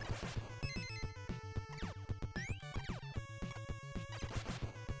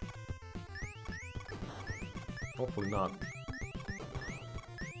 Hopefully not.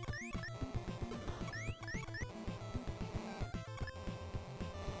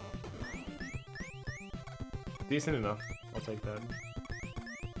 Decent enough. I'll take that.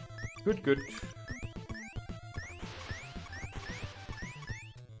 Good, good.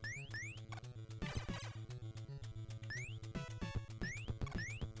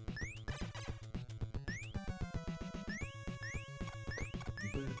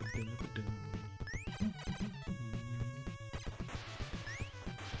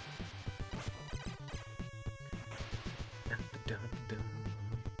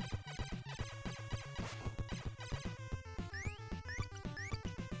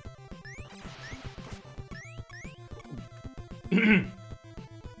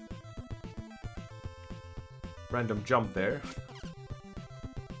 Random jump there.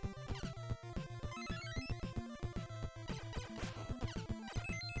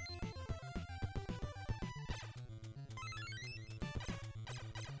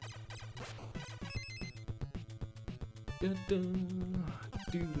 Dun, dun,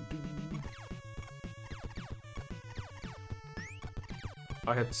 doo, doo.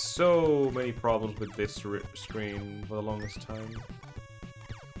 I had so many problems with this screen for the longest time.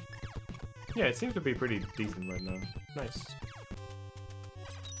 Yeah, it seems to be pretty decent right now. Nice.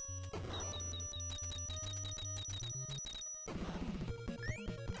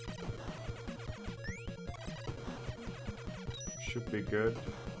 should be good.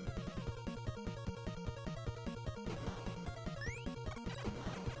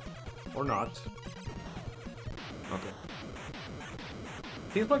 Or not. Okay.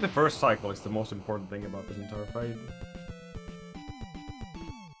 Seems like the first cycle is the most important thing about this entire fight.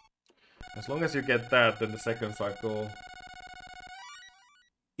 As long as you get that, then the second cycle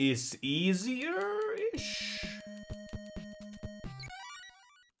is easier-ish?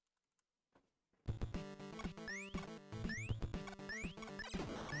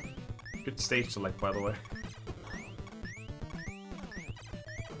 Good stage select, by the way.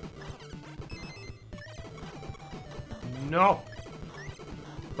 No!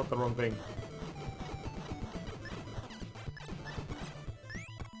 Got the wrong thing.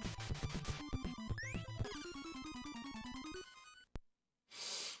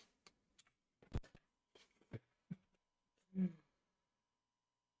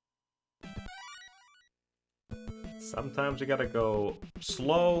 Sometimes you gotta go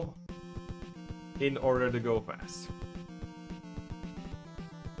slow in order to go fast.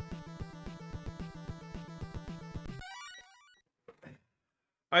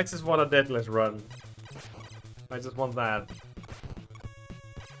 I just want a deathless run. I just want that.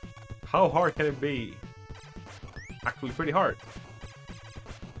 How hard can it be? Actually pretty hard.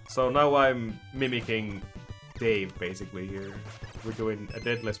 So now I'm mimicking Dave basically here. We're doing a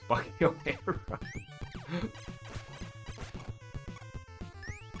deathless Bucky O Hare run.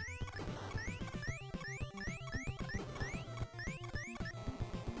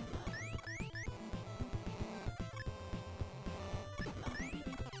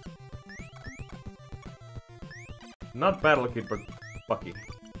 Not Battle Kid, but Bucky.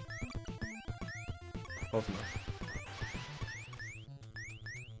 Close enough.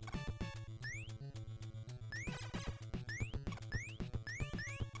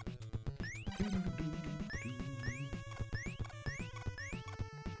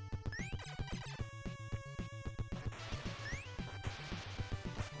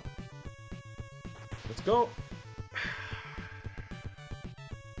 Let's go.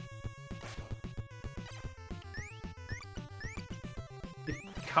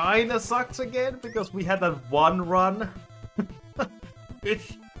 Kinda sucks again because we had that one run.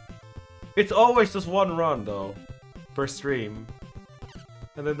 It's always just one run though per stream,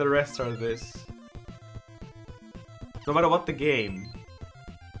 and then the rest are this. No matter what the game.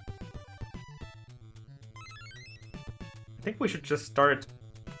 I think we should just start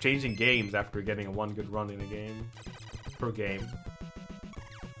changing games after getting a one good run in a game per game.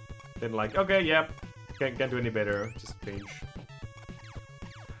 Then like, okay, yep, can't do any better. Just change.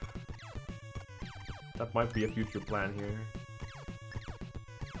 That might be a future plan here.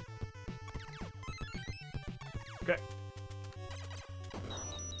 Okay.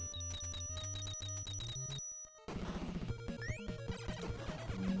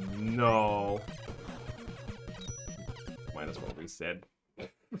 No. Might as well reset.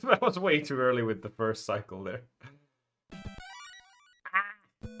 That was way too early with the first cycle there.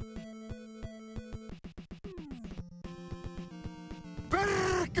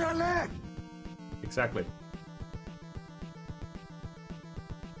 Exactly.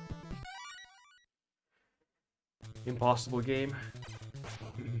 Impossible game.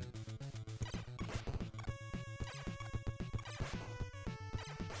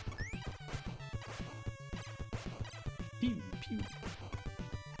 Pew, pew.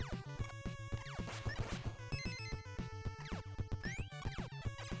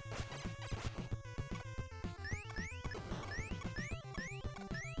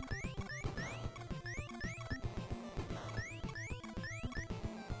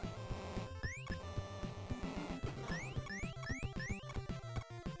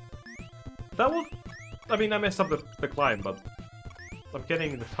 That will... I mean, I messed up the climb, but I'm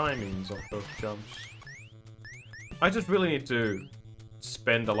getting the timings of those jumps. I just really need to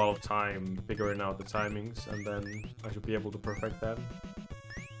spend a lot of time figuring out the timings, and then I should be able to perfect that.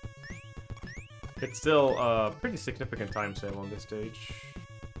 It's still a pretty significant time save on this stage.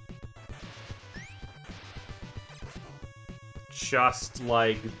 Just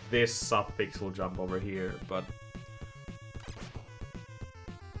like this sub-pixel jump over here, but...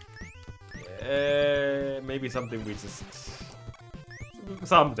 maybe something we just...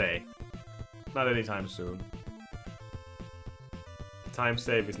 someday. Not anytime soon. Time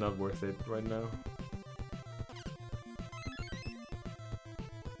save is not worth it right now.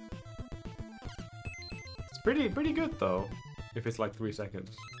 It's pretty good though, if it's like 3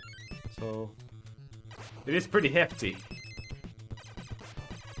 seconds. So... it is pretty hefty.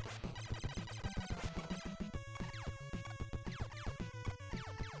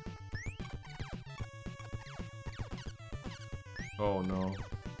 Oh no.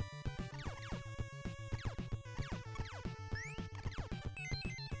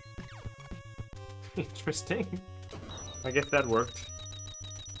 Interesting. I guess that worked.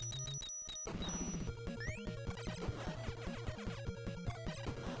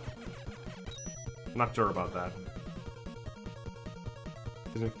 Not sure about that.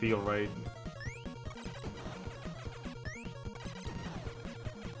 Doesn't feel right.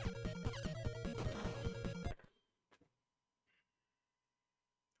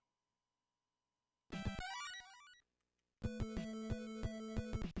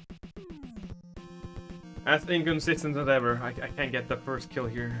 As inconsistent as ever, I can't get the first kill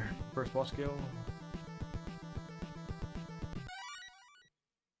here. First boss kill.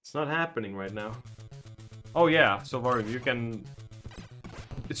 It's not happening right now. Oh yeah, Silvario, you can...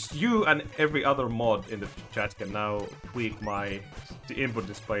 It's you and every other mod in the chat can now tweak the input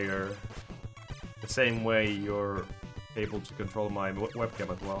displayer the same way you're able to control my webcam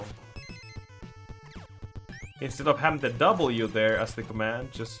as well. Instead of having the W there as the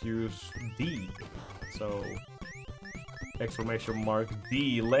command, just use D. So, exclamation mark,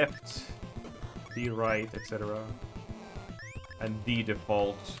 D left, D right, etc. And D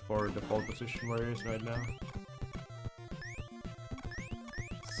default for default position where it is right now.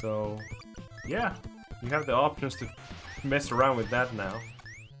 So, yeah, you have the options to mess around with that now.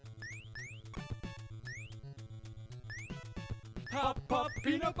 Pop, pop,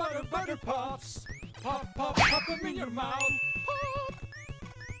 peanut butter, butter pops. Pop, pop, pop them in your mouth. Pop.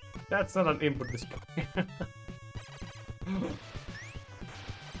 That's not an input display.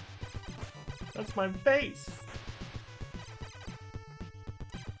 That's my face.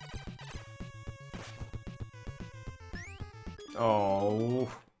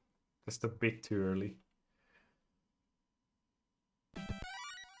 Oh, just a bit too early.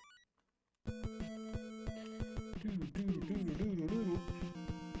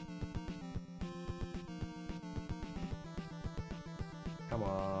 Come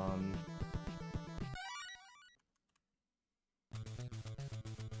on.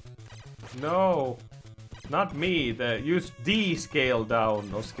 No, not me. Use D scale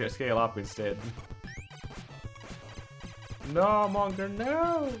down or scale up instead. No, Monger,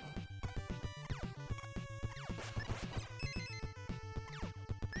 no!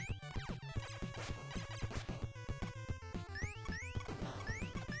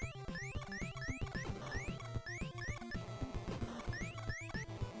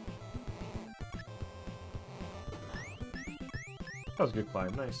 That was a good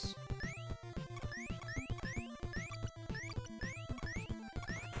climb, nice.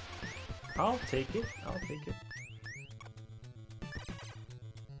 I'll take it, I'll take it.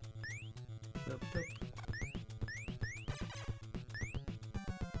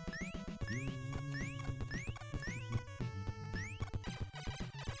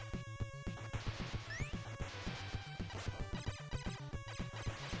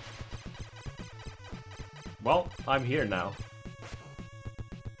 Well, I'm here now.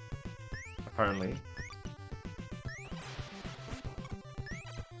 Apparently.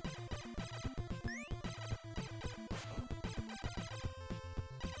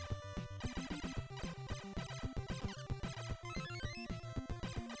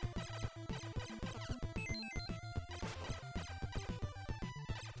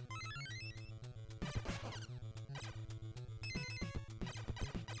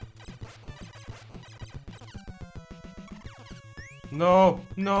 No!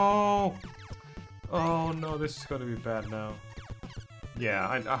 No! Oh no, this is gonna be bad now.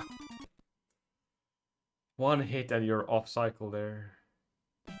 Yeah, one hit and you're off cycle there.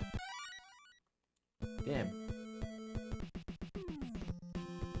 Damn.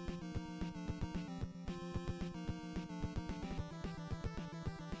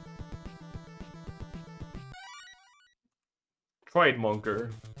 Try it,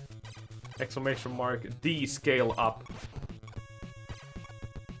 Monker. Exclamation mark D scale up.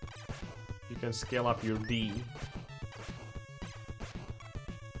 You can scale up your D.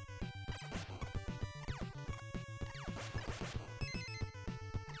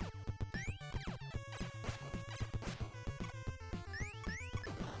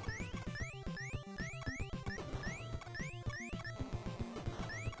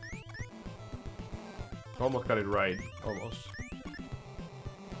 Almost got it right. Almost.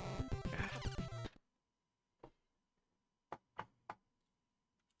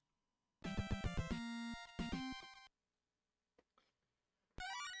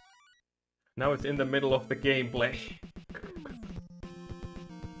 Now it's in the middle of the gameplay.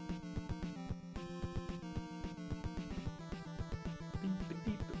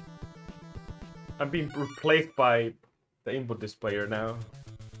 I'm being replaced by the input displayer now.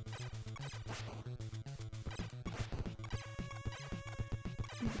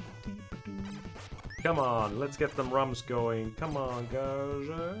 Come on, let's get them rums going. Come on, guys.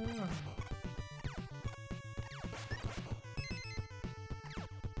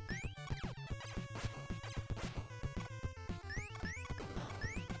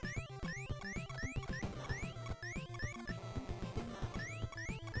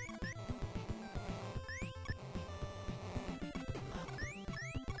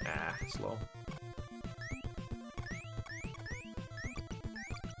 Slow.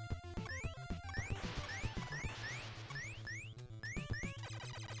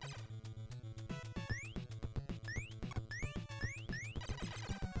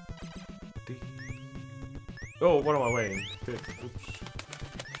 Oh, what am I waiting? Oops.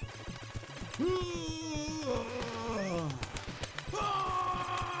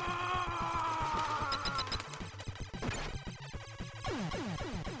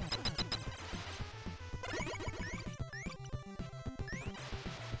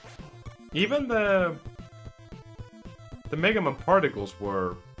 Even the Mega Man particles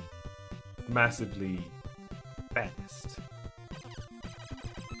were massively fast.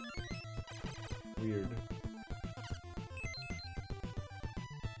 Weird.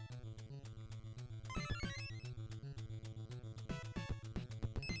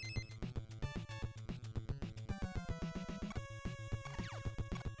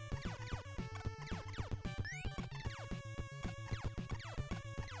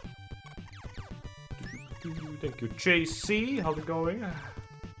 Thank you, JC. How's it going?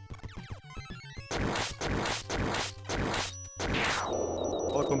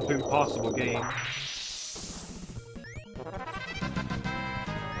 Welcome to Impossible Game.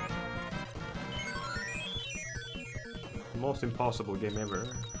 Most impossible game ever.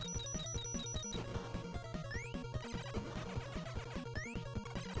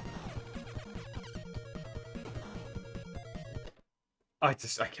 I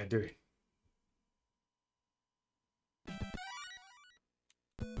can't do it.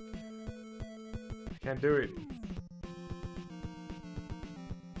 Can't do it.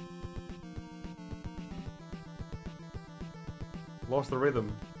 Lost the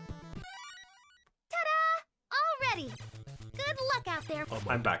rhythm. Ta-da! All ready. Good luck out there.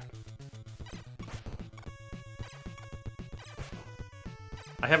 I'm back.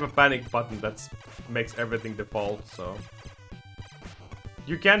 I have a panic button that makes everything default, so...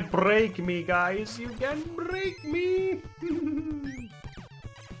 You can't break me, guys! You can't break me!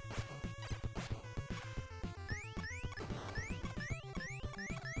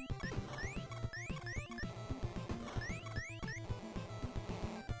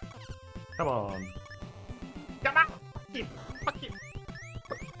 Come on. Come on! Fuck you.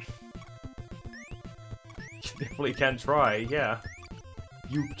 You definitely can try, yeah.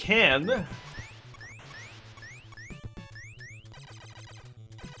 You can!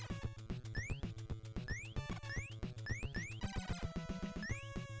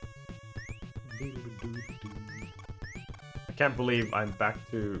 I can't believe I'm back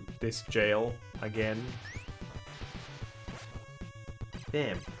to this jail again.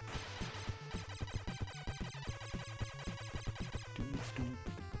 Damn.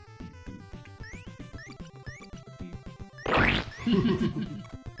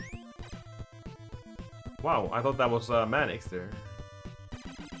 Wow, I thought that was Manix there.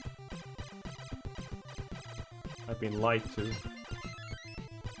 I've been lied to.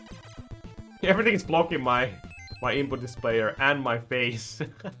 Everything is blocking my input displayer and my face.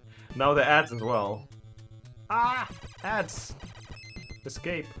 Now the ads as well. Ah! Ads!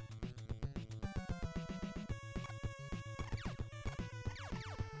 Escape.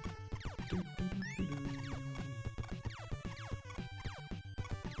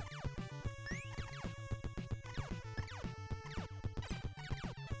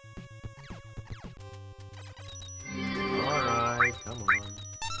 Alright, come on.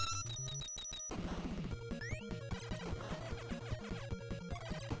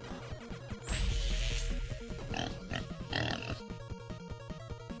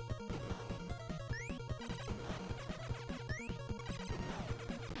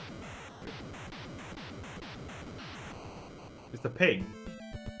 It's the pig.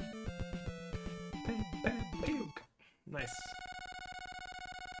 Pig. Nice.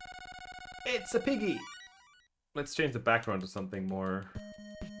 It's a piggy! Let's change the background to something more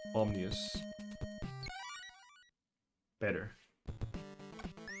ominous. Better.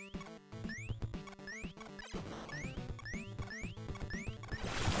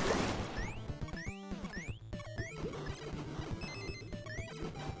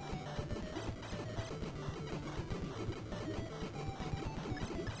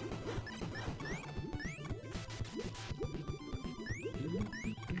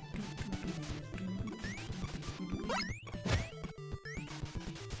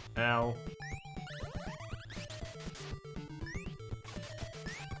 Ow.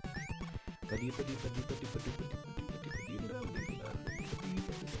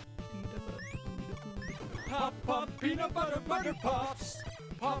 Pop, pop, peanut butter, butter pops.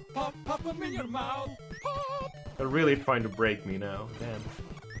 Pop, pop, pop them in your mouth. Pop. They're really trying to break me now. Damn.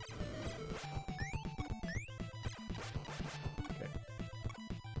 Okay.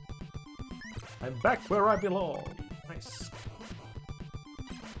 I'm back where I belong. Nice.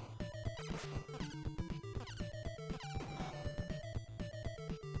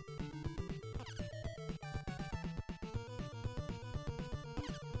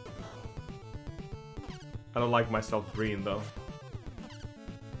 I don't like myself green though.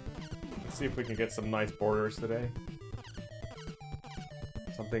 Let's see if we can get some nice borders today.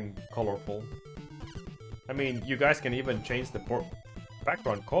 Something colorful. I mean, you guys can even change the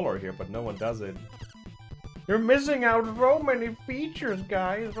background color here, but no one does it. You're missing out so many features,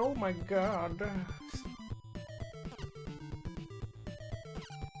 guys. Oh my god.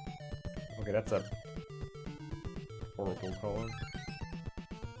 Okay, that's a horrible color.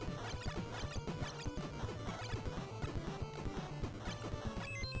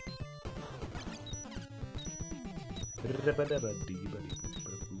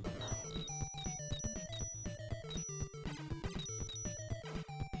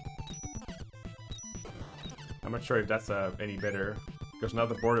 I'm not sure if that's any better, because now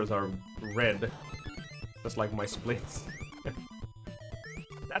the borders are red, just like my splits.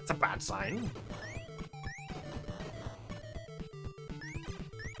 That's a bad sign.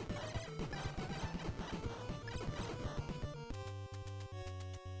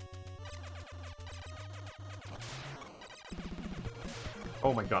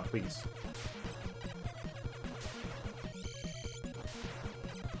 Oh my god, please.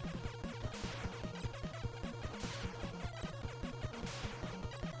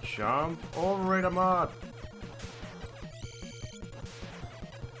 Jump over the mud.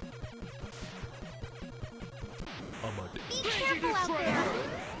 Be careful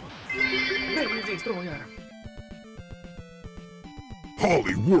out there.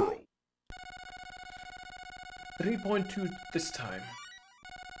 Holy world. 3.2 this time.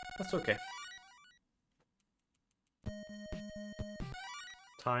 That's okay.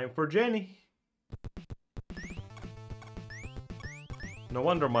 Time for Jenny. No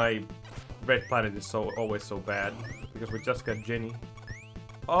wonder my red planet is always so bad, because we just got Jenny.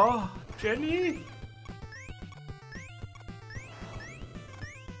 Oh, Jenny!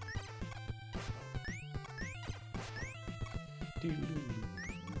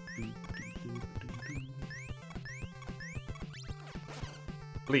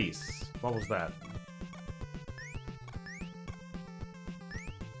 Please, what was that?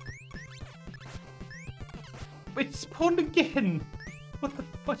 It spawned again! What the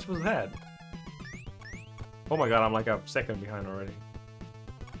fudge was that? Oh my god, I'm like a second behind already.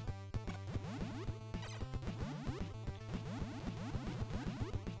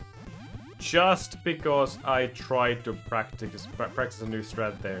 Just because I tried to practice a new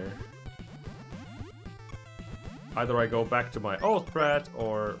strat there. Either I go back to my old strat,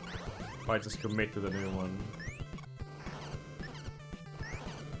 or I just commit to the new one.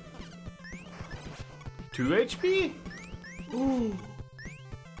 2 HP? Ooh.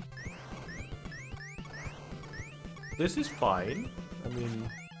 This is fine. I mean,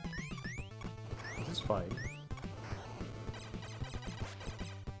 this is fine.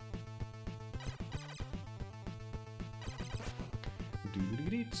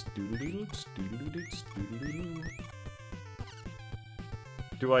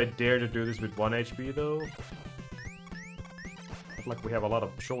 Do I dare to do this with 1 HP though? I feel like we have a lot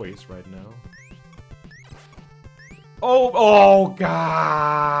of choice right now. Oh, oh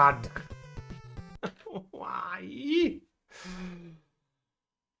god! Why?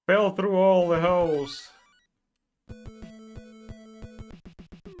 Fell through all the holes. I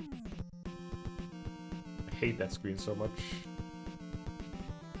hate that screen so much.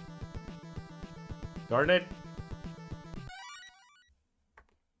 Darn it!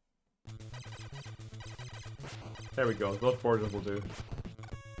 There we go. Blood Forges will do.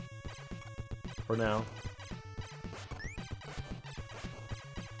 For now.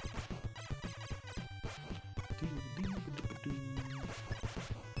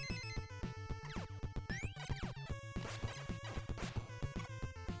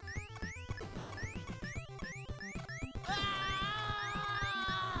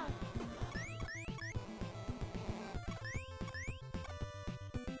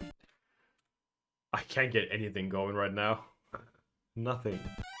 I can't get anything going right now. Nothing.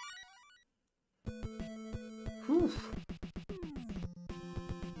 Whew.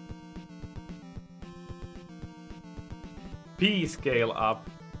 P scale up.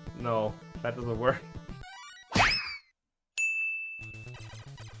 No, that doesn't work.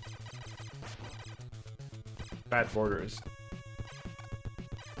 Bad borders.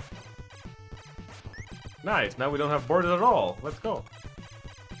 Nice, now we don't have borders at all. Let's go.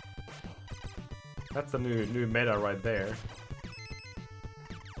 That's the new meta right there.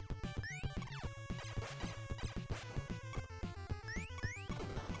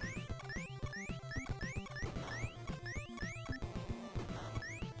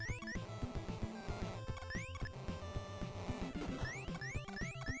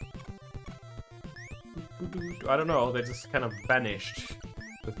 I don't know, they just kind of vanished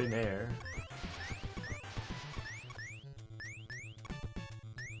to thin air.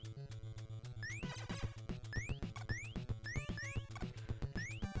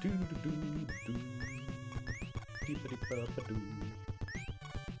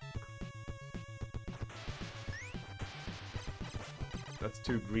 That's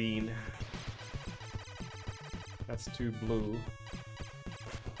too green. That's too blue.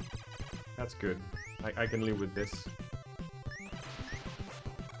 That's good. I can live with this.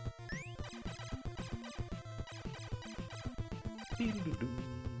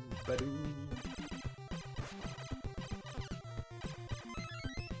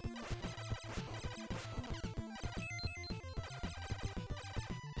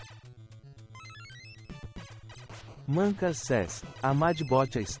 Manka says, Ahmad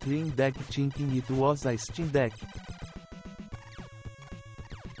bought a Stream Deck thinking it was a Steam Deck.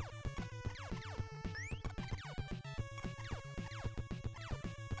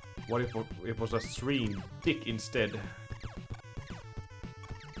 What if it was a stream dick instead?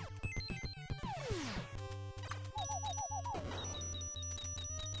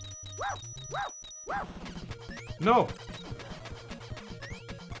 No!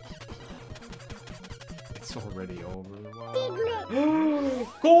 It's already over. Wow.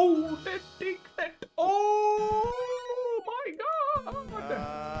 Golden Dicklet! Oh my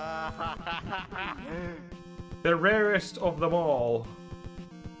god! The rarest of them all.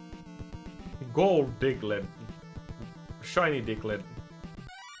 Gold Diglett. Shiny Diglett.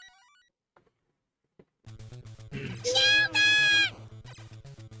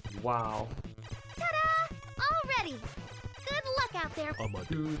 Wow. Ta-da! All ready. Good luck out there.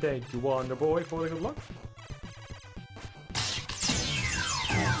 Thank you, Wonder Boy, for the good luck.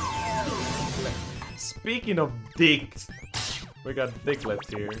 Speaking of dicks, we got Diglets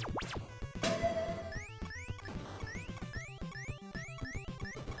here.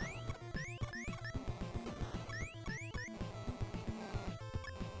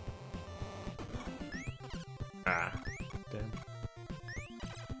 Ah, damn.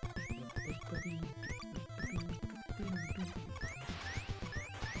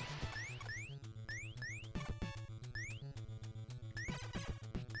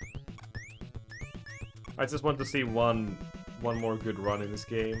 I just want to see one more good run in this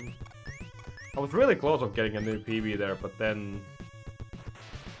game. I was really close of getting a new PB there, but then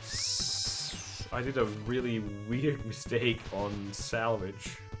I did a really weird mistake on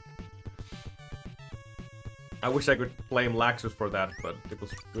salvage. I wish I could blame Laxus for that, but it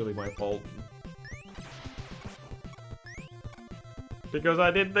was really my fault. Because I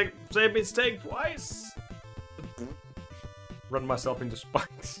did the same mistake twice! Run myself into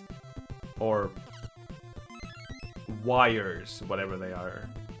spikes. Or wires, whatever they are.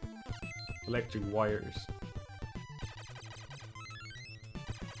 Electric wires.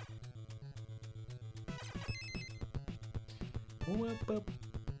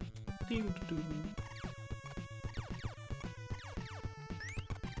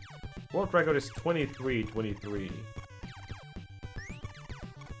 World record is 23-23.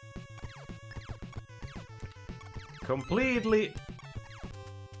 Completely...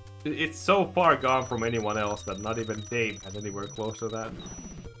 It's so far gone from anyone else that not even Dave has anywhere close to that.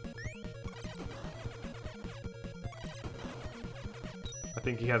 I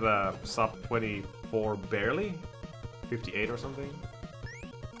think he has a sub 24 barely? 58 or something?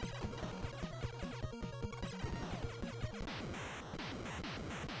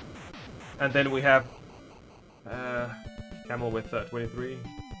 And then we have Camel with 23.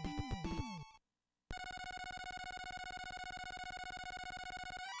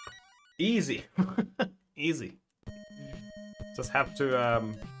 Easy. Easy. Just have to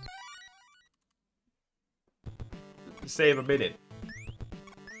save a minute.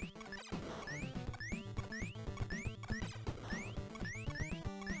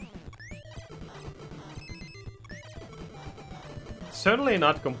 Certainly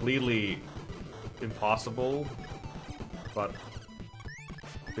not completely impossible, but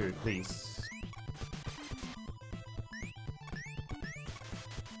dude, please.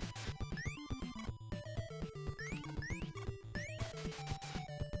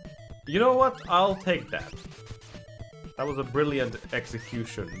 You know what? I'll take that. That was a brilliant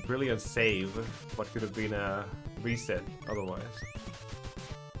execution, brilliant save. What could have been a reset otherwise.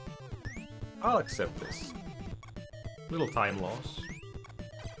 I'll accept this. Little time loss.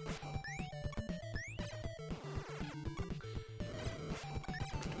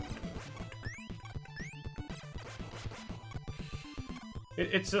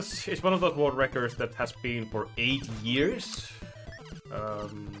 It's one of those world records that has been for 8 years.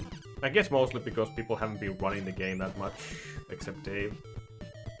 I guess mostly because people haven't been running the game that much, except Dave.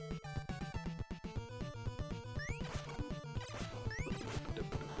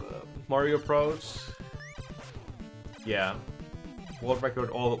 Mario Bros. Yeah. World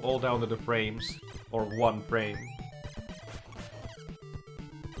record all down to the frames. Or 1 frame.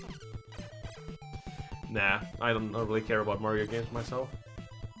 Nah, I don't really care about Mario games myself.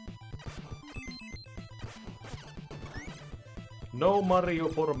 No Mario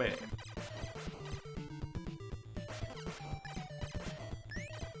for me.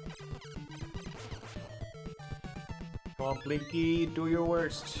 Come on, Blinky, do your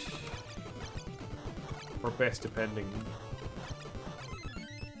worst. Or best, depending.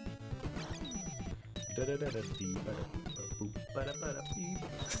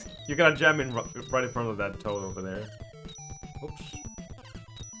 You gotta jam in right in front of that toad over there. Oops.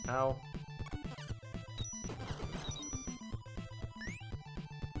 Ow.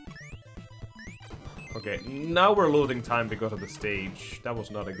 Okay, now we're losing time because of the stage. That was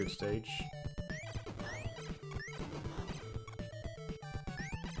not a good stage.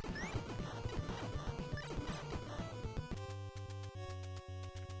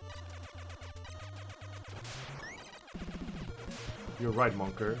 You're right,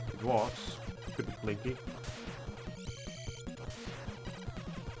 Monker. It was. Could be Blinky.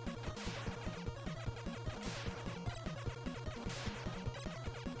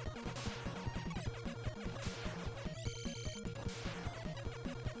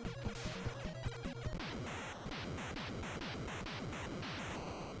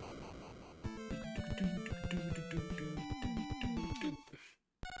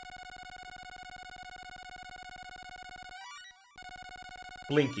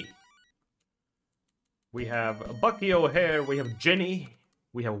 Blinky. We have Bucky O Hare, we have Jenny,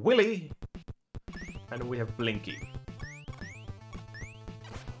 we have Willy, and we have Blinky.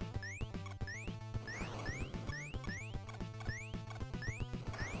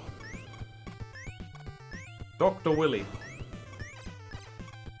 Dr. Willy.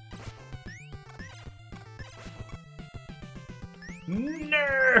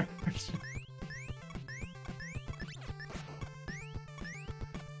 Nerd!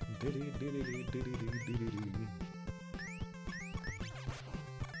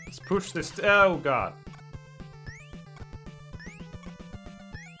 Let's push this. Oh god.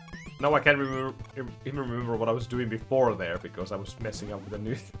 Now I can't even remember what I was doing before there because I was messing up with the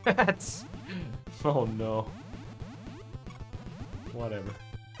new stats. Oh no. Whatever.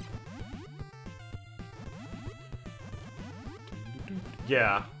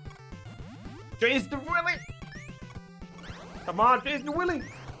 Yeah. Chase the Willy! Come on, chase the Willy!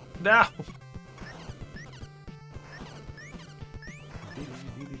 Now!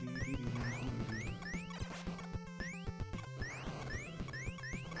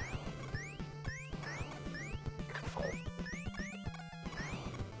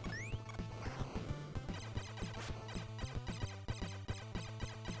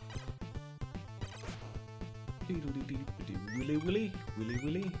 Willy Willy, Willy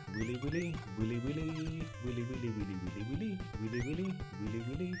Willy, Willy Willy, Willy Willy, Willy Willy, Willy Willy, Willy Willy, Willy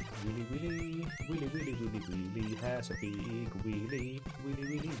Willy, Willy Willy, Willy Willy, Willy Willy has a big Willy, Willy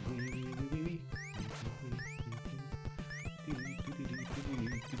Willy, Willy Willy.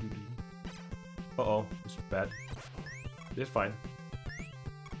 Uh-oh, this is bad. It's fine.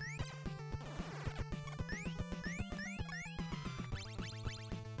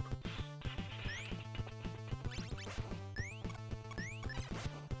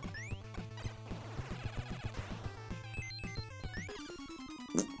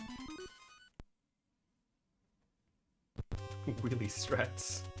 Willy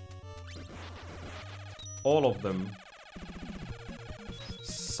strats. All of them.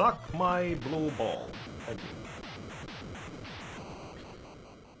 Suck my blue ball. Thank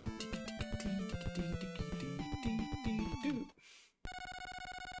you.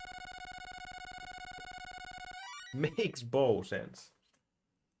 Makes bow sense.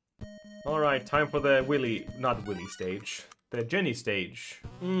 Alright, time for the Willy, not Willy stage. The Jenny stage.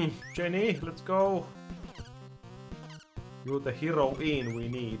 Jenny, let's go. You're the heroine we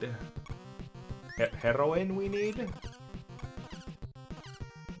need. Heroine we need?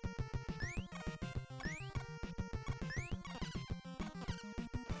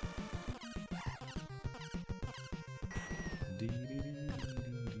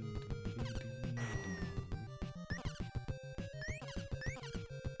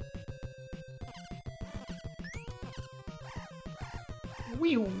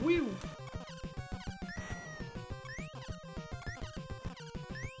 Wee wee.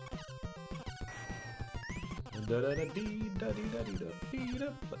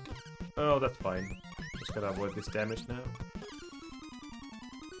 Oh, that's fine. Just gotta avoid this damage now.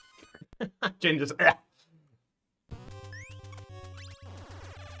 Jin just.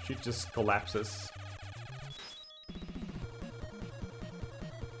 She just collapses.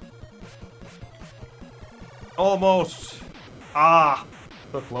 Almost! Ah!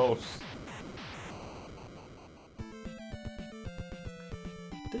 So close.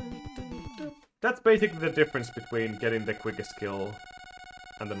 That's basically the difference between getting the quickest kill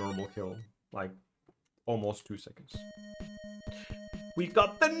and the normal kill. Like, almost 2 seconds. We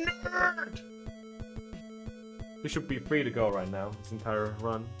got the nerd! We should be free to go right now, this entire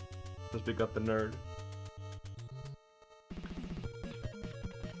run. Because we got the nerd.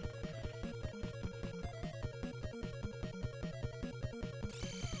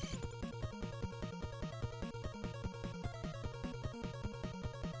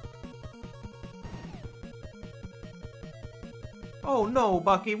 Oh no,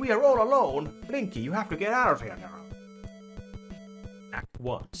 Bucky, we are all alone. Blinky, you have to get out of here now. Act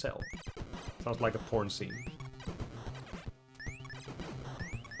 1, Cell. Sounds like a porn scene.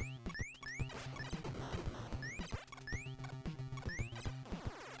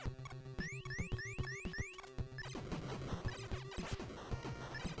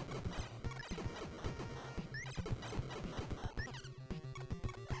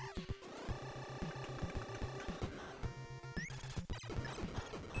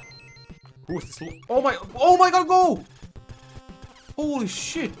 Who's this? Oh my god, go! Holy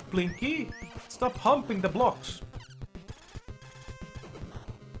shit, Blinky! Stop humping the blocks.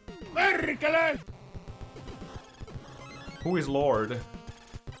 Who is Lord?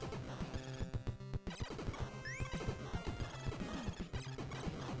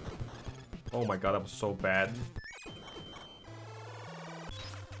 Oh my god, that was so bad.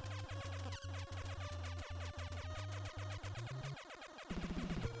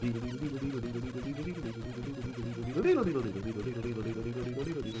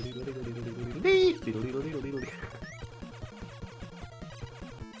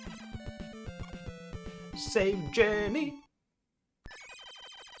 Save Jenny.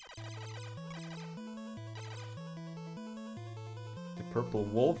 The purple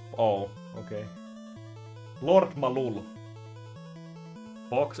wolf? Oh, okay. Lord Malul.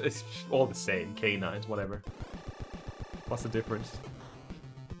 Box is all the same. Canines, whatever. What's the difference?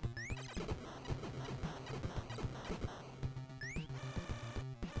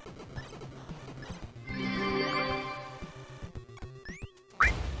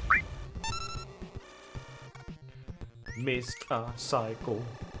 Missed a cycle.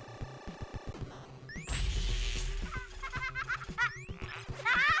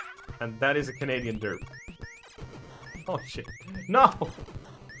 And that is a Canadian derp. Oh shit. No!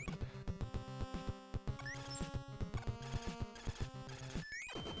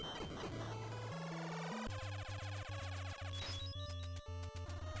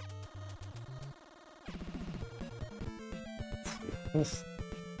 Oof.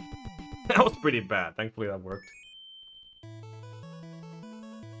 That was pretty bad. Thankfully that worked.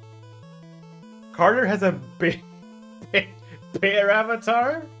 Carter has a big bear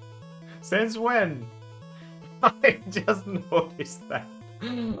avatar? Since when? I just noticed that.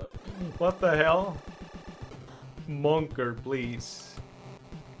 What the hell? Monker, please.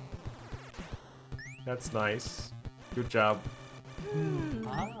 That's nice. Good job.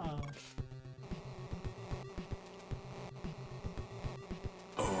 Ah.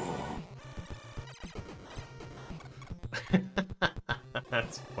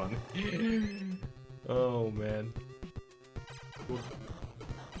 That's funny. Oh man.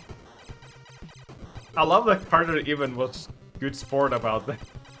 I love that Carter even was good sport about that.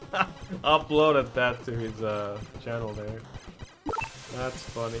 Uploaded that to his channel there. That's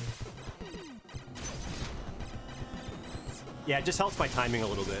funny. Yeah, it just helps my timing a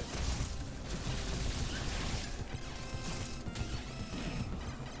little bit.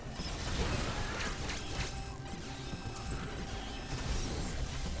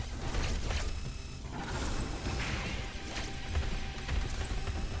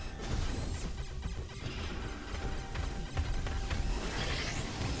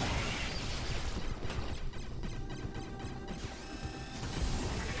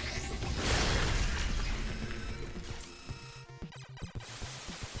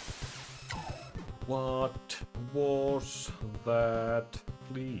 What was that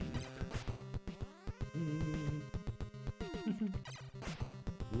leap?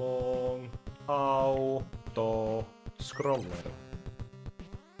 Long auto scroller.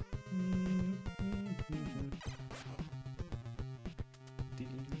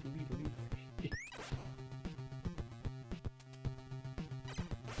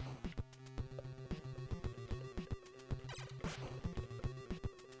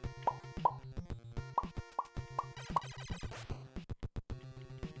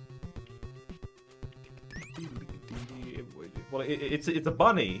 Well, it's a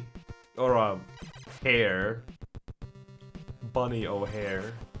bunny or a hare. Bunny O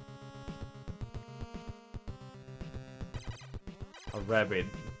Hare. A rabbit.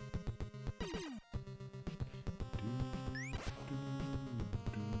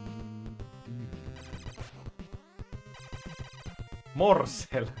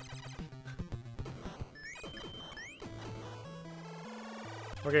 Morsel.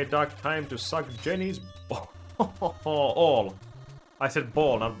 Okay, Doc, time to suck Jenny's ball. All. I said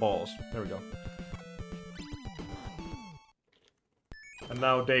ball, not balls. There we go. And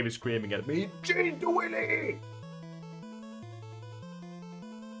now Dave is screaming at me, change the Willy!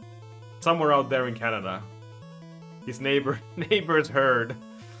 Somewhere out there in Canada. His neighbors heard.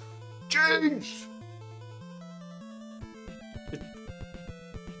 Change!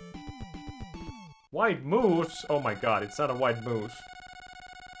 White moose? Oh my god, it's not a white moose.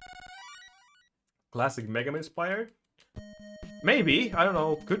 Classic Mega Man inspired? Maybe, I don't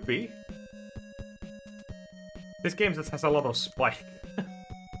know, could be. This game just has a lot of spike.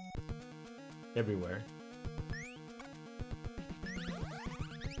 Everywhere.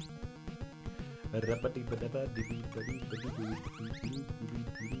 I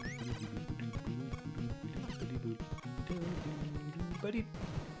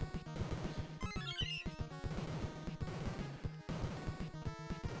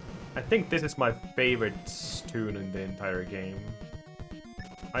think this is my favorite tune in the entire game.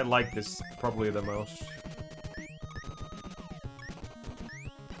 I like this probably the most.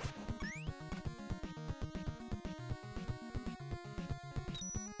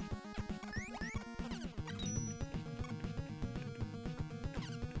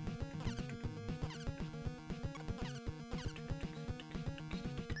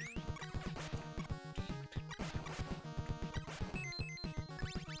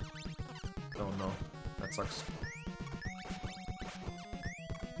 Oh no, that sucks.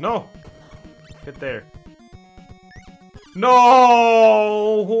 No! Get there.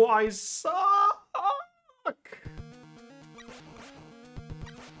 No! I suck!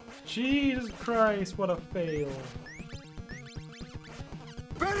 Jesus Christ, what a fail.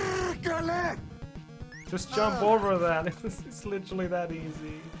 Just jump over that. It's literally that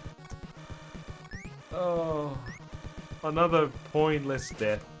easy. Oh. Another pointless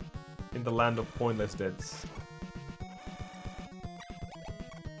death. In the land of pointless deaths.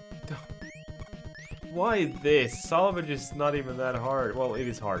 Why this? Salvage is not even that hard. Well, it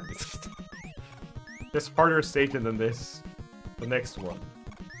is hard. There's harder station than this. The next one.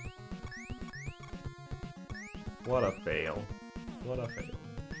 What a fail. What a fail.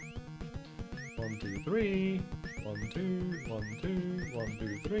 1, 2, 3. 1, 2, 1, 2, 1,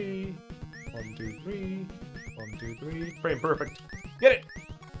 2, 3. 1, 2, 3. 1, 2, 3. Frame perfect. Get it!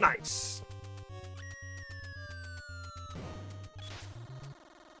 Nice!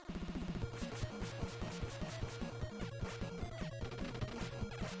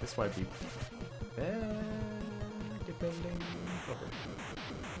 This might be bad, depending. Okay.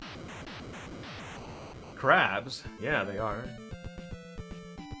 Crabs? Yeah, they are.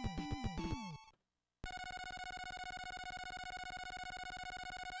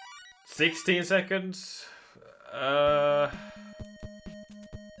 $16 seconds?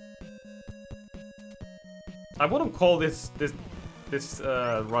 I wouldn't call this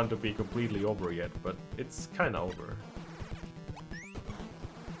run to be completely over yet, but it's kinda over.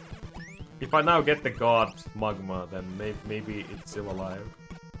 If I now get the god magma, then maybe it's still alive.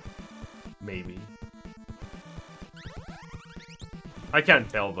 Maybe. I can't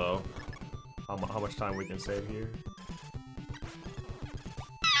tell though how much time we can save here.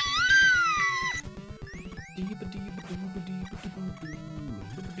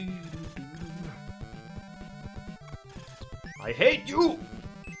 I hate you!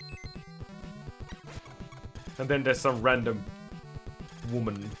 And then there's some random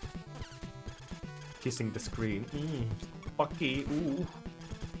woman kissing the screen. Bucky, ooh.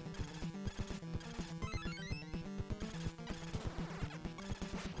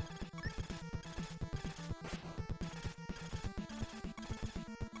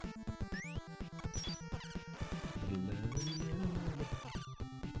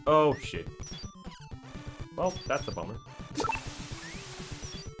 Oh shit. Well, that's a bummer.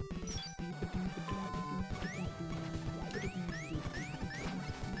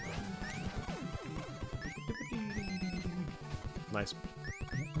 Nice.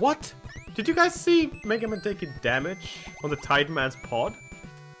 What? Did you guys see Mega Man taking damage on the Titan Man's pod?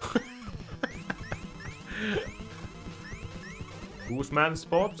 Whose man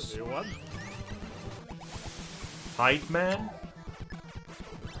spots? Tight man?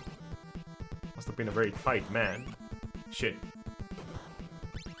 Must have been a very tight man. Shit.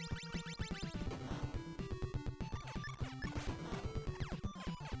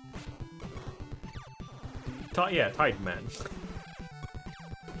 Yeah, tight man.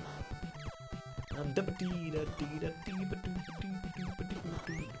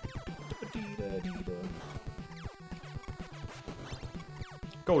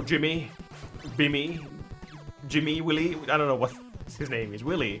 Go, Jimmy. Bimmy. Jimmy, Willie. I don't know what his name is.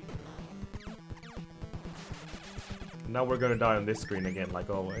 Willie. Now we're gonna die on this screen again, like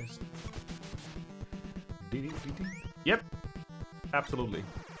always. Yep. Absolutely.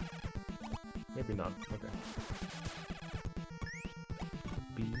 Maybe not. Okay.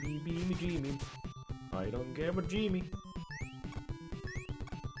 Beamy, beamy, Jimmy. I don't care about Jimmy.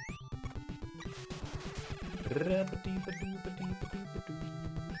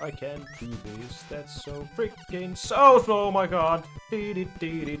 I can't do this. That's so freaking so slow. Oh my god.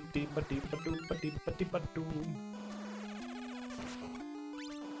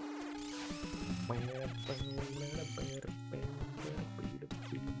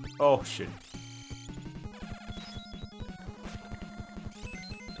 Oh shit.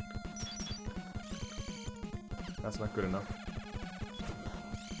 That's not good enough.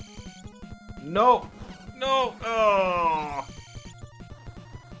 No! No! Oh!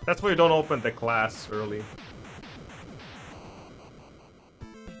 That's why you don't open the class early.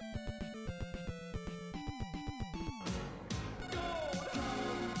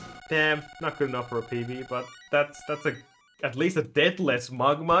 Damn, not good enough for a PB, but that's at least a deathless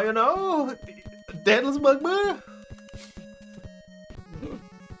magma, you know? Deathless magma?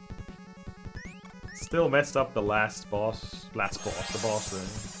 Still messed up the last boss. The boss ring.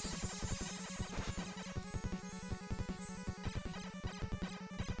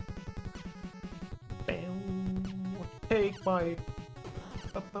 Take my...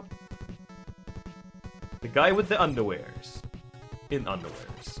 The guy with the underwears. In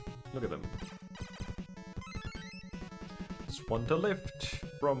underwears. Look at them. Just want to lift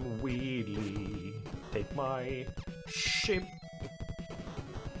from Wheelie. Take my ship.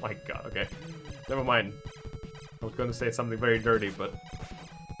 My god, okay. Never mind. I was gonna say something very dirty, but...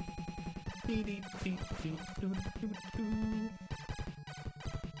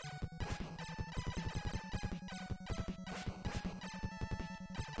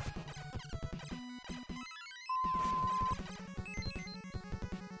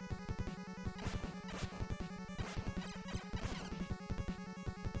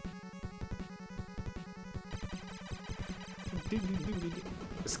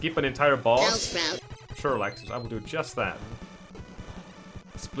 Skip an entire boss? Sure, Alexis, I will do just that.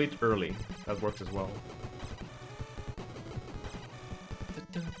 Split early. That works as well.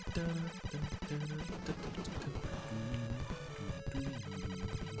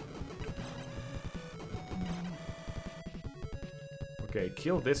 Okay,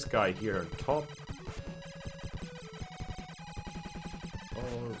 kill this guy here on top.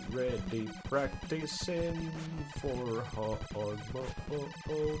 Already practicing for hard mode.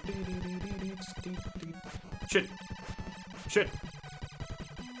 Shit! Shit!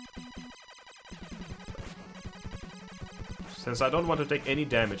 Since I don't want to take any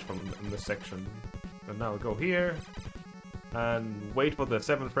damage from this section, and now go here and wait for the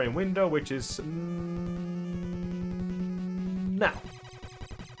 7th frame window, which is now.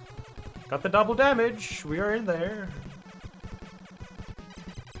 Got the double damage. We are in there.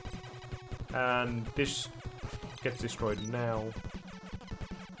 And this gets destroyed now.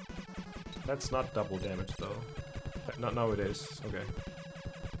 That's not double damage though. No, it is. Okay.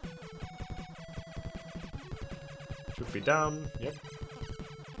 Should be down. Yep.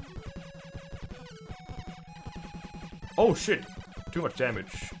 Oh shit! Too much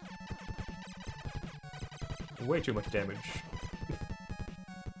damage. Way too much damage.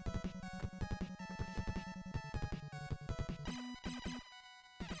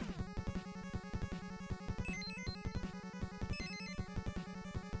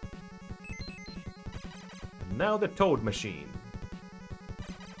 Now the Toad Machine.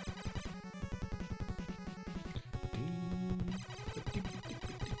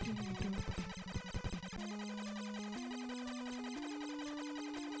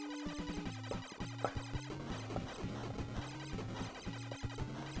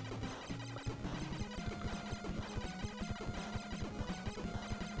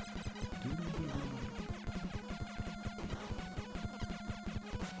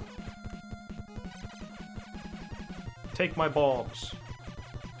 Take my bombs.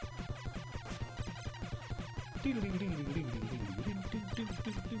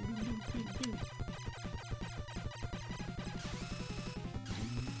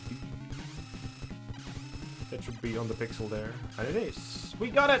 It should be on the pixel there. And it is. We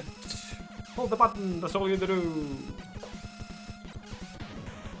got it! Hold the button, that's all you need to do.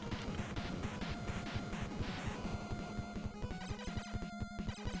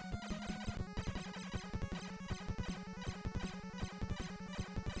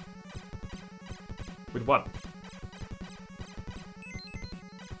 With what?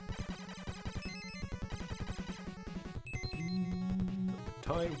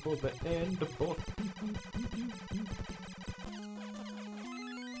 Time for the end of boss.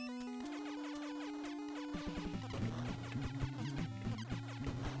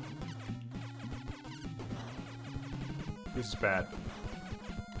 This is bad.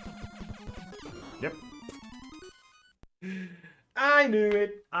 Yep. I knew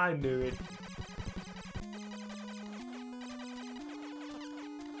it. I knew it.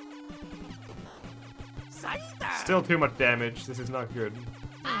 Still too much damage. This is not good.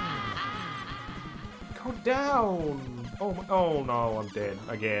 Go down. Oh, oh no, I'm dead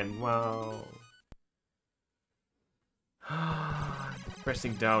again. Wow.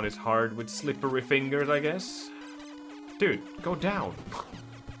 Pressing down is hard with slippery fingers, I guess. Dude, go down.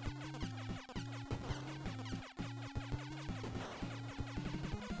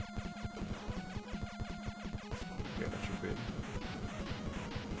 Okay, that should be it.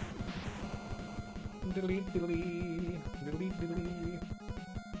 Delete, delete, delete, delete.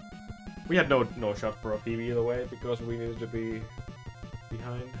 We had no shot for a PB either way because we needed to be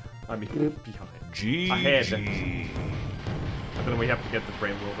behind. I mean, behind. Ahead. And then we have to get the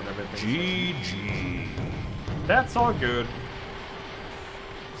frame world and everything. GG. That's all good.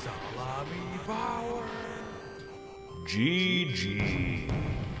 Salami power. GG.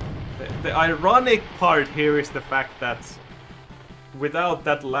 The ironic part here is the fact that without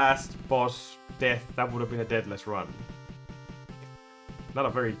that last boss death, that would have been a deadless run. Not a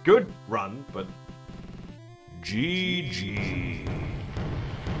very good run, but GG.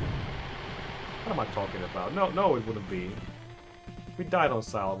 What am I talking about? No, it wouldn't be. We died on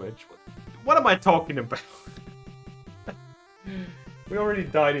salvage. What am I talking about? We already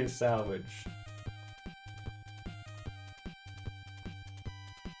died in salvage.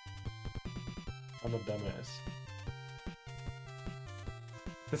 I'm a dumbass.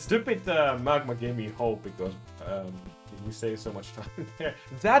 The stupid magma gave me hope because we saved so much time there.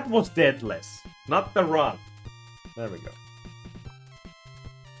 That was deadless, not the run. There we go.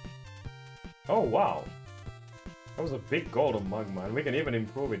 Oh wow. That was a big gold on magma, and we can even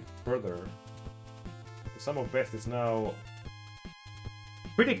improve it further. The sum of best is now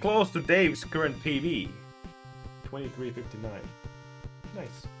pretty close to Dave's current PB. 23.59.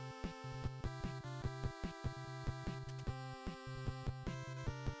 Nice.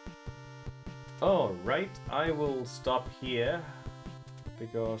 Alright, I will stop here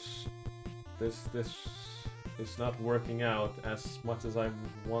because this is not working out as much as I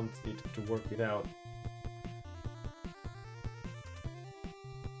want it to work it out.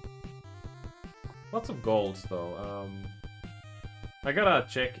 Lots of golds though. I gotta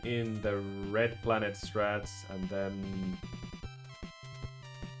check in the red planet strats and then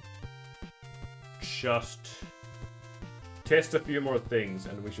just test a few more things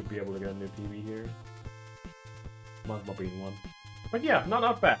and we should be able to get a new PB here. Magma being one. But yeah,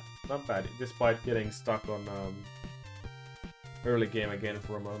 not bad. Not bad, despite getting stuck on early game again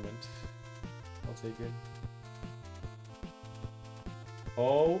for a moment. I'll take it.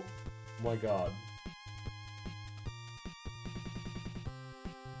 Oh my god.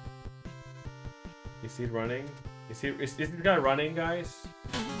 Is he running? Is this guy running, guys?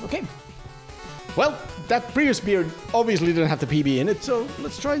 Okay. Well, that previous beer obviously didn't have the PB in it, so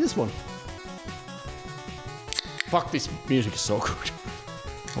let's try this one. Fuck, this music is so good.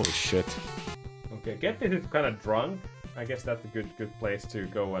 Holy shit. Okay, get this is kind of drunk. I guess that's a good place to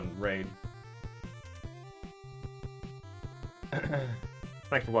go and raid.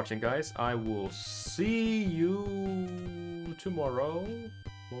 Thanks for watching, guys. I will see you tomorrow,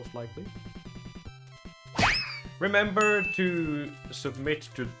 most likely. Remember to submit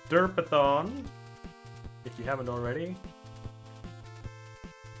to Derpathon if you haven't already.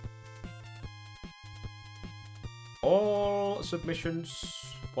 All submissions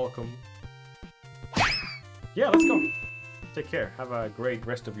welcome. Yeah, let's go. Take care. Have a great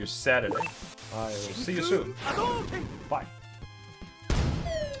rest of your Saturday. I will see you soon. Bye.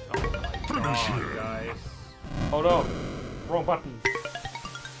 Oh, guys. Oh no. Wrong button.